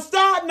mannequin. Don't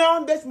start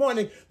none this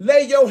morning.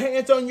 Lay your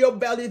hands on your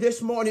belly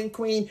this morning,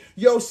 Queen.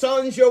 Your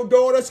sons, your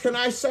daughters. Can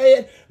I say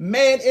it?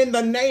 Man, in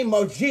the name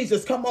of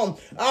Jesus. Come on.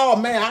 Oh,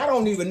 man, I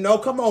don't even know.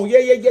 Come on.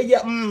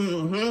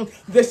 Yeah.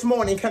 This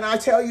morning, can I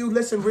tell you?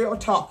 Listen, real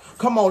talk.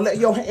 Come on, lay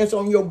your hands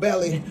on your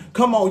belly.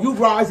 Come on, you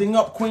rising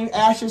up, Queen,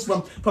 ashes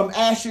from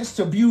ashes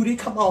to beauty.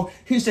 Come on.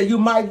 He said you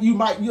might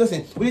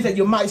listen. He said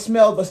you might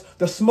smell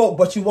the smoke,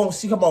 but you won't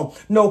see. Come on,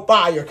 no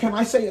fire. Can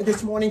I say it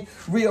this morning?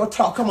 Real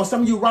talk. Come on,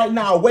 some of you right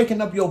now are waking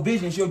up your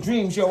visions, your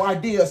dreams, your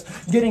ideas,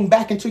 getting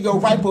back into your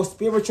rightful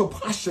spiritual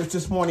postures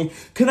this morning.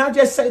 Can I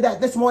just say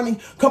that this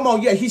morning? Come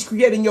on, yeah, he's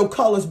creating your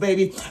colors,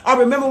 baby. I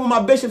remember when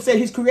my bishop said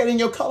he's creating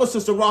your colors,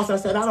 Sister Ross. I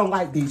said, I don't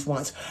like these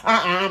ones.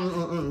 I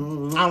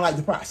don't like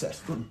the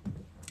process.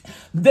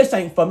 This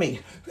ain't for me.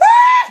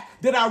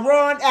 Did I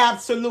run?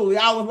 Absolutely.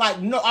 I was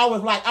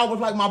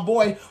like my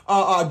boy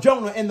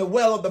Jonah in the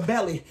well of the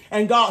belly,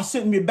 and God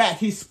sent me back.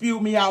 He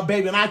spewed me out,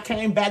 baby, and I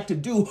came back to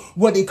do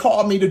what he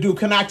called me to do.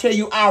 Can I tell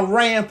you, I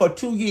ran for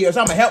 2 years.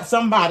 I'm gonna help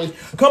somebody.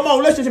 Come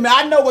on, listen to me.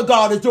 I know what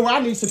God is doing. I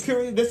need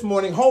security this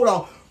morning. Hold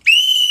on.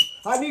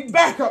 I need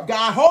backup,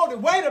 God. Hold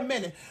it. Wait a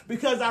minute.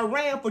 Because I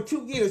ran for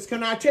 2 years.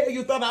 Can I tell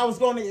you, thought I was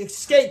going to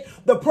escape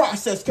the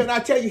process? Can I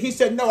tell you? He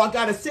said, no, I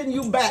got to send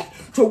you back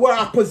to where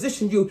I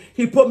positioned you.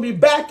 He put me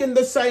back in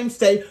the same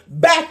state,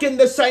 back in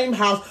the same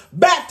house,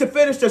 back to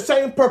finish the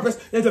same purpose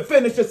and to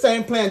finish the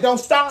same plan. Don't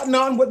start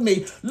none with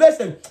me.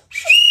 Listen.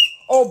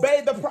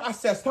 Obey the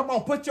process. Come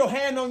on, put your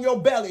hand on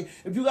your belly.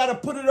 If you got to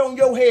put it on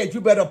your head,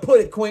 you better put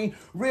it, Queen.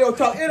 Real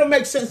talk. It'll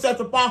make sense at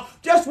the fall.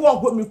 Just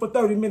walk with me for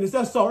 30 minutes.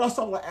 That's all. That's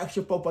all I ask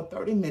you for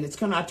 30 minutes.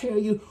 Can I tell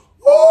you?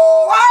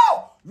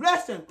 Oh,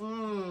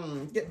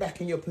 listen. Get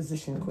back in your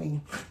position,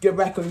 Queen. Get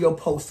back on your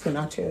post. Can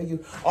I tell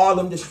you? All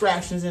them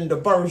distractions and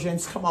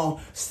diversions. Come on.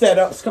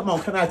 Setups. Come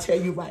on. Can I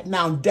tell you right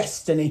now?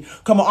 Destiny.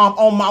 Come on. I'm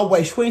on my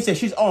way. Queen said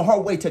she's on her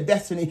way to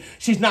destiny.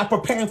 She's not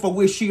preparing for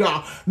where she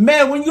are.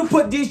 Man, when you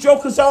put these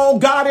jokers on,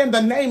 God, in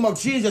the name of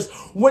Jesus,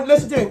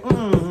 listen to me.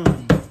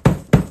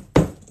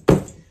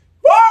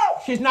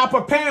 She's not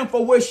preparing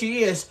for where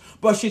she is,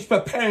 but she's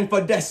preparing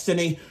for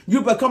destiny.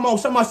 You better come on.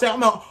 Somebody say,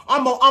 I'm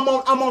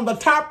on the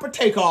top for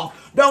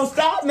takeoff. Don't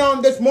start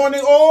none this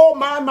morning. Oh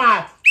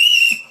my.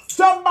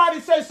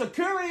 Somebody say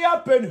security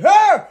up in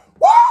here.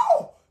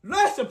 Woo!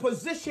 Listen,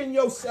 position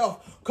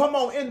yourself. Come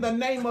on, in the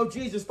name of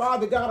Jesus.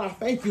 Father God, I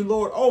thank you,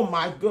 Lord. Oh,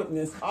 my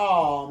goodness.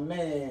 Oh,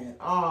 man.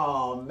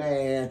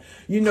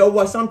 You know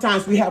what?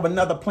 Sometimes we have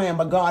another plan,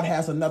 but God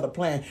has another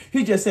plan.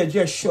 He just said,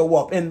 just show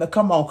up. And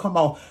come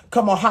on.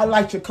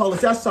 Highlight your colors.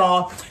 That's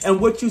all.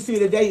 And what you see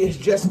today is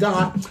just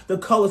God. The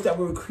colors that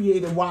were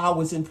created while I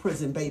was in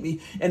prison,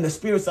 baby. And the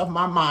spirits of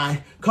my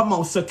mind. Come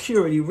on,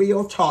 security,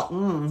 real talk.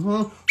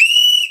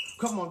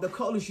 Come on, the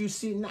colors you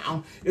see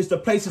now is the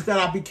places that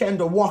I began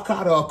to walk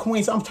out of.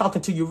 Queens, I'm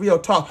talking to you real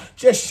talk.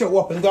 Just show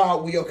up and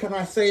God will. Can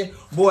I say it?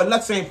 Boy,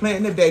 Lex ain't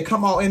playing today.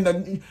 Come on, in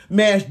the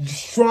man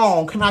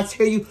strong. Can I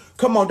tell you?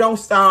 Come on, don't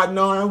start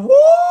none. Woo!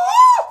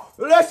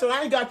 Listen,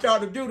 I ain't got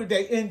y'all to do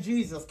today in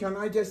Jesus. Can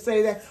I just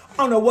say that? I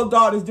don't know what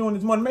God is doing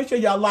this morning. Make sure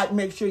y'all like,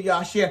 make sure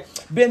y'all share.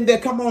 Been there,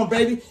 come on,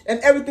 baby. And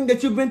everything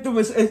that you've been through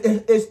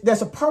is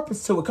there's a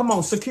purpose to it. Come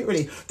on,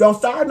 security. Don't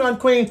start none,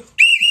 Queen.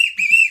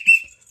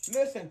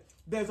 Listen.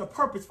 There's a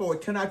purpose for it.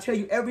 Can I tell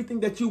you,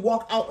 everything that you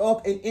walk out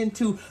of and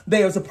into,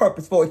 there's a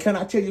purpose for it. Can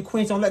I tell you,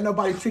 Queens, don't let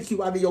nobody trick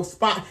you out of your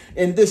spot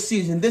in this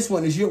season. This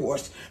one is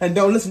yours. And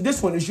don't listen,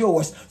 this one is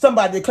yours.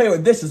 Somebody declare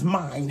it, this is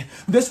mine.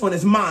 This one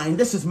is mine.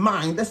 This is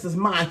mine. This is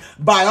mine.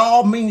 By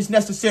all means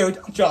necessary.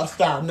 Don't y'all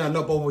start nothing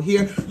up over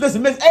here.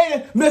 Listen, Miss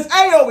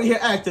A over here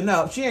acting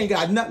up. She ain't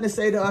got nothing to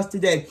say to us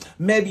today.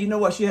 Maybe you know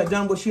what she has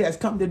done, what she has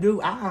come to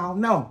do. I don't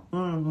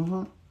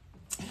know.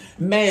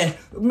 Ma'am,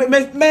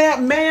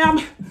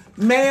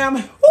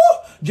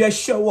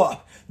 just show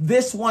up.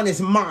 This one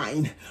is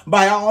mine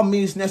by all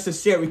means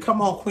necessary.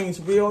 Come on, Queens,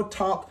 real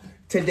talk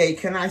today.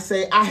 Can I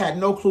say I had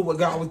no clue what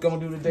God was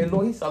going to do today?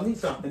 Lord, he saw me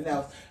something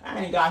else.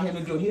 I ain't got him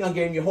to do it. He done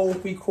gave me a whole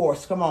free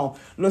course. Come on,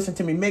 listen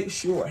to me. Make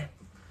sure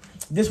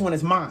this one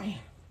is mine.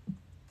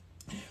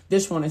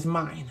 This one is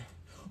mine.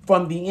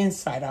 From the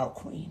inside out,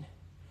 Queen.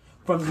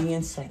 From the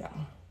inside out.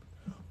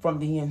 From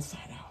the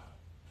inside out.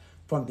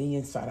 From the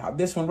inside out.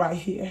 This one right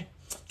here.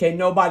 Can't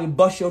nobody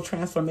bust your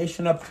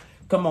transformation up.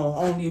 Come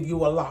on, only if you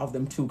allow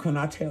them to. Can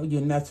I tell you?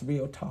 And that's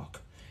real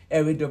talk.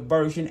 Every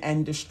diversion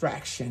and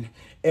distraction,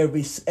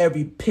 every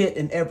pit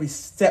and every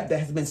step that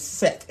has been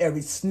set,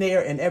 every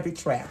snare and every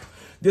trap.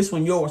 This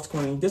one yours,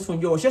 Queen. This one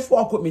yours. Just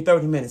walk with me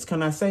 30 minutes.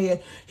 Can I say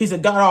it? He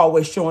said, God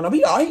always showing up. He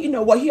you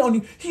know what? He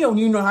don't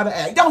even know how to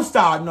act. Don't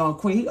start none,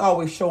 Queen. He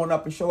always showing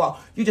up and show out.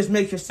 You just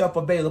make yourself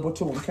available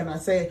to him. Can I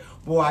say it?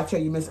 Boy, I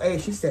tell you, Miss A,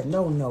 she said,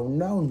 no.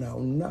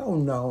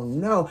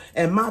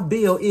 And my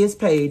bill is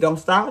paid. Don't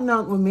start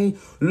nothing with me.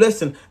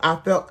 Listen, I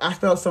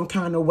felt some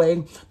kind of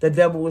way. The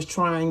devil was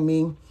trying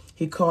me.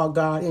 He called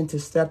God in to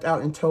step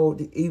out and told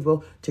the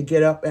evil to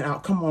get up and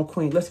out. Come on,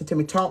 Queen. Listen to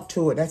me. Talk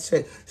to it. That's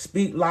it.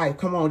 Speak life.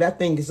 Come on. That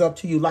thing is up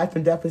to you. Life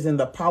and death is in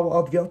the power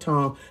of your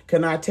tongue.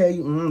 Can I tell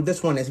you?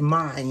 This one is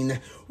mine.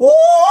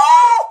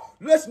 Whoa!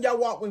 Listen, y'all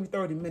walk with me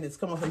 30 minutes.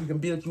 Come on, so you can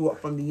build you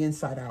up from the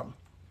inside out.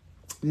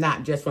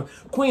 Not just from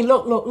Queen.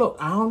 Look.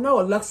 I don't know.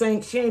 Lux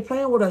she ain't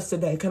playing with us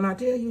today. Can I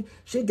tell you?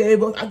 She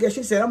gave us. I guess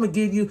she said, "I'm gonna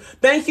give you."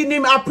 Thank you,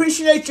 Nima. I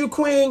appreciate you,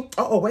 Queen.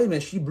 Oh, wait a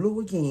minute. She blew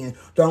again.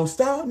 Don't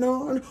stop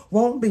none.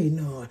 Won't be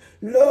none.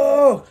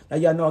 Look. Now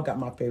y'all know I got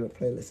my favorite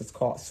playlist. It's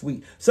called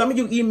Sweet. Some of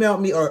you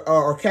emailed me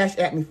or cash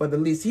at me for the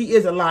least. He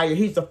is a liar.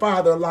 He's the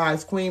father of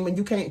lies, Queen. And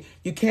you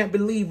can't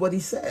believe what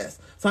he says.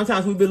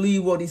 Sometimes we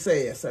believe what he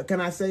says. So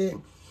can I say it?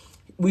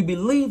 We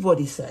believe what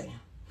he says.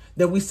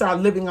 That we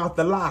start living out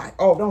the lie.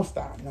 Oh, don't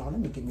stop. No, let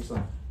me give me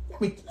some.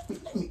 Let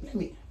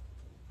me.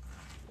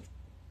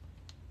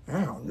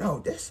 I don't know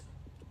this.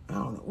 I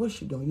don't know. What's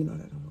she doing? You know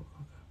that.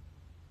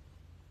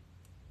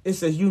 It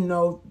says, you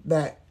know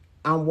that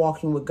I'm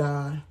walking with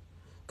God.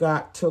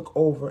 God took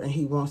over and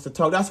he wants to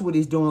talk. That's what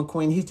he's doing,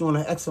 Queen. He's doing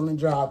an excellent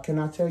job. Can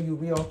I tell you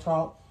real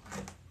talk?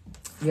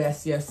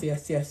 Yes.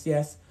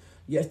 Yes,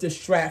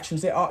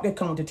 distractions. They're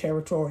coming to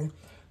territory.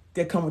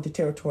 They come with the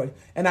territory,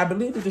 and I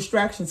believe the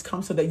distractions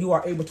come so that you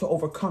are able to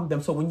overcome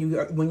them. So when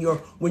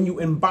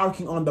you're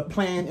embarking on the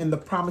plan and the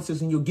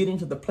promises, and you're getting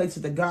to the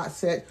places that God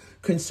said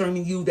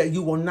concerning you, that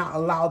you will not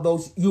allow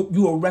those. You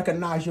will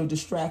recognize your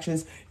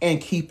distractions and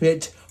keep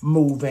it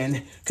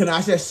moving. Can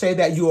I just say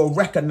that you will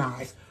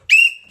recognize?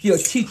 He'll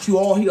teach you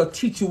all. He'll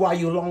teach you while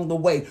you're along the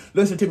way.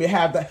 Listen to me.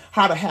 How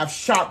to have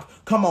sharp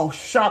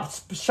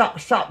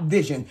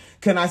vision.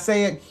 Can I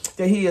say it?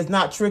 That he is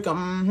not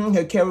tricking.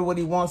 He'll carry what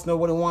he wants, know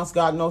what he wants.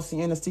 God knows,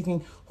 seeing and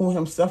seeking who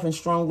himself in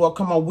strong Lord.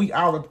 Come on,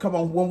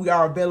 when we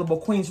are available.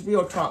 Queens,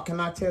 real talk.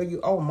 Can I tell you?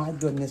 Oh my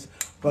goodness.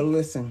 But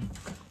listen.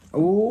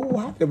 Oh,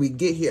 how did we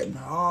get here?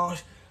 No,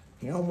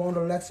 he don't want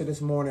a lecture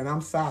this morning. I'm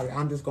sorry.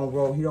 I'm just gonna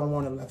roll. He don't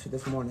want a lecture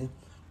this morning.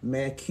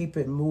 Man, keep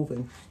it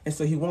moving. And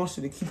so he wants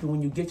you to keep it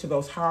when you get to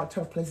those hard,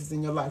 tough places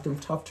in your life, them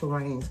tough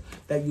terrains,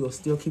 that you'll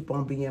still keep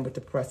on being able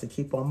to press and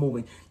keep on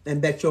moving.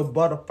 And that your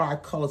butterfly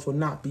colors will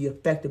not be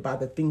affected by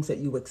the things that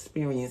you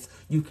experience.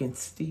 You can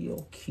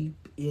still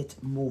keep it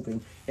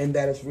moving. And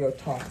that is real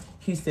talk.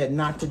 He said,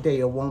 not today,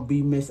 it won't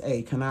be Miss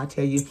A. Can I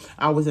tell you,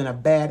 I was in a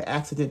bad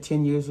accident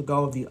 10 years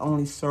ago. The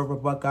only server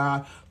but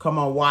God. Come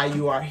on, why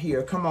you are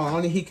here. Come on,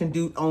 only he can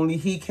do, only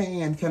he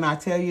can. Can I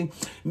tell you?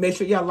 Make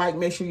sure y'all like,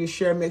 make sure you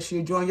share, make sure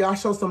you join. Y'all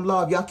show some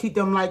love. Y'all keep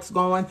them likes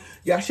going.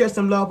 Y'all share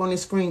some love on the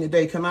screen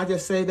today. Can I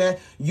just say that?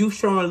 You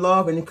showing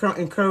love and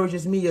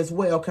encourages me as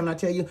well. Can I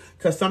tell you?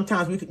 Because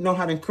sometimes we know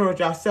how to encourage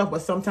ourselves,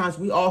 but sometimes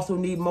we also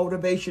need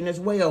motivation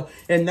as well.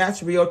 And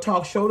that's real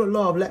talk. Show the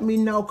love. Let me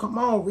know. Come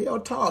on, real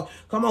talk.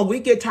 Come on. We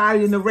get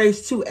tired in the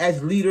race too,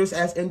 as leaders,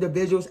 as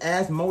individuals,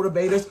 as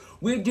motivators.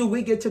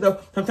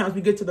 Sometimes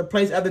we get to the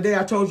place. The other day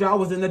I told you I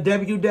was in the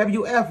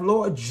WWF,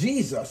 Lord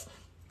Jesus.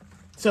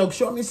 So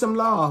show me some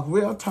love,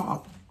 real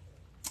talk.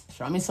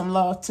 Show me some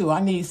love too. I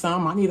need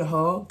some. I need a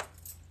hug.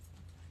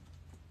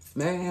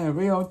 Man,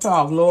 real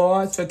talk,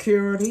 Lord.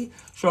 Security.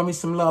 Show me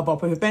some love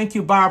up here. Thank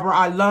you, Barbara.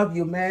 I love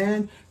you,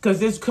 man.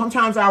 Because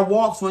sometimes our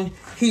walks, when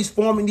he's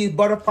forming these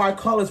butterfly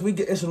colors,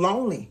 it's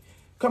lonely.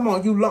 Come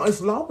on,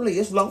 it's lonely.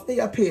 It's lonely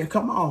up here.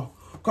 Come on.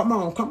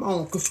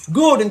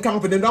 Good and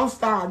confident. Don't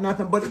start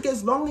nothing. But it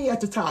gets lonely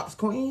at the tops,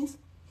 Queens.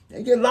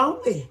 It gets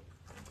lonely.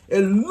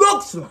 It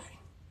looks like.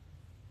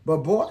 But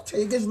boy, I tell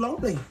you, it gets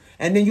lonely.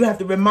 And then you have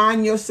to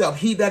remind yourself,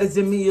 he that is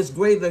in me is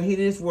greater than he in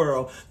this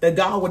world. That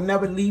God will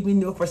never leave me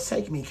nor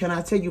forsake me. Can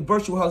I tell you,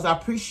 virtual hugs, I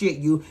appreciate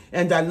you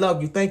and I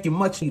love you. Thank you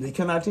much, needed.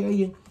 Can I tell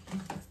you?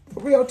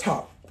 Real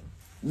talk.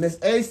 Miss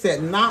A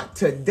said, not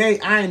today.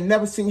 I ain't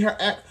never seen her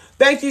act.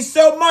 Thank you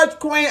so much,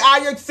 Queen.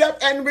 I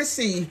accept and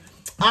receive.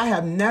 I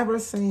have never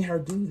seen her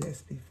do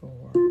this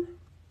before.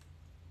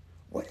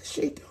 What is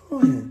she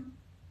doing?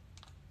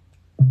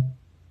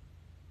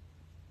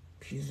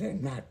 She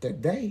said, not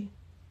today.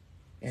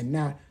 And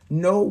not,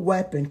 no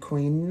weapon,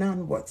 Queen,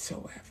 none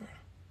whatsoever.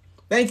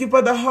 Thank you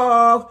for the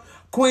hug.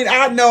 Queen,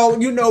 I know,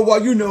 you know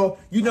what,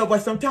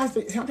 but sometimes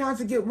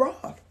it get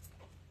rough.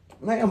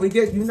 Man, we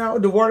get,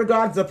 the word of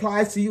God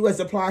applies to you as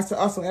it applies to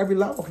us on every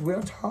level.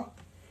 Real talk.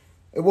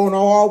 It won't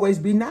always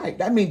be night.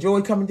 That means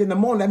joy coming in the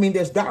morning. That means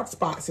there's dark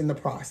spots in the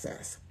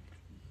process.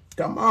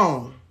 Come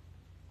on.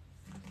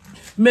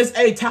 Miss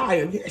A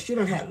tired. Yeah, she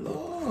done had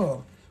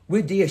love.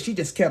 We did. She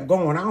just kept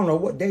going. I don't know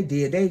what they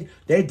did. They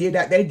did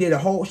that.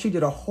 She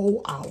did a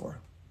whole hour.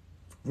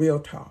 Real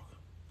talk.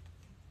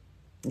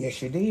 Yes,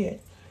 she did.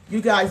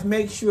 You guys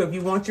make sure if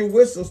you want your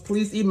whistles,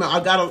 please email.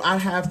 I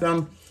have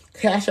them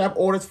Cash App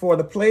orders for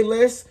the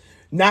playlist.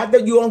 Not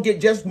that you don't get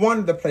just one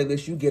of the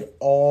playlists. You get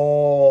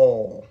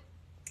all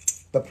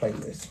the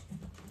playlists.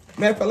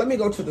 Matter of fact, let me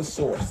go to the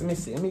source. Let me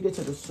see. Let me get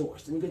to the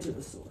source.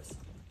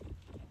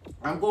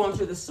 I'm going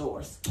to the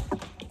source.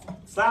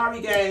 Sorry,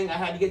 gang. I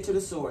had to get to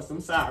the source.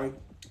 I'm sorry.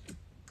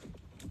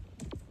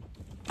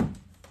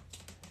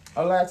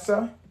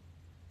 Alexa.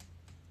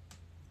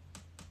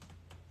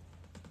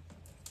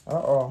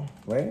 Uh-oh.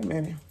 Wait a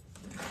minute.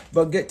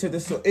 But get to the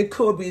source. It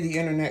could be the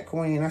internet,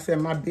 Queen. I said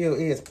my bill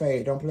is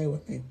paid. Don't play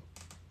with me.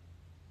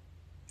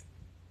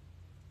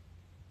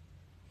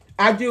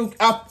 I do.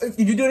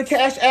 You do the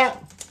Cash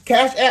App.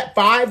 Cash App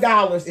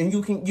 $5, and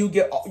you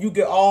get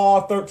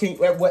all 13.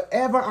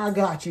 Whatever I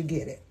got, you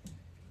get it.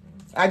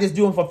 I just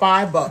do them for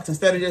 $5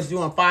 instead of just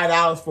doing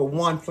 $5 for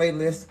one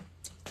playlist.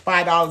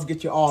 $5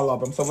 get you all of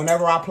them. So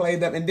whenever I play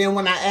them, and then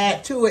when I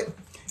add to it,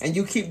 and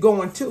you keep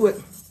going to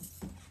it,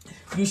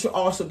 you should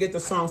also get the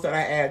songs that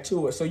I add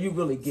to it. So you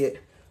really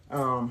get,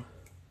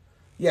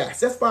 yes,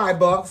 that's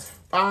 $5,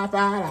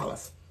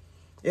 $5.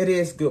 It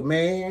is good,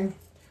 man.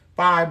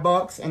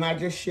 $5, and I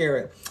just share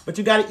it. But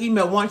you got to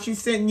email once you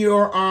send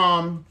your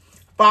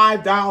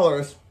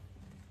 $5.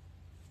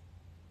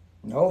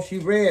 No, she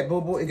read, boo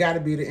boo. It got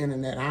to be the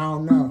internet. I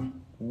don't know.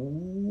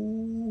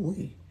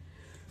 Ooh.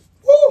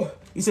 Woo.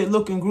 You said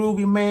looking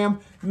groovy,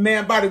 ma'am.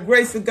 Man, by the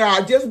grace of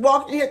God, just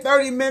walked in here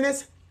 30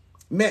 minutes.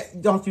 Man,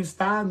 don't you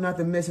style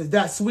nothing, missus.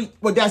 That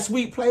sweet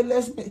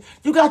playlist.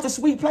 You got the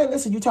sweet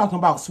playlist, or you talking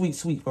about sweet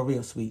for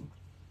real sweet?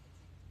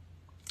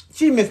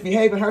 She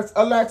misbehaving her,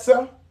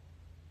 Alexa.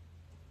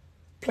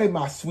 Play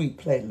my sweet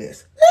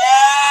playlist.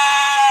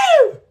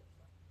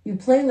 Your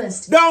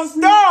playlist. Don't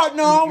start.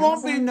 No, it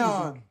won't be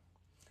none.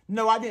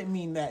 No, I didn't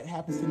mean that. It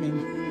happens to me.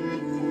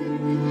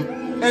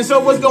 And so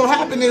what's going to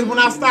happen is when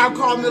I start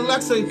calling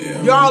Alexa,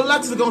 y'all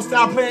Alexa going to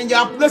start playing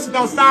y'all. Listen,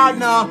 don't start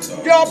now.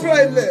 Y'all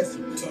playlist.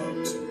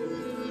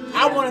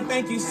 I want to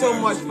thank you so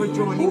much for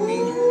joining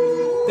me.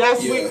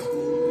 That's sweet.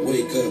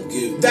 Wake up,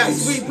 give that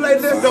sweet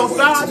playlist. Don't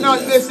start now.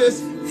 This is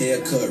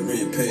haircut,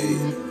 rent paid.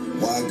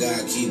 Why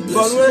God keep blessing?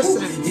 But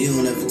listen. He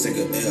don't ever take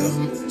a L.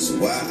 So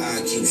why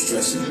I keep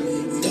stressing?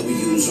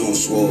 W's on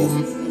swole.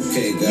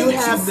 Okay, God, you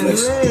have the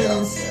lens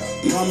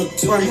Mama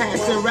for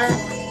hats and rap.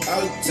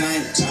 All the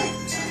time.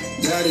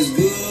 God is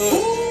good.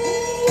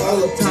 All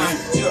the time.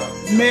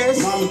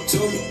 Miss, Mama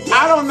told me.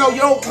 I don't know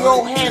your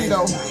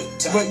handle,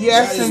 but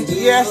yes and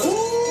yes,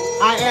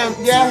 I am.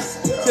 Yes,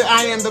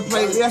 I am the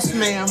playlist. Yes,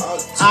 ma'am.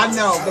 I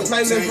know the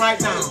playlist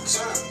right now.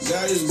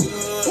 God is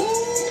good.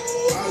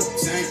 All the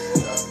time.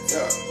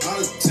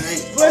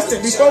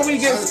 Listen,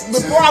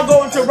 before I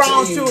go into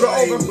round 2 to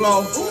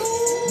overflow,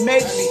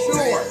 make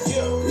sure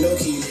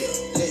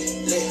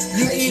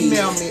you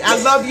email me. I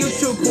love you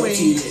too,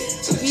 Queen.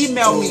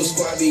 Email me.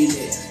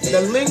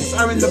 The links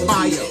are in the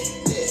bio.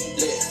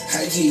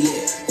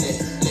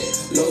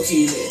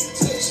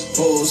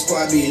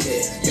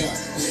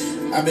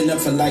 I've been up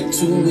for like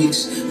 2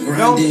 weeks, Don't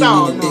grinding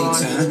stop, in the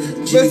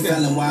daytime. Jimmy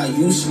Fallon while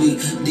you sleep,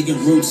 digging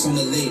roots on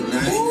the late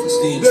night.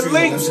 Staying The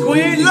links,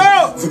 Queen,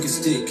 look! Crooked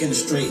stick in a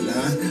straight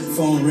line.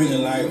 Phone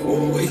ringing like,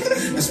 oh wait,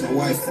 that's my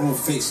wife on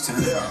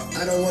FaceTime.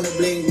 I don't wanna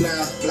bling blow.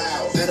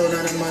 I don't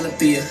know the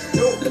monopia.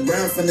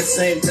 LeBron from the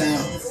same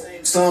town.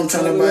 So I'm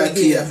trying to buy a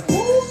Kia.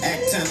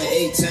 Act time to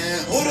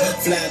 8-time.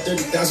 Fly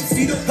 30,000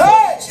 feet up.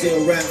 Hey!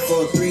 Still rap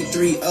for a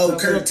 3-3-0.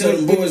 Kirk tell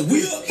them boys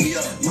we up.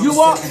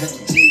 You up?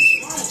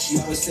 She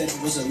always said it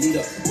was a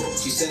leader.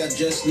 She said I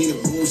just need a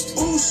boost.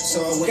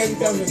 So I went and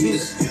bought the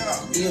beats.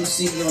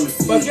 DMC on the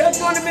field. But just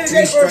 20 minutes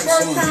late for the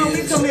first time, we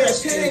come here at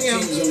 10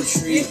 a.m.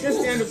 Eastern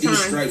Standard These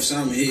Time. stripes,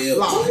 I'm here.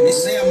 Live. They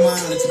say I'm out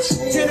of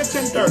control. 10 to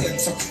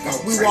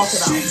 10:30. We walk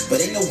it out.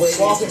 But ain't no way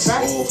Walk it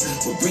back.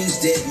 what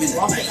brings dead men to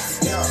Walk it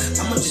life.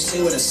 I'ma just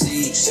say what I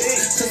see.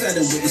 Cause I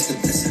done witnessed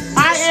the blessing.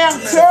 I am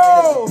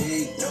too.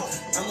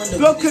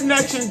 Good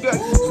connection,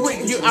 good.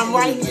 I'm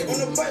right here.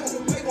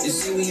 You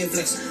see we ain't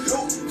flexing.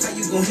 How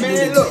you gon' Man,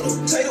 handle look.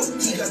 the title?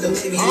 He got the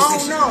wavy I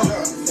don't know.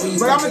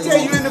 But I'm going to tell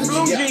you, in the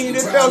blue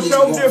jeans, it felt so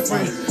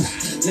different.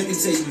 Let me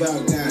tell you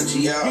about God,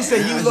 G. He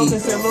said, you look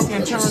and said, look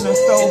and turn the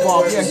stove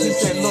off. Yes, he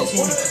said, look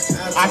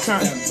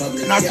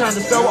and I turned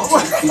the stove off.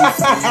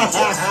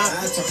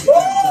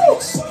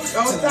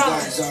 Don't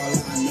stop.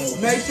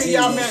 Make sure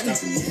y'all met.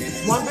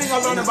 One thing I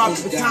learned about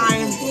the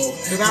time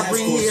that I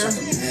bring here.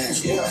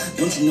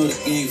 Don't you know the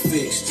game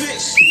fixed?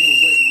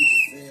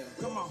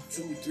 Come on.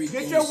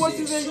 Get your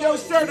witches in your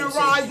shirt and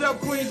rise up,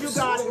 queens. You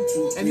got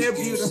it. And they're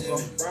beautiful.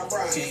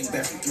 Came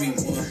back from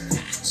 3-1.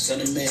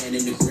 Son of man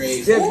in the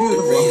grave. They're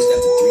beautiful. Raised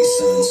after 3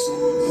 sons.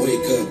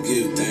 Wake up,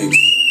 give thanks.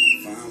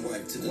 Fine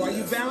wife to the While you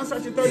left. balance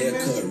out your 30 Haircut,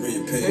 minutes,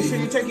 rent paid. make sure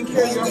you're taking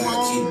care of your God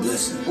keep home.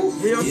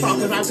 blessing. Real talk,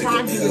 because our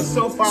time is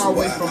so far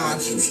away from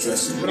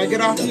us. When I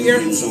get off here,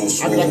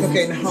 I'll be like,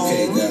 okay,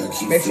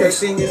 home. Make sure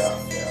everything is.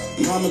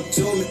 Mama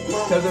told me,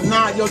 Because if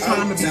not, your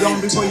time will be gone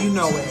before you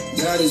know it.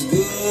 God is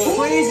good.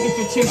 Please get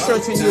your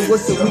t-shirts and your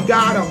whistle. We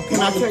got them.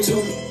 Can I tell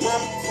you?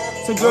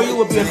 So, girl, you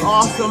will be an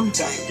awesome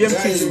gym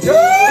teacher.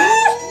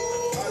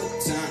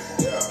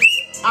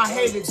 I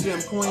hated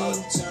gym, queen.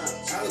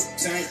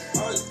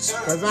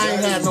 Because I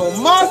ain't had no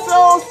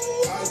muscles.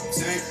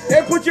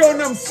 They put you on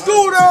them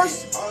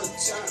scooters.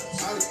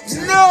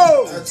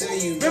 No.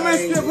 Remember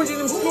they still put you on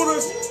them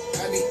scooters?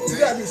 You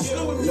got these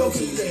scooters.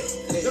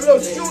 Them little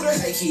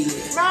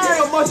scooters. Man, I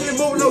don't muscle in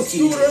moving those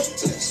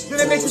scooters. Then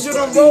they make you do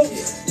them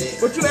ropes.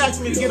 But you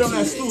asked me to get on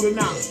that scooter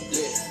now.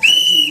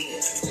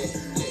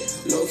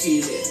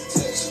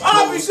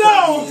 I'll be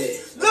gone.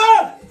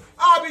 Look.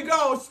 I'll be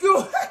gone.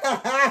 Scoot.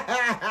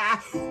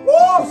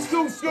 Woo,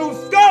 scoot, scoot,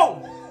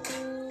 scoot.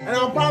 And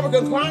I'm probably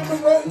going to climb the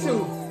rope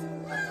too.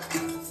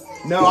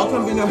 No, I'm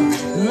going to be no.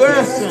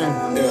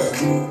 Listen.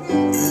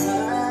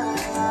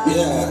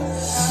 Yeah.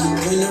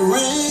 When the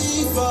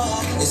rain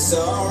falls, it's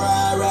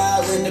alright,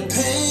 right. When the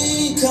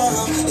pain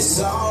comes, it's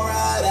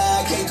alright,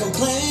 I can't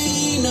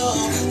complain, no.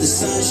 The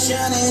sun's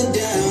shining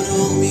down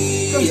on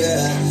me,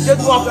 yeah.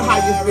 Just walk it how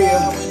you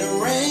feel. When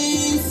the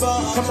rain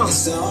falls, Come on.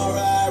 it's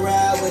alright,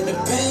 right. When the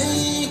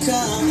pain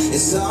comes,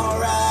 it's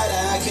alright,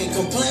 I can't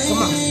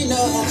complain,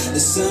 no. The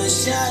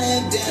sun's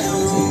shining down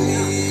on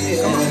me,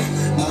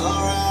 yeah.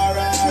 Alright,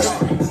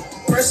 right.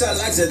 First, I'd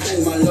like to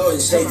thank my Lord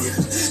and Savior.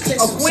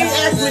 Queen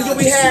asked me, do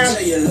we have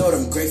Tell you, Lord,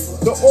 I'm grateful.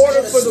 the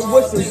order for the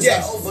whistles?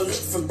 Yes.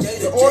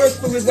 The orders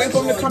for this, wait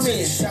for them to come in.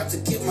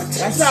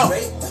 That's out.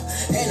 Wait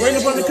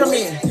for them to come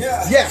in.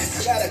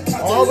 Yes.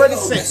 Already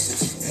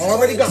sent.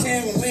 Already gone.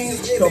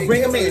 So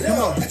bring them in. Come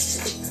on.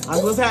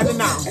 I'm what's happening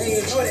now. And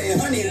you know that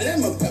honey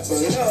lemon pepper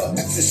love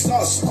extra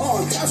sauce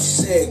on top.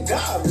 She said,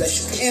 God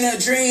bless you. In a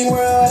dream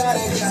world, I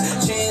done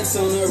got a chance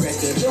on the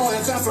record.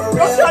 Doing fine for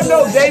real. Don't y'all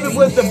know David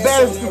was the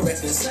best?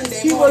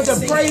 He was a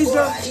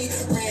praiser.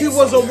 He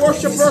was a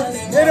worshiper.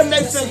 It'll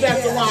make sense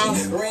after a while.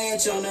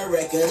 Ranch on the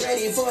record.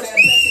 Ready for that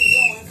blessing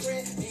going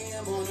Fred.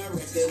 Him on the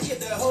record. Get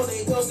the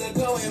Holy Ghost to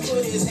go and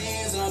put his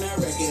hands on the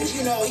record.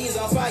 You know he's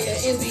on fire.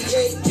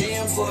 NBA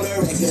jam for the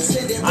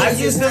record. I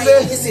used to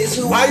live.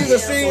 I used to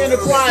sing in the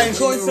choir and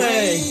couldn't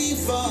sing.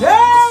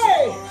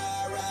 Hey!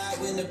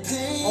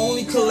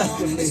 Only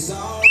collectively.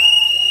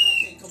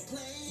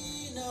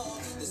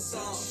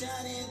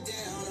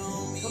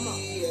 Come on.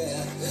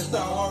 It's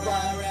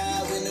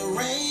alright when the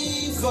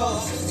rain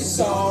falls. It's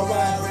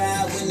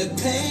alright when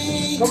the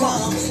pain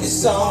comes.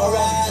 It's alright,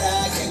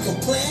 I can't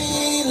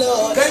complain,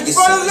 Lord. Thank you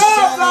for the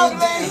love,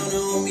 lovely.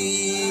 On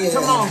me, yeah.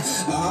 Come on.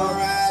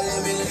 Alright,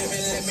 let me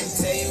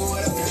tell you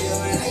what I feel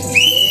when I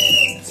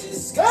get up to the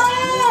sky.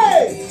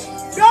 Hey!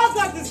 Y'all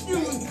got the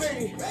excuse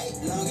me. Right,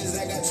 long as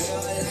I got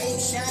your light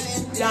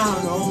shining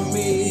Down on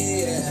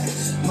me.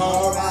 yeah.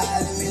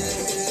 Alright, let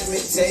me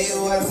tell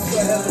you what I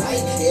feel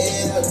like.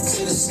 Head up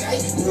to the sky.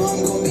 Know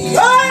I'm gonna be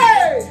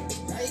Hey!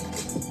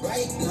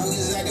 right, long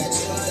as I got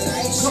your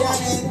light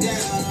shining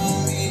down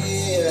on me,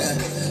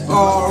 yeah.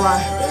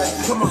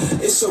 Alright. Come on.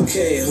 It's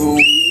okay,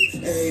 homie.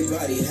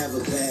 Everybody have a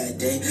bad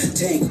day.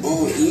 Tank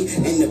on E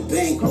in the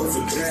bank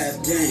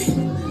overdraft,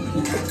 dang.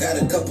 I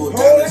got a couple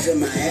dollars in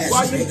my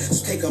ashtray.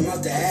 So take them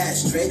out the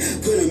ashtray.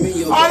 Put them in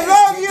your I basket.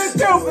 love you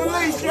too,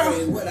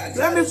 Felicia.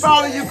 Let me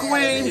follow you,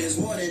 queen.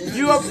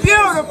 You are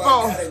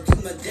beautiful.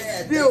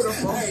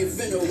 Beautiful. I ain't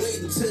finna wait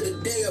until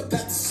the day up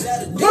after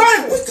Saturday.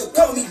 Right. Wake up,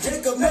 call me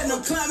Jacob, man,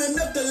 I'm climbing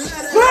up the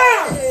ladder.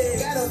 Right.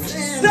 Got a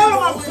van. Tell them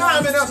I'm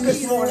climbing up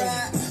this morning.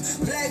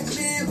 Black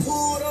man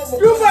pulled over.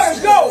 You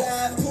better go.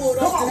 Pulled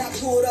Come up, on. and I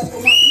pulled up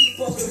on my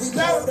people. We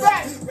Matter of pulled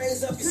fact, up.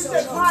 Raise up you your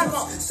said climb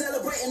up.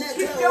 Celebrating that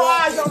Keep girl your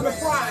eyes rock. on the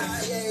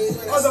prize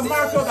or the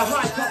mark of the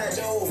high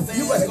top.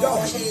 You better go.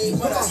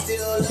 Come on.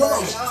 Come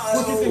on.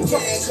 What you think?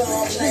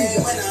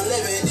 When I'm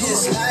living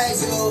this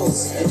life,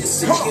 and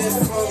it's a Come on. gift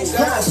from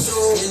God. So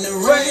in the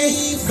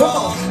rain, Come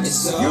on.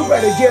 You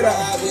better get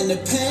up. when the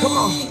pain Come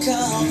on.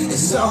 comes,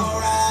 it's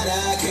alright,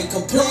 I can't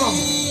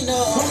complain.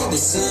 No, the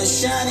sun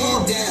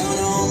shining down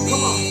on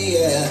me.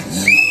 Yeah.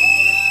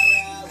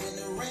 Alright when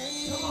the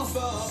rain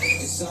falls,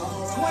 it's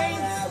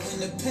alright when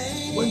the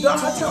pain When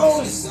God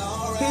told, He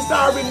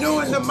started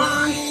renewing the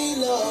mind.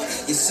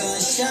 it's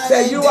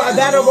Say you are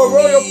that of a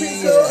royal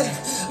priesthood.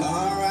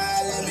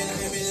 Alright, let me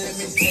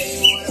tell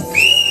you what I feel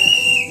like.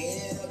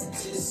 Head up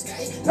to the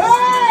sky.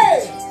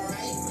 Hey!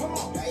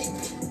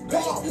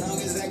 Come on. Long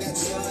as I got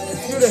your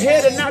light. You're the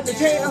head and not the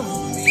tail.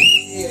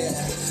 Yeah.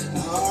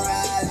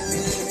 Alright,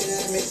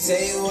 let me tell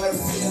you what I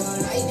feel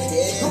like.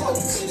 Head up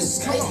to the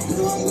sky.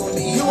 Know I'm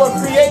gonna be You were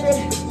created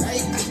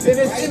in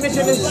His image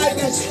and His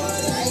likeness.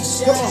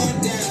 Come on,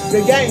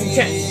 the game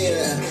changed.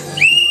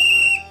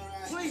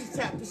 Please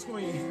tap the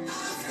screen.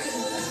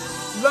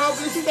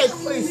 Lovely, she said,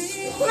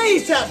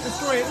 please tap the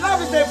screen.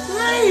 Lovely said,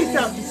 please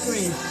tap the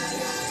screen.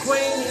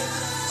 Queen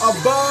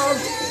above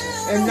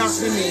and not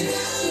beneath.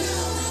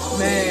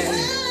 Man,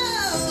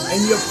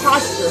 and your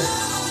posture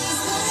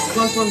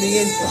comes from the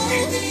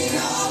inside.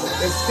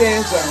 It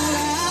stands up.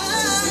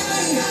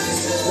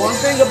 One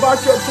thing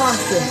about your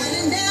posture,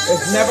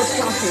 it's never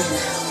cocky,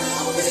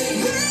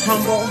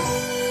 humble,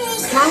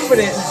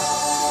 confident,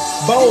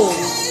 bold.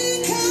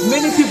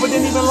 Many people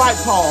didn't even like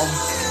Paul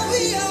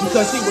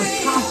because he was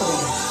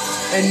confident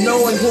and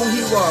knowing who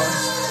he was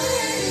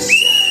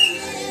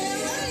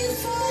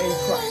in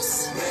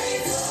Christ.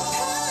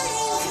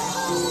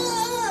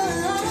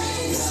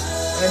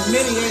 And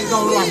many ain't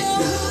gonna like you.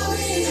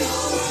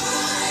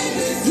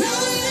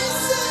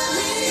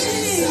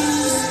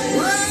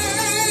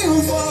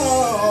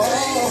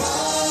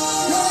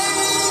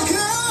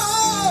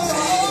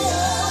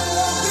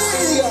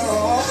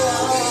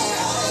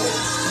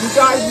 You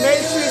guys,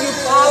 make sure you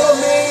follow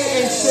me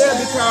and share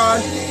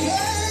because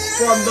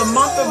from the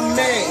month of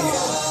May,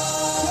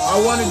 I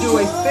want to do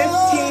a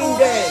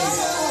 15-day,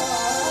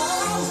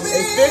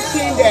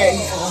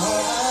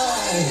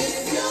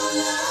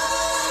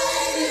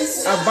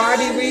 a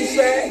body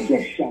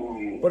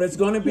reset, but it's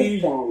going to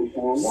be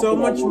so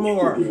much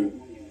more.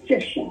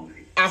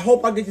 I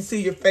hope I get to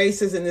see your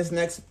faces in this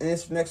next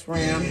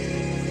round.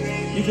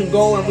 You can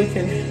go and we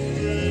can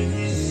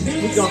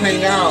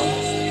hang out.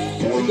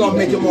 We're gonna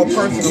make it more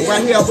personal.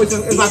 Right here,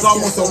 it's like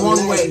almost a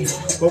one-way,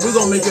 but we're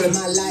gonna make it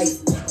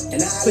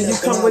so you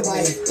come with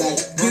me.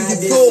 Give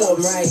you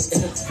tools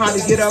how to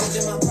get up to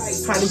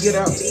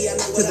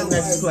the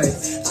next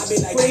place.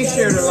 Please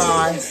share the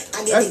live.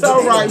 That's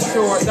all right,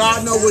 Short.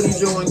 God knows what He's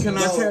doing. Can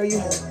I tell you?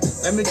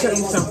 Let me tell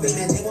you something.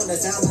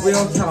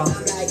 Real talk.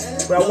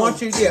 But I want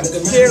you to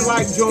share,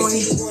 like, join,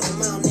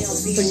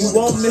 so you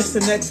won't miss the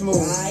next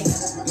move.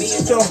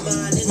 So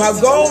my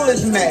goal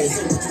is May.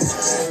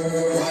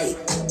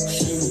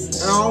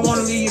 And I don't want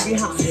to leave you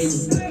behind.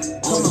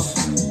 Come on.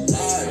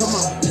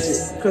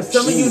 Because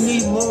some of you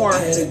need more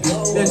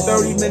than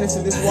 30 minutes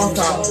of this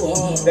walkout.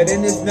 That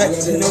in this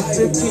next, 15,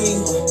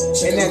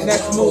 in that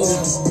next move,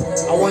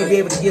 I want to be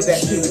able to give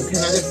that to you.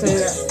 Can I just say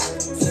that?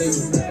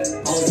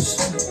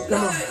 Come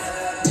on.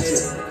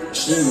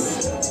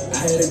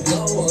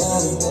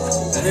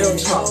 Real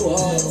talk.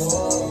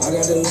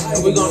 And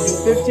we're going to do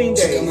 15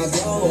 days. You're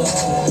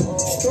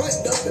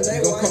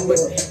going to come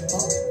with me.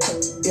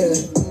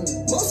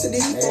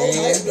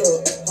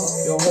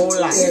 Your whole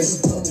life.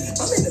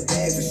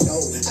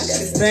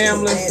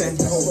 Fam, listen.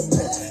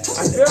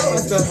 I feel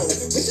like the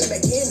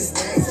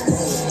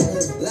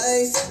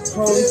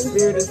Holy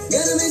Spirit is.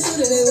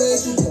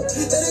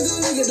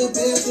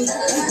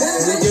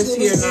 We're just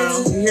here now.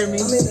 You hear me?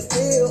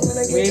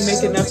 We ain't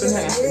making nothing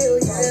happen.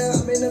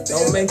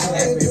 Don't make it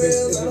happen. If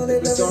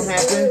it's gonna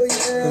happen,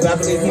 because I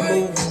believe He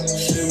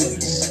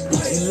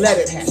moves,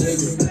 let it happen.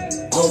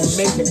 Don't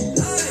make it.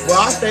 Well,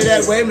 I say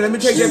that way, but let me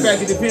take that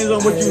back. It depends on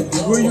where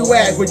you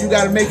at, but you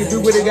gotta make it do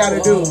what it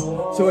gotta do.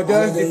 So it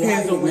does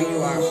depend on where you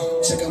are.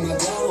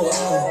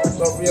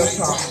 But real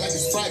talk,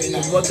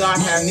 is what God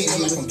has for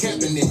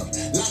you.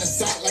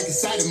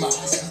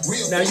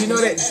 Now you know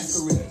that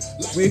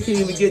we can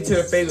even get to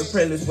a favorite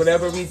playlist.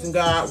 Whatever reason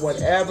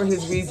whatever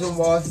His reason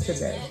was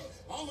today.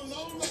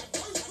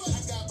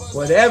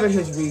 Whatever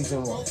His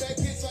reason was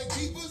today.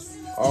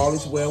 All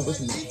is well with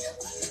me.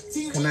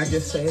 Can I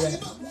just say that?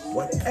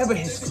 Whatever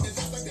His cause.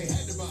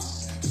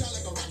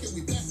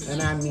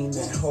 And I mean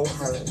that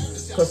wholeheartedly.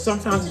 Because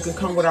sometimes we can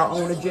come with our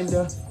own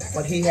agenda,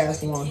 but He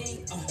has one.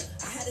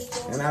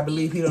 And I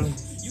believe He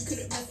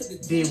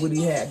did what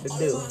He had to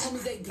do.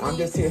 I'm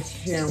just here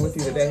sharing with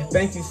you today.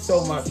 Thank you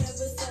so much.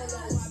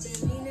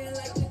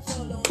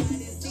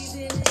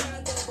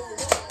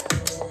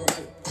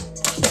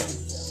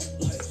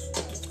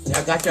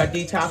 I got your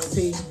detox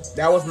tea.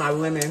 That was my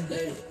lemon.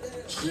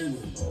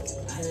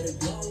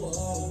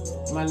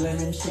 My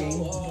lemon tea.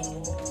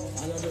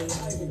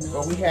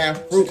 But we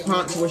have fruit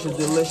punch, which is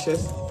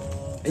delicious.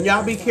 And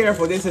y'all be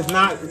careful. This is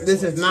not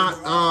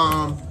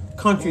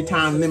country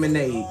time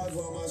lemonade.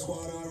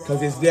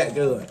 Because it's that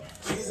good.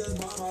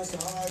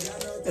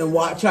 And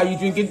watch how you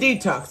drink your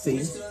detox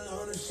tea.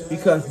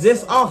 Because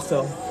this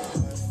also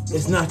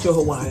is not your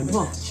Hawaiian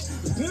punch.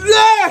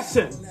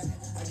 Listen!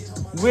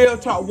 Real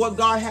talk. What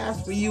God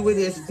has for you, it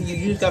is for you.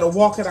 You just got to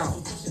walk it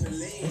out.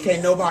 And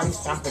can't nobody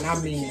stop it. I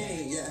mean,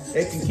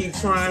 they can keep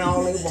trying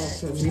all they want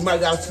to. You might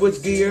got to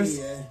switch gears.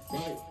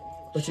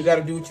 But you got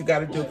to do what you got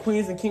to do.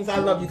 Queens and kings, I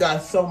love you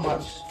guys so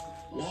much.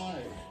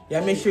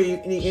 Yeah, make sure you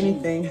need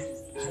anything.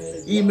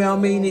 Email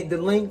me, need the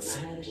links.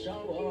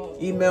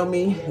 Email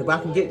me. If I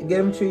can get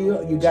them to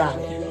you, you got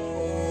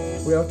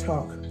it. Real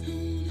talk.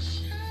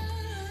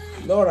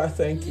 Lord, I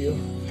thank you.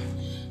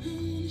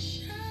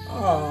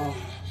 Oh.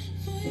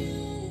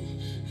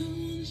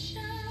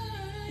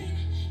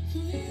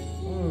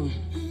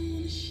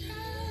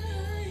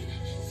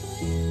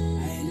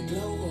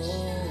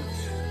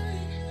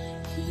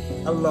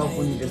 I love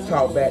when you just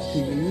talk back to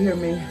you. You hear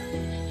me?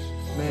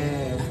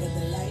 Man.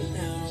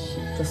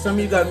 Because some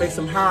of you got to make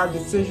some hard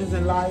decisions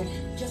in life.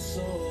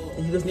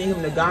 And you just need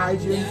him to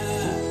guide you. You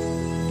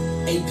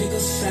need him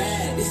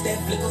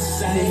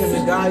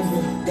to guide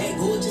you.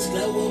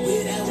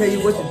 Tell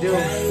you what to do.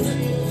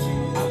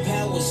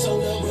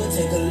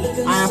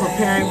 I am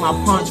preparing my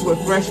punch with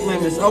fresh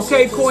lemons.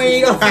 Okay,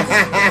 Queen. Woo!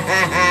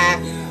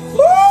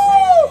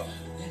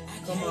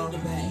 Come on.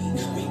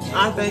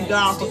 I thank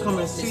God for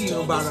coming to see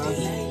you about us.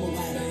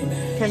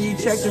 Can you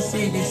check to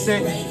see if he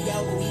sent?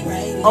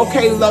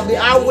 Okay, lovely.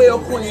 I will,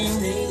 Queen.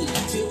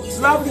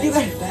 Lovely.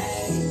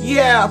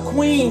 Yeah,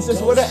 Queens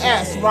is with an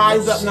S.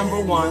 Rise up,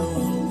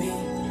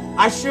 #1.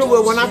 I sure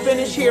will. When I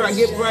finish here, I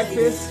get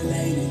breakfast.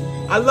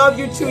 I love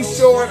you too,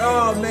 Short.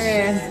 Oh,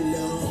 man.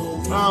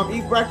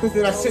 Eat breakfast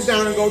and I sit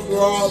down and go through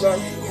all the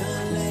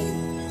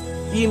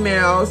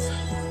emails.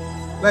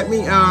 Let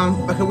me,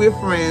 okay, we're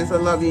friends. I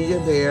love you.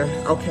 You're there.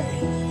 Okay.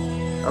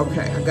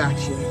 Okay, I got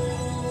you.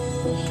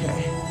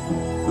 Okay.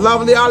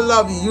 Lovely, I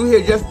love you. You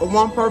here just for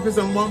one purpose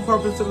and one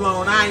purpose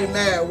alone. I ain't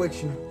mad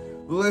with you.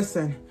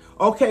 Listen.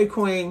 Okay,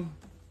 Queen.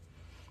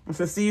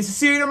 So see you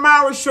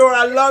tomorrow, Short.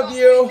 I love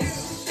you.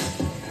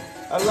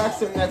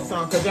 Alexa, next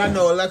song, because I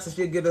know Alexa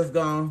should get us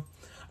gone.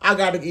 I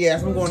gotta,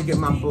 yes, I'm going to get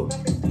my book.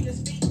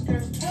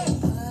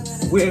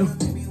 Will.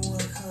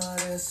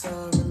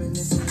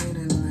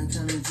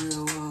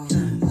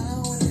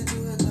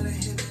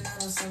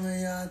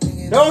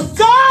 Don't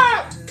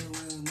stop!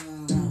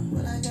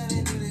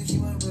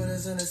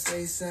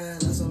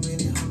 So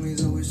many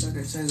homies, I wish I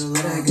could change a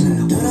lot.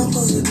 What I'm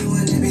supposed to do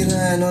when they be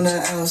lying on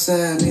the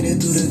outside, made it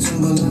through the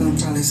jungle, and I'm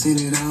probably seen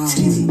it all.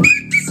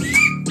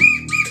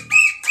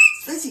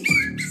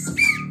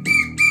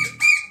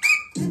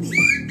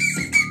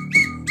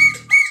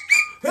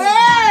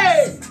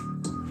 Hey!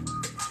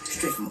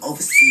 Straight from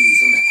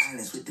overseas on the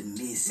islands with the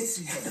mist.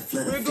 Had the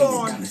flood of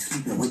feelings down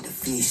sleeping with the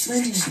fish.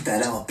 She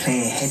thought I was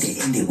playing, had to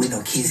end it with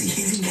no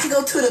kizzy. Can't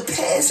go to the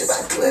past, if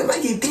I do it,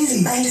 might get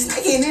busy.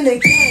 Snaking in the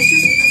cash,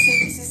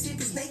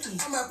 Mississippi snaky.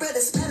 My brother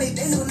Smiley,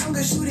 they no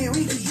longer shooting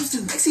Ricky. Used to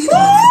see the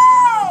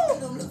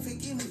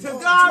to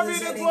God be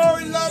the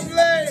glory,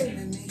 lovely.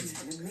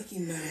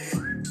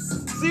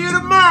 See you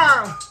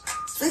tomorrow.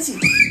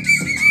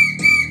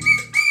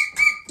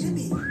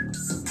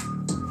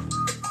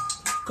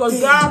 Because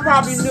God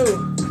probably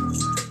knew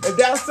if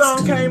that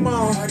song came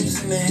on at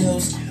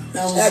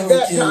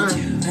that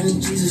time, I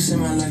need Jesus in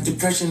my life,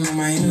 depression on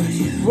my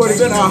head. Would have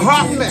been a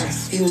hot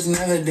mess. He was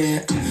never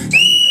there.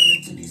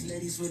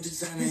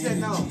 He said,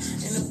 no,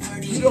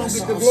 you don't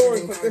get the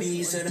glory for this.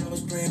 He said, I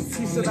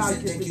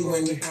get the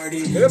glory.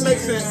 It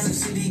makes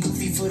sense.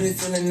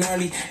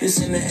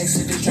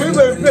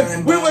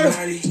 We were,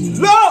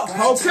 look,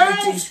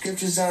 okay?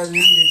 Scriptures I was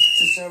reading.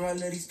 I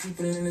love these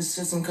people in the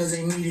system because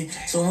they need it.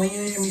 So when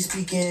you hear me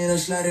speaking or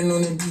sliding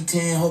on the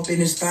B10, hope it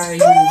inspire you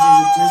to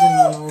visit prison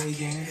on the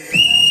weekend.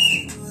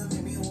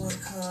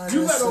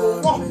 You better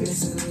walk it.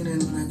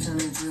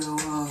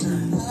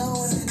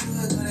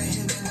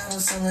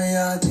 Some of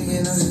y'all thinking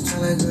I'm just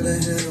trying to go to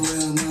hell,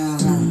 well, nah.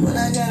 What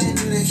I gotta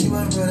do to keep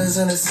my brothers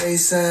on the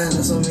safe side?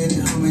 There's so many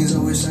homies, I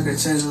wish I could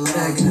change a lot. What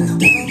I'm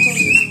supposed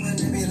to do when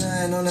they be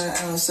lying on the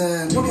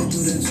outside? Make it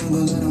through the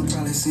jungle, let them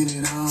probably seen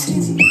it all.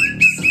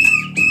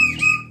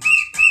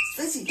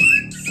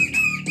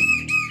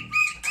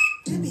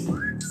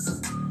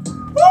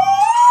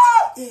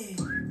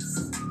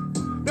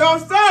 Don't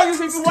stop, you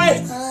said,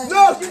 wait.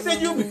 Look, you said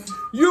you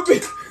be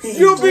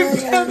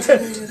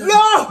pimping.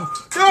 No,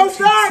 don't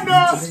stop,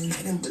 no.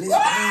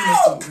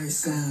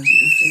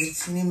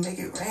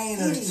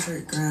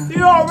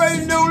 You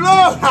already knew,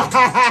 look.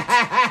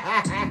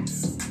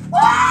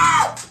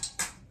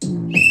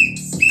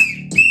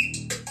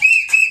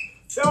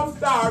 Don't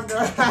stop,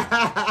 girl.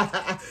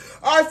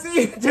 I'll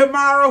see you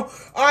tomorrow.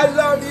 I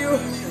love you.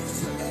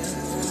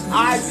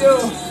 I do.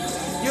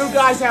 You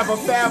guys have a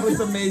fabulous,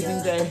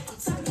 amazing day.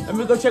 Let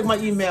me go check my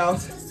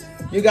emails.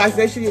 You guys,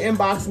 make sure you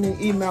inbox me,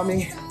 email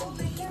me.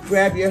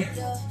 Grab your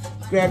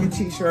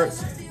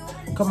t-shirts.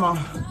 Come on.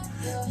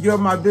 You're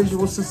my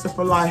visual sister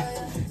for life.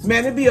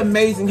 Man, it'd be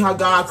amazing how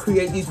God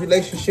creates these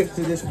relationships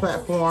through this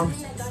platform.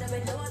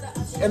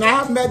 And I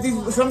have met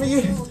some of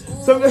you,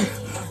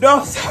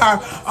 no, sorry.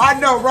 I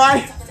know,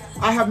 right?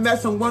 I have met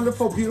some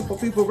wonderful, beautiful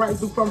people right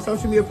through from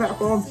social media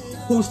platforms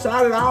who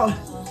started out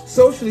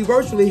socially,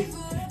 virtually,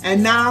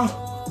 and now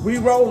we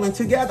rolling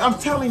together. I'm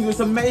telling you, it's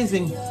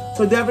amazing.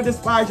 So never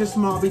despise your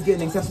small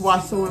beginnings. That's why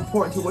it's so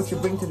important to what you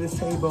bring to this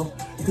table.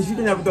 Because you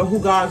can never know who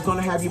God is going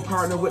to have you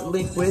partner with,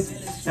 link with,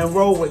 and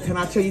roll with. Can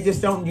I tell you, you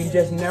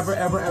just never,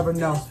 ever, ever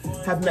know.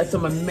 have met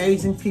some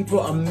amazing people,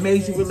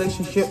 amazing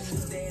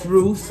relationships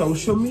through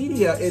social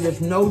media. It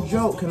is no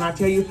joke. Can I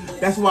tell you?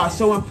 That's why it's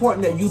so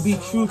important that you be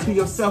true to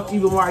yourself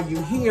even while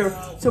you're here.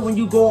 So when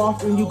you go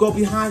off and you go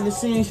behind the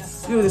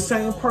scenes, you're the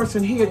same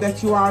person here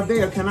that you are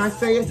there. Can I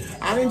say it?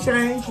 I didn't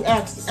change.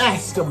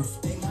 Ask them.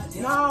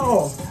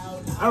 No,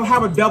 I don't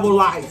have a double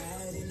life.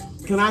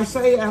 Can I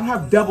say it? I don't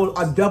have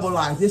a double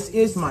life. This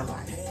is my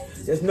life.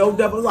 There's no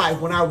double life.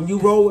 When you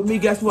roll with me,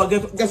 guess what?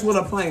 Guess what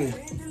I'm playing?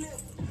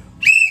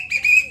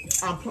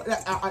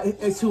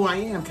 It's who I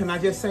am. Can I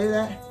just say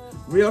that?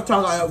 Real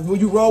talk. When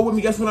you roll with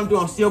me, guess what I'm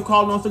doing? I'm still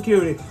calling on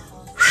security.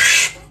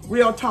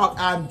 Real talk.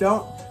 I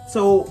don't.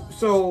 So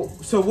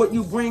what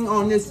you bring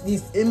on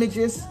these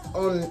images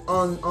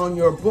on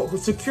your book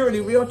with security,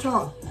 real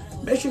talk.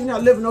 Make sure you're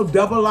not living no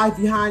double life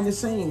behind the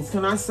scenes.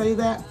 Can I say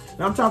that?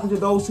 And I'm talking to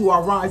those who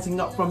are rising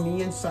up from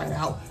the inside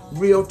out.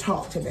 Real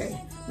talk today.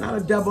 Not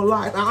a double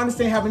life. I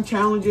understand having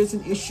challenges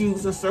and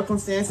issues and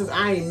circumstances.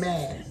 I ain't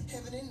mad.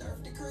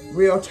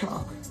 Real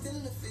talk.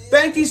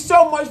 Thank you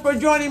so much for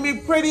joining me,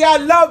 pretty. I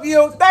love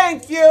you.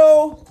 Thank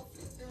you.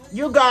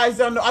 You guys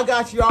don't know. I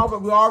got you all,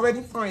 but we're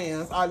already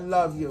friends. I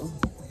love you.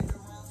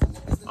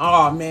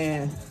 Oh,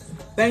 man.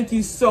 Thank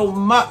you so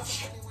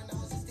much.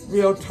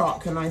 Real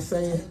talk. Can I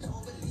say it?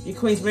 You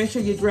queens, make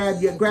sure you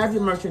grab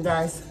your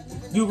merchandise.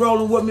 You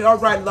rolling with me? All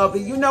right,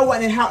 lovely. You know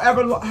what? And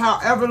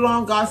however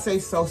long God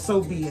says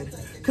so be it.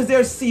 Because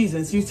there's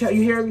seasons. You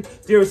hear me?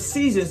 There are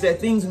seasons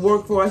that things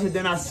work for us, and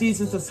then our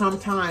seasons, and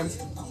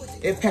sometimes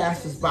it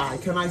passes by.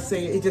 Can I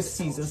say it? It's just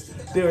seasons.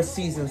 There are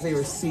seasons. There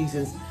are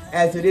seasons.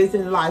 As it is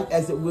in life,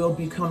 as it will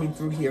be coming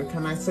through here.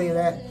 Can I say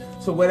that?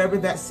 So whatever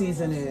that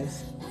season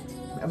is,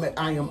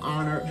 I am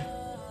honored.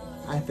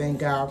 I thank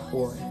God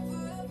for it.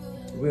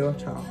 Real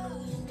talk.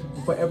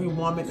 For every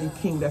woman and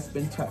king that's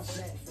been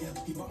touched.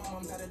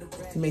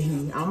 May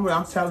he.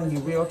 I'm telling you,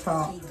 real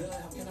talk.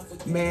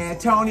 Man,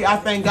 Tony, I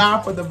thank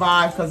God for the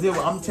vibe, because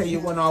I'm telling you,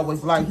 it wasn't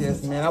always like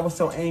this, man. I was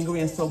so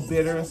angry and so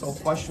bitter and so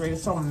frustrated,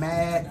 so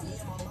mad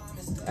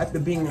after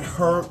being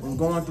hurt and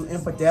going through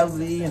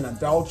infidelity and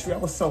adultery. I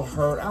was so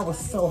hurt. I was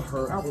so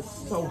hurt. I was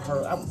so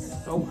hurt. I was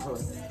so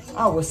hurt.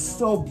 I was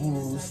so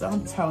bruised.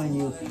 I'm telling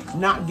you,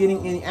 not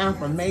getting any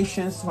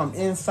affirmations from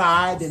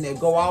inside, and they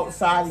go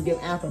outside and give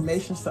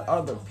affirmations to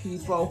other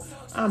people.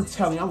 I'm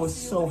telling you, I was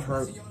so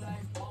hurt.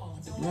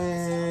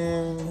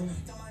 Man.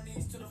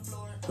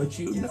 But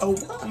you know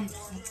what?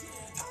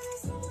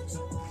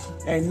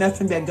 Ain't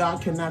nothing that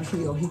God cannot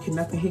heal.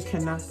 Nothing he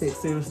cannot fix.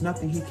 There is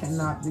nothing he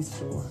cannot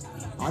restore.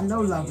 I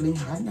know, lovely.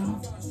 I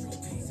know.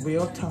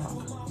 Real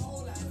talk.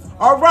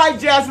 All right,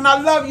 Jasmine.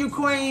 I love you,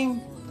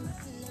 queen.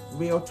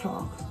 Real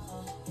talk.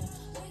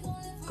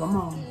 Come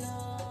on.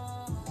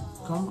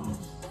 Come on.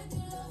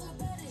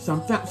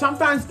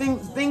 Sometimes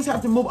things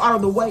have to move out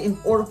of the way in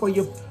order for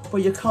your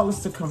colors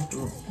to come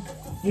through.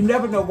 You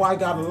never know why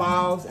God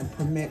allows and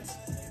permits.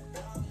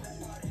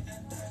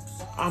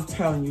 I'm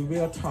telling you,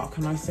 real talk.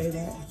 Can I say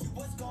that?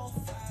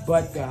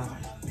 But God,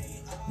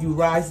 you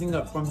rising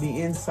up from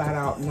the inside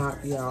out,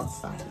 not the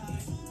outside.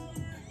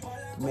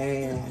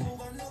 Man.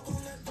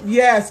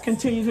 Yes,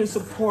 continue to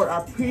support.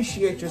 I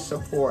appreciate your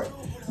support.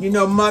 You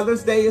know,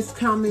 Mother's Day is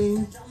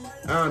coming.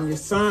 Your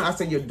son, I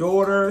say your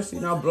daughters,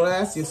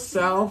 bless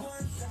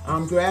yourself.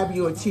 Grab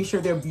you a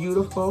t-shirt. They're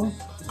beautiful.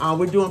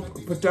 We're doing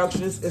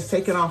productions. It's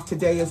taking off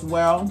today as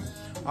well.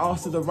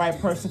 Also, the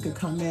right person could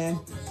come in.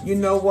 You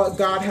know what?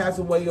 God has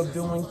a way of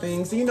doing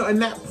things.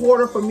 And that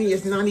portal for me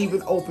is not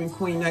even open,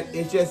 Queen.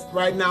 It's just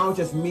right now,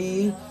 just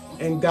me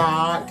and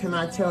God. Can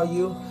I tell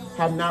you?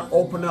 Have not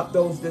opened up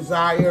those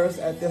desires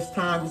at this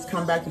time. Just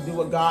come back to do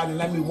what God and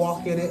let me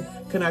walk in it.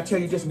 Can I tell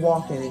you? Just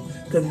walk in it.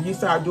 Because if you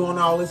start doing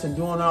all this and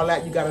doing all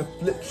that, you gotta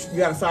flip. You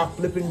gotta start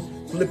flipping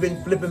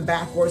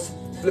backwards,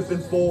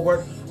 flipping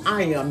forward.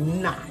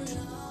 I'm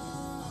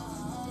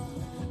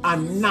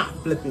not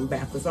flipping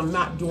backwards. I'm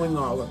not doing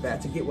all of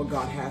that to get what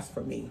God has for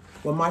me.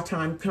 When my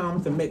time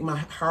comes to make my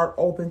heart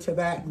open to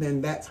that,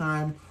 then that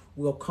time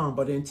will come.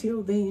 But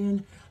until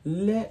then,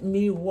 let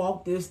me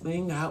walk this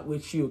thing out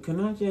with you.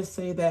 Can I just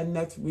say that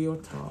next real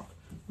talk?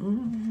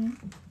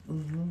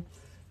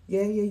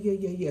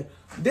 Yeah.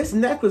 This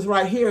necklace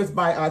right here is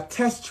by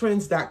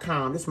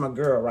testtrends.com. This is my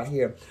girl right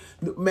here.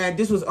 Man,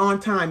 this was on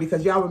time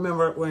because y'all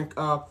remember when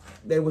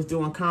they was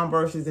doing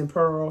Converses and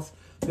pearls.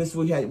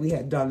 We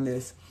had done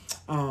this.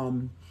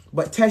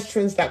 But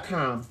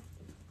testtrends.com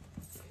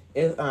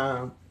is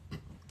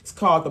it's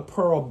called the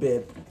Pearl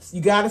Bib.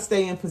 You got to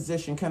stay in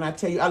position. Can I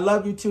tell you? I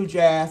love you too,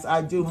 Jazz.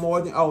 I do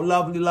more than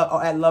lovely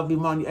at Lovely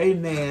Money.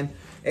 Amen.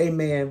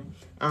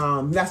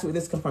 That's where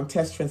this comes from,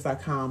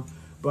 testtrends.com.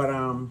 But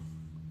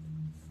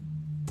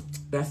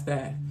that's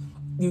that.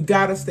 You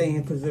got to stay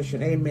in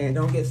position. Amen.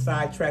 Don't get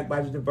sidetracked by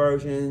the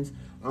diversions.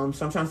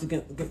 Sometimes you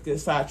can get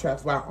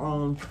sidetracked by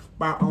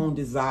our own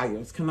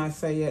desires. Can I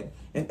say it?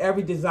 And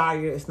every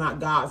desire is not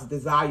God's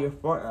desire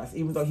for us.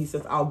 Even though he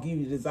says, I'll give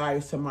you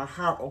desires to my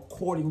heart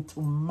according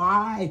to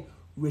my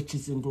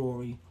riches and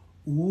glory.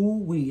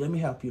 Let me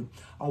help you.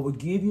 I will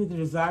give you the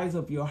desires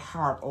of your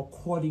heart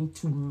according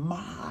to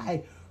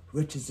my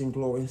riches and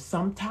glory. And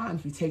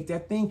sometimes we take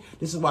that thing.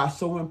 This is why it's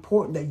so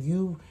important that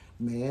you,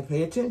 man,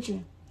 pay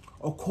attention.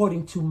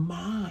 According to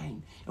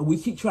mine. And we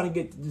keep trying to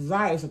get the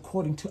desires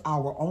according to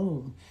our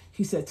own.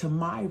 He said, to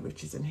my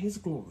riches and his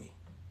glory.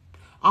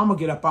 I'm going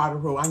to get up out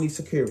of the road. I need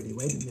security.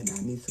 Wait a minute.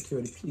 I need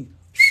security, please.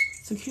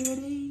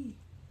 Security.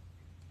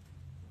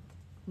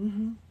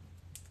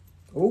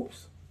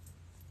 Oops.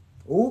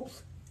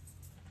 Oops.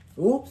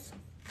 Oops.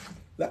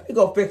 Let me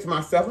go fix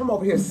myself. I'm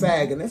over here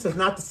sagging. This is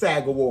not the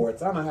SAG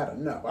Awards. I don't have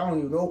enough. I don't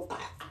even know.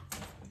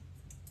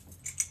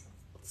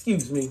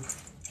 Excuse me.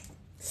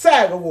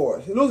 SAG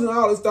Awards. You're losing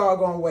all this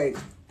doggone weight.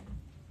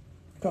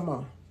 Come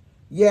on.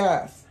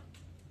 Yes.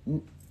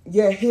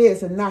 Yeah,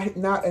 his and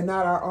not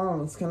our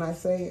own. Can I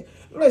say it?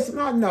 Listen,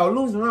 I know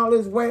losing all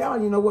this weight, I don't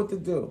even know what to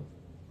do.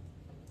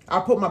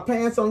 I put my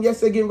pants on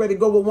yesterday, getting ready to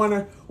go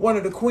with one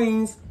of the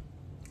queens.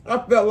 I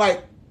felt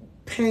like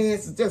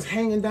pants just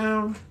hanging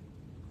down.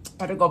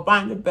 I had to go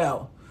find the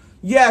belt.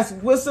 Yes,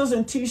 whistles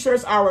and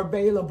t-shirts are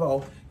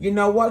available. You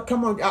know what?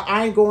 Come on,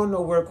 I ain't going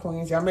nowhere,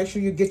 queens. Y'all make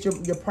sure you get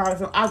your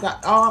products.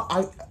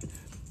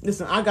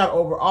 Listen, I got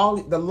over all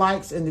the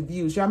likes and the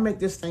views. Y'all make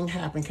this thing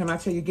happen. Can I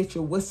tell you, get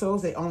your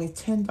whistles. They only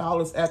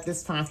 $10 at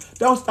this time.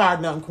 Don't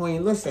start nothing,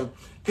 queen. Listen,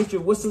 get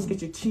your whistles,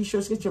 get your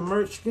t-shirts, get your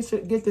merch,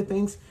 get the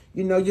things.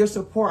 You know, your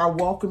support. I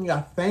welcome you.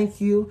 I thank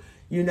you.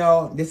 You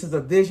know, this is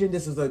a vision.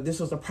 This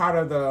was a part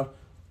of the,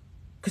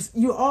 because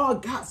you all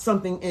got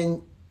something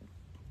in.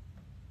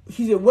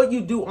 He said, what you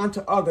do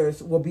unto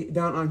others will be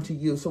done unto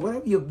you. So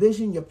whatever your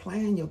vision, your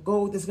plan, your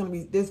goal, there's gonna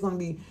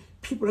be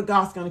people that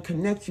God's going to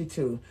connect you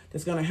to,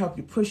 that's going to help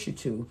you, push you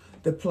to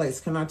the place.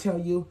 Can I tell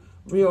you,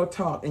 real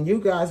talk? And you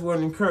guys were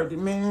an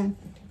encouragement, man.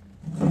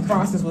 The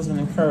process was an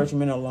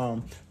encouragement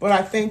alone. But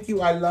I thank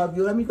you. I love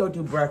you. Let me go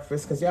do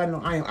breakfast because y'all know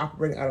I am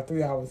operating out of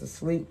 3 hours of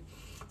sleep.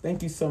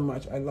 Thank you so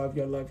much. I love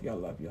you. I love you. I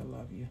love you. I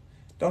love you.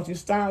 Don't you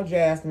start,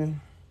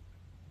 Jasmine.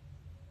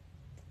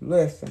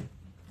 Listen,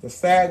 the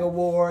SAG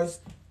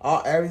Awards,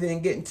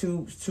 everything getting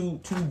too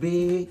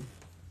big,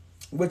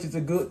 which is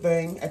a good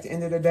thing at the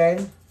end of the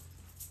day.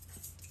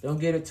 Don't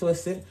get it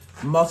twisted.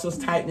 Muscles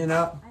tightening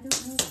up I don't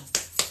know that.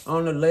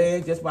 on the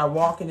leg just by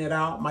walking it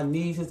out. My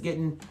knees is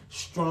getting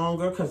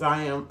stronger because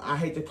I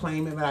hate to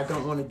claim it, but I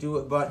don't want to do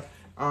it. But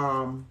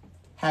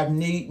have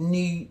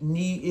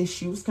knee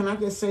issues. Can I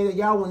just say that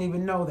y'all wouldn't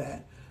even know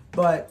that?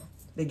 But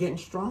they're getting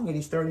stronger.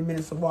 These 30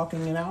 minutes of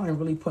walking it out and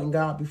really putting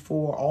God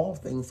before all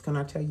things. Can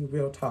I tell you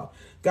real talk?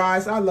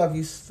 Guys, I love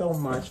you so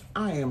much.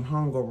 I am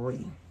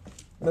hungry.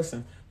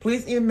 Listen.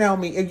 Please email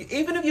me.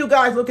 Even if you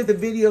guys look at the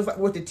videos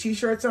with the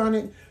t-shirts on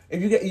it,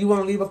 if you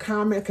want to leave a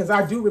comment, because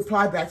I do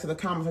reply back to the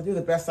comments. I do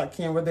the best I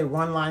can, whether they're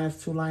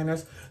one-liners,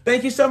 two-liners.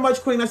 Thank you so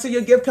much, Queen. I see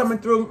your gift coming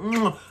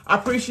through. I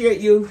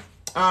appreciate you.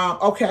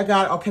 Okay, I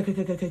got it.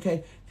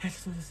 Okay.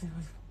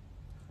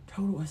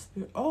 Total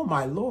spirit. Oh,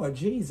 my Lord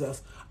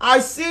Jesus. I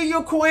see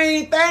you,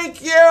 Queen.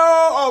 Thank you.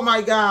 Oh,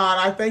 my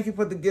God. I thank you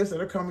for the gifts that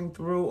are coming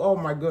through. Oh,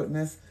 my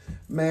goodness.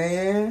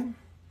 Man,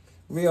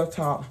 real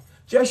talk.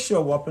 Just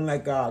show up and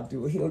let God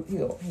do it. He'll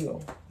do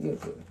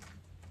it.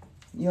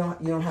 You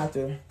don't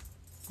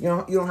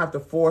have to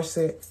force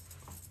it.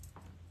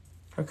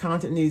 Her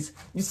content needs.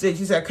 She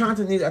said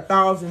content needs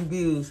 1,000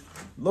 views.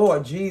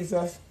 Lord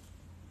Jesus.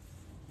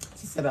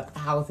 She said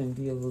 1,000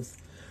 views.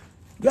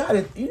 Got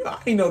it. You know I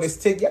ain't know this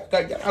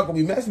TikTok. Y'all gonna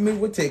be messing me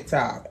with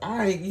TikTok.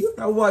 I ain't. You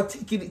know what?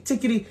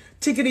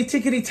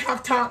 Tickety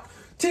tock tock.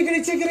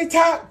 Tickety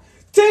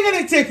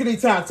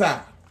tock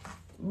tock.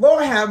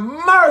 Lord have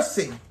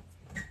mercy.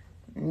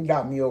 You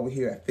got me over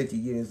here at 50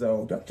 years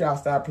old. Don't y'all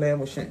start playing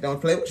with Don't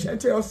play with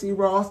Chantel C.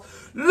 Ross.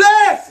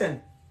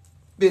 Listen!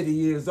 50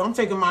 years old. I'm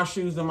taking my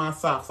shoes and my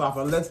socks off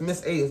unless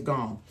Miss A is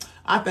gone.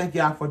 I thank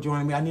y'all for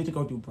joining me. I need to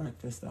go do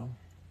breakfast, though.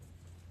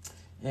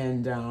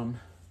 And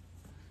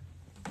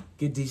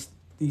get these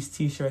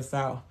t-shirts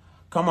out.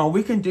 Come on,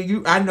 we can do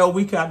you. I know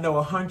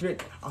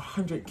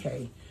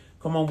 100K.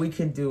 Come on, we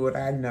can do it.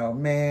 I know,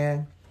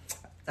 man.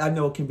 I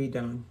know it can be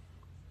done.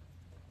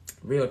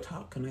 Real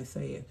talk, can I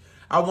say it?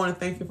 I want to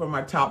thank you for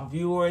my top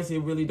viewers.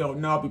 You really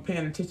don't know. I'll be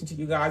paying attention to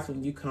you guys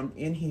when you come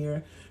in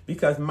here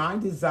because my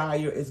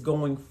desire is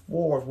going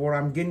forward. What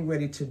I'm getting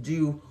ready to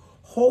do.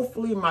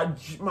 Hopefully, my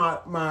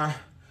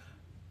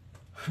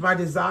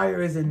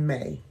desire is in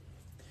May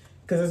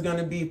because it's going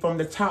to be from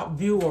the top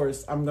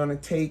viewers. I'm going to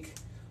take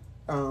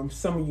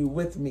some of you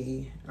with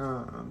me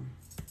on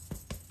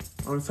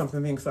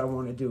something things I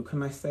want to do.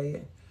 Can I say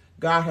it?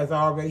 God has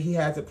he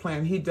has it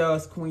planned. He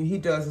does, Queen. He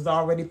does. It's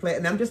already planned.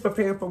 And I'm just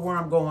preparing for where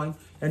I'm going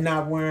and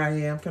not where I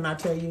am. Can I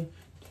tell you?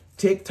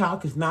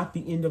 TikTok is not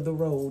the end of the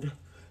road.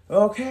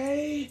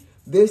 Okay?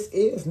 This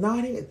is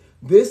not it.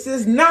 This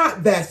is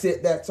not that's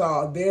it, that's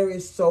all. There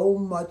is so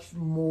much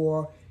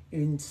more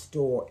in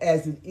store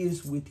as it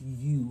is with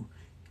you.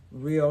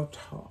 Real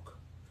talk.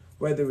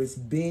 Whether it's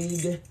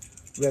big,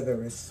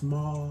 whether it's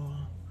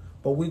small.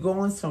 But we're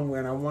going somewhere,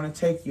 and I want to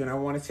take you, and I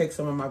want to take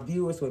some of my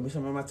viewers with me,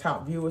 some of my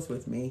top viewers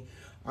with me,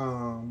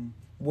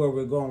 where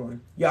we're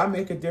going. Y'all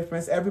make a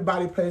difference.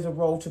 Everybody plays a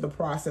role to the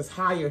process.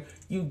 Higher.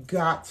 You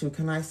got to.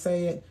 Can I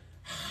say it?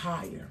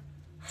 Higher.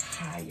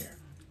 Higher.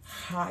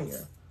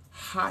 higher,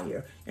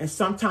 higher. And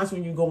sometimes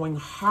when you're going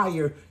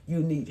higher, you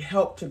need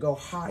help to go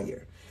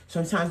higher.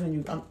 Sometimes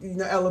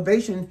when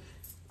elevation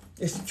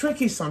is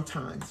tricky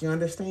sometimes, you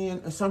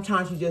understand? And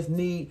sometimes you just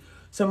need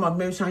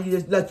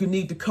maybe you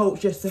need the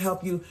coach just to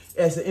help you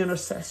as an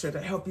intercessor,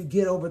 to help you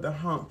get over the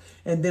hump.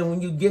 And then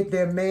when you get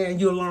there, man,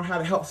 you'll learn how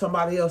to help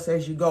somebody else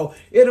as you go.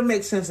 It'll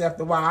make sense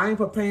after a while. I ain't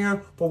preparing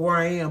for where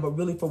I am, but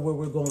really for where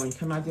we're going.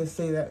 Can I just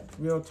say that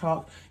real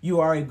talk? You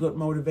are a good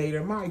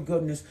motivator. My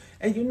goodness.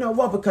 And you know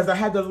what? Because I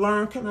had to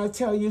learn, can I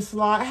tell you,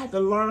 Sly? I had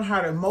to learn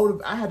how to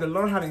motivate. I had to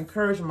learn how to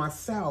encourage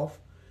myself.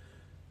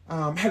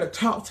 I had to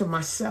talk to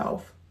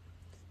myself.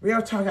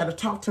 Real talk, I had to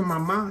talk to my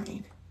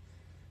mind.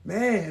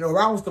 Man, or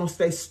I was going to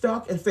stay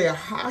stuck and stay a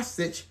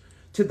hostage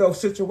to those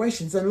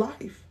situations in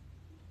life.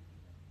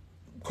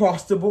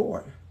 Across the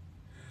board.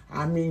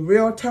 I mean,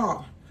 real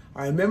talk.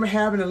 I remember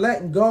having to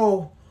let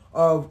go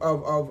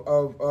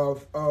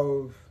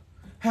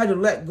had to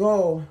let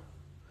go.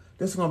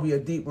 This is going to be a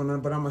deep one,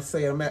 but I'm going to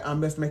say it.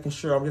 I'm just making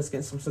sure I'm just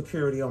getting some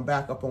security on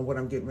backup on what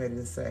I'm getting ready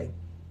to say.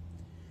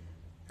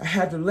 I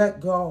had to let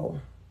go.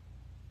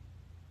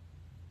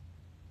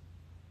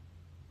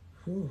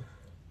 Whew.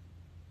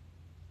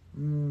 I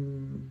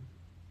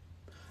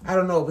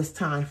don't know if it's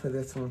time for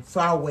this one.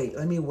 So I'll wait.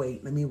 Let me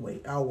wait.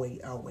 I'll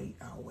wait. I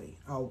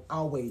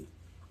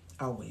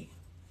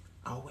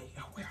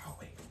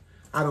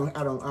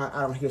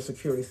don't hear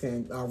security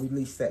saying I'll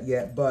release that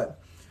yet, but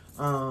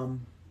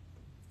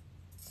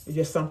it's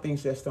just some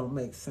things just don't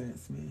make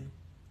sense,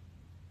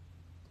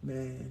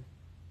 man.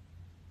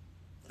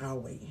 I'll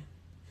wait.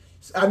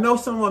 I know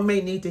someone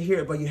may need to hear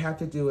it, but you have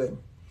to do it.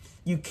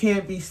 You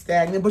can't be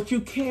stagnant, but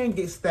you can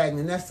get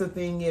stagnant. That's the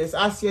thing is,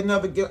 I see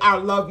another gift. I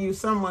love you.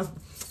 Someone's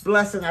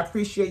blessing. I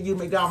appreciate you.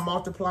 May God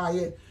multiply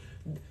it.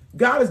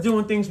 God is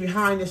doing things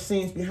behind the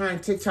scenes,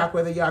 behind TikTok,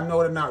 whether y'all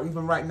know it or not,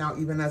 even right now,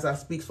 even as I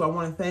speak. So I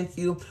want to thank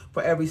you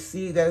for every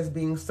seed that is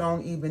being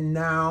sown even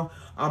now.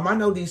 I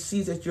know these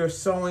seeds that you're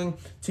sowing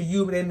to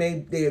you,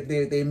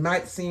 they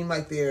might seem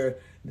like they're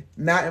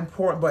not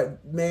important,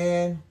 but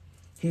man,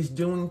 He's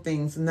doing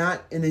things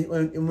not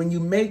and when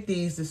you make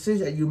these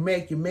decisions that you're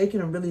making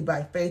them really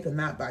by faith and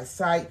not by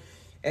sight.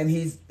 And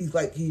he's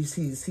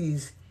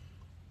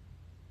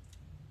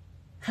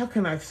how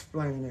can I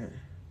explain it?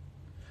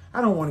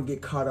 I don't want to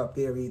get caught up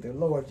there either.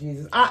 Lord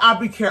Jesus, I'll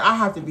be careful. I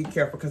have to be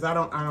careful because I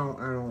don't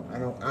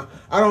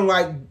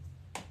like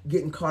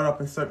getting caught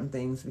up in certain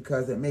things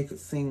because it makes it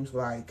seem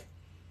like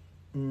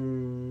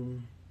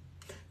that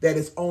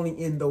it's only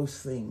in those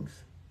things.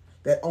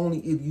 That only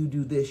if you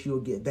do this,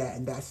 you'll get that.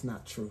 And that's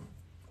not true.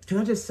 Can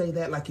I just say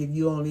that? Like if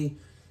you only...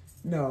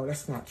 No,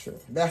 that's not true.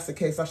 If that's the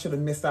case, I should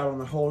have missed out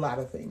on a whole lot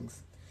of things.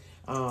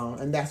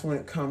 And that's when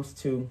it comes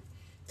to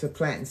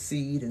planting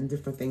seed and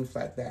different things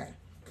like that.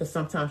 Because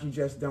sometimes you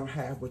just don't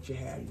have what you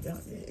have.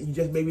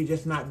 You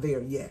just not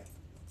there yet.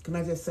 Can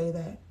I just say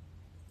that?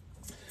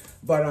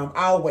 But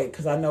I'll wait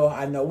because I know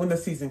when the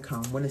season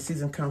comes. When the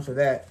season comes for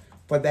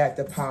that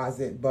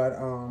deposit. But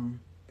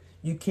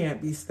you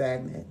can't be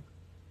stagnant.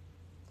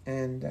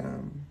 And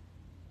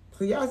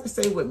so y'all just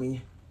stay with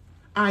me.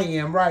 I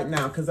am right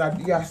now because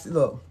y'all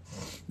look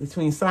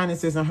between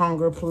sinuses and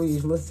hunger.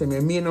 Please listen to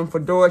me. Me and them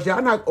fedoras,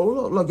 y'all not.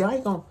 Oh look, y'all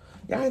ain't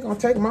gonna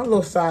take my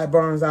little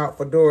sideburns out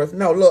fedoras.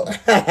 No, look.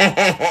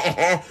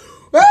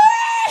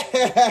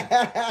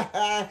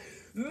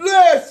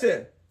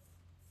 Listen.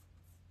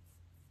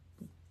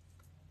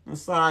 My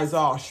sides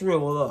all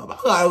shriveled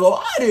up. I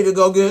need to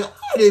go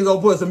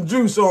put some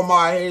juice on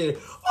my head.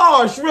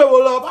 Oh,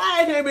 shrivel up.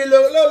 I can't be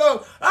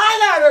look.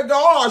 I gotta go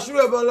all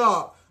shrivel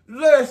up.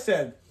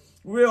 Listen,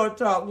 real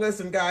talk.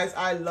 Listen, guys,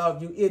 I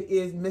love you. It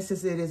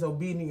is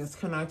obedience.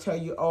 Can I tell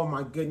you? Oh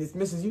my goodness,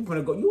 Mrs.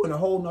 You in a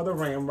whole nother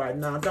realm right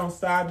now. Don't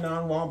stop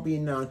none, won't be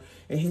none.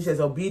 And he says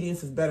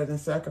obedience is better than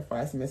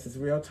sacrifice,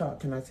 Mrs. Real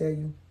talk. Can I tell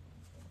you?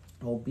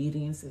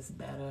 Obedience is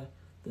better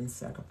than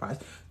sacrifice.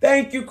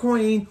 Thank you,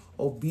 Queen.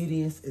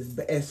 Obedience is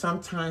and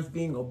sometimes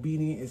being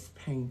obedient is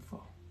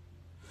painful.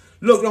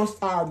 Look, don't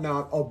start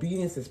now.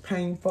 Obedience is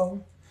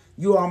painful.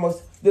 You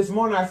almost, this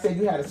morning I said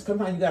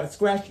sometimes you got to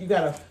scratch, you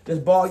got to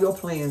just ball your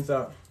plans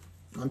up.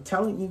 I'm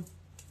telling you.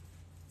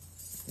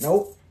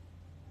 Nope.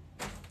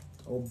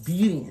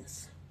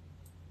 Obedience.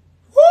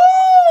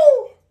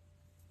 Woo!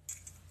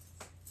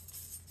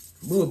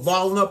 We were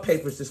balling up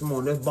papers this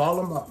morning. Let's ball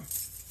them up.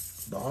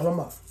 Ball them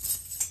up.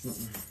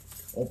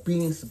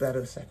 Obedience is better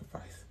than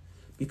sacrifice.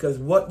 Because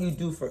what you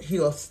do he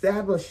will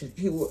establish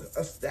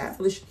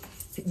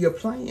your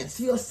plans.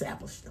 He'll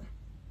establish them.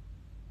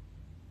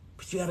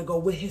 But you got to go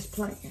with his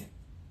plan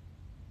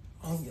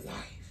on your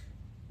life.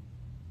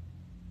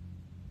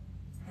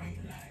 On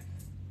your life.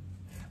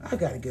 I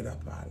got to get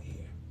up out of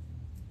here.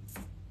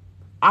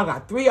 I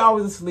got 3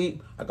 hours of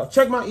sleep. I go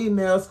check my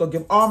emails. Go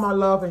give all my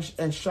love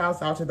and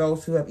shouts out to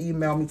those who have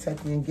emailed me,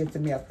 texted me, and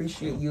gifted me. I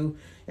appreciate you.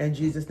 In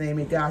Jesus' name,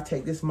 may God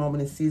take this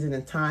moment in season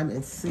and time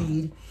and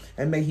seed,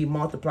 and may he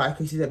multiply.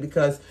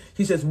 Because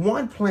he says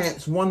one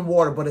plants, one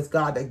water, but it's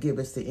God that gives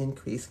us the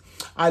increase.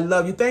 I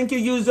love you. Thank you,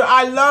 user.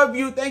 I love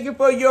you. Thank you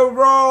for your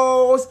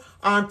rose.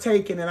 I'm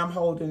taking it. I'm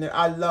holding it.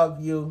 I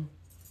love you.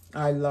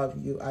 I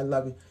love you. I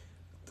love you.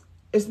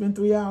 It's been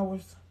 3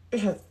 hours. It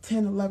has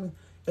 10, 11.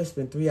 It's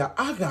been 3 hours.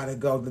 I gotta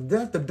go. The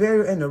death, the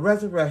burial, and the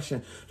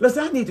resurrection.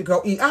 Listen, I need to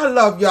go eat. I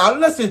love y'all.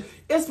 Listen,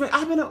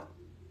 I've been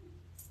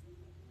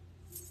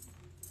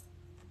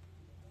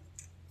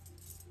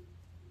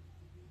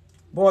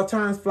boy,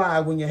 times fly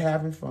when you're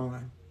having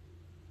fun.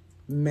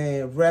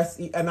 Man, rest,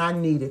 and I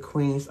need it,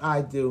 Queens.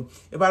 I do.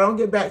 If I don't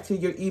get back to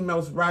your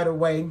emails right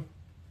away,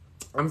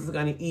 I'm just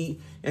going to eat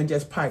and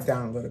just pipe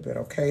down a little bit,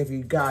 okay? If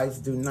you guys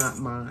do not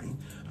mind.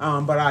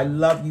 But I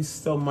love you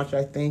so much.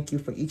 I thank you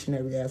for each and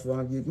every last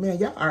one of you. Man,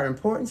 y'all are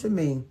important to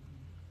me.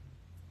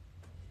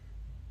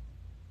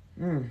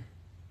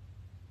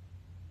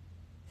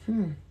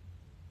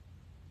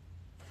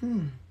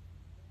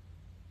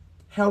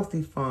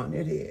 Healthy fun,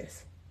 it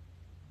is.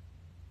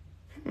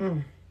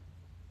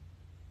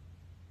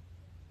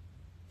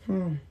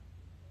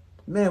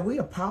 Man, we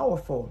are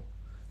powerful.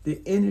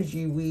 The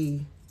energy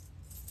we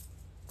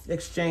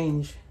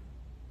exchange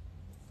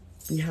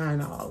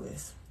behind all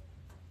this.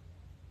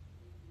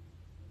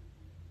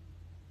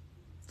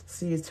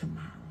 See you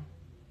tomorrow.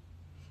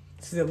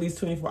 This is at least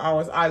 24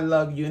 hours. I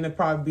love you. And it'll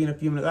probably be in a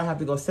few minutes. I have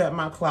to go set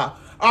my clock.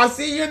 I'll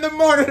see you in the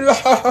morning,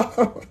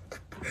 love.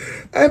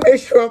 And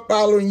make sure I'm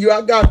following you.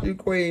 I got you,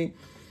 Queen.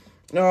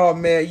 Oh,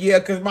 man. Yeah,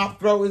 because my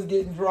throat is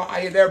getting dry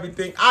and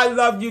everything. I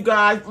love you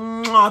guys.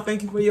 Mwah.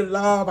 Thank you for your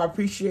love. I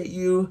appreciate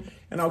you.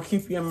 And I'll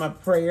keep you in my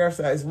prayers.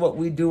 That is what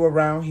we do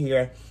around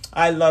here.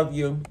 I love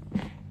you.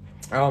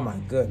 Oh, my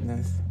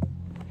goodness.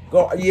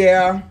 Go.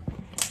 Yeah.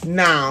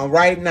 Now.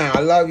 Right now. I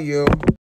love you.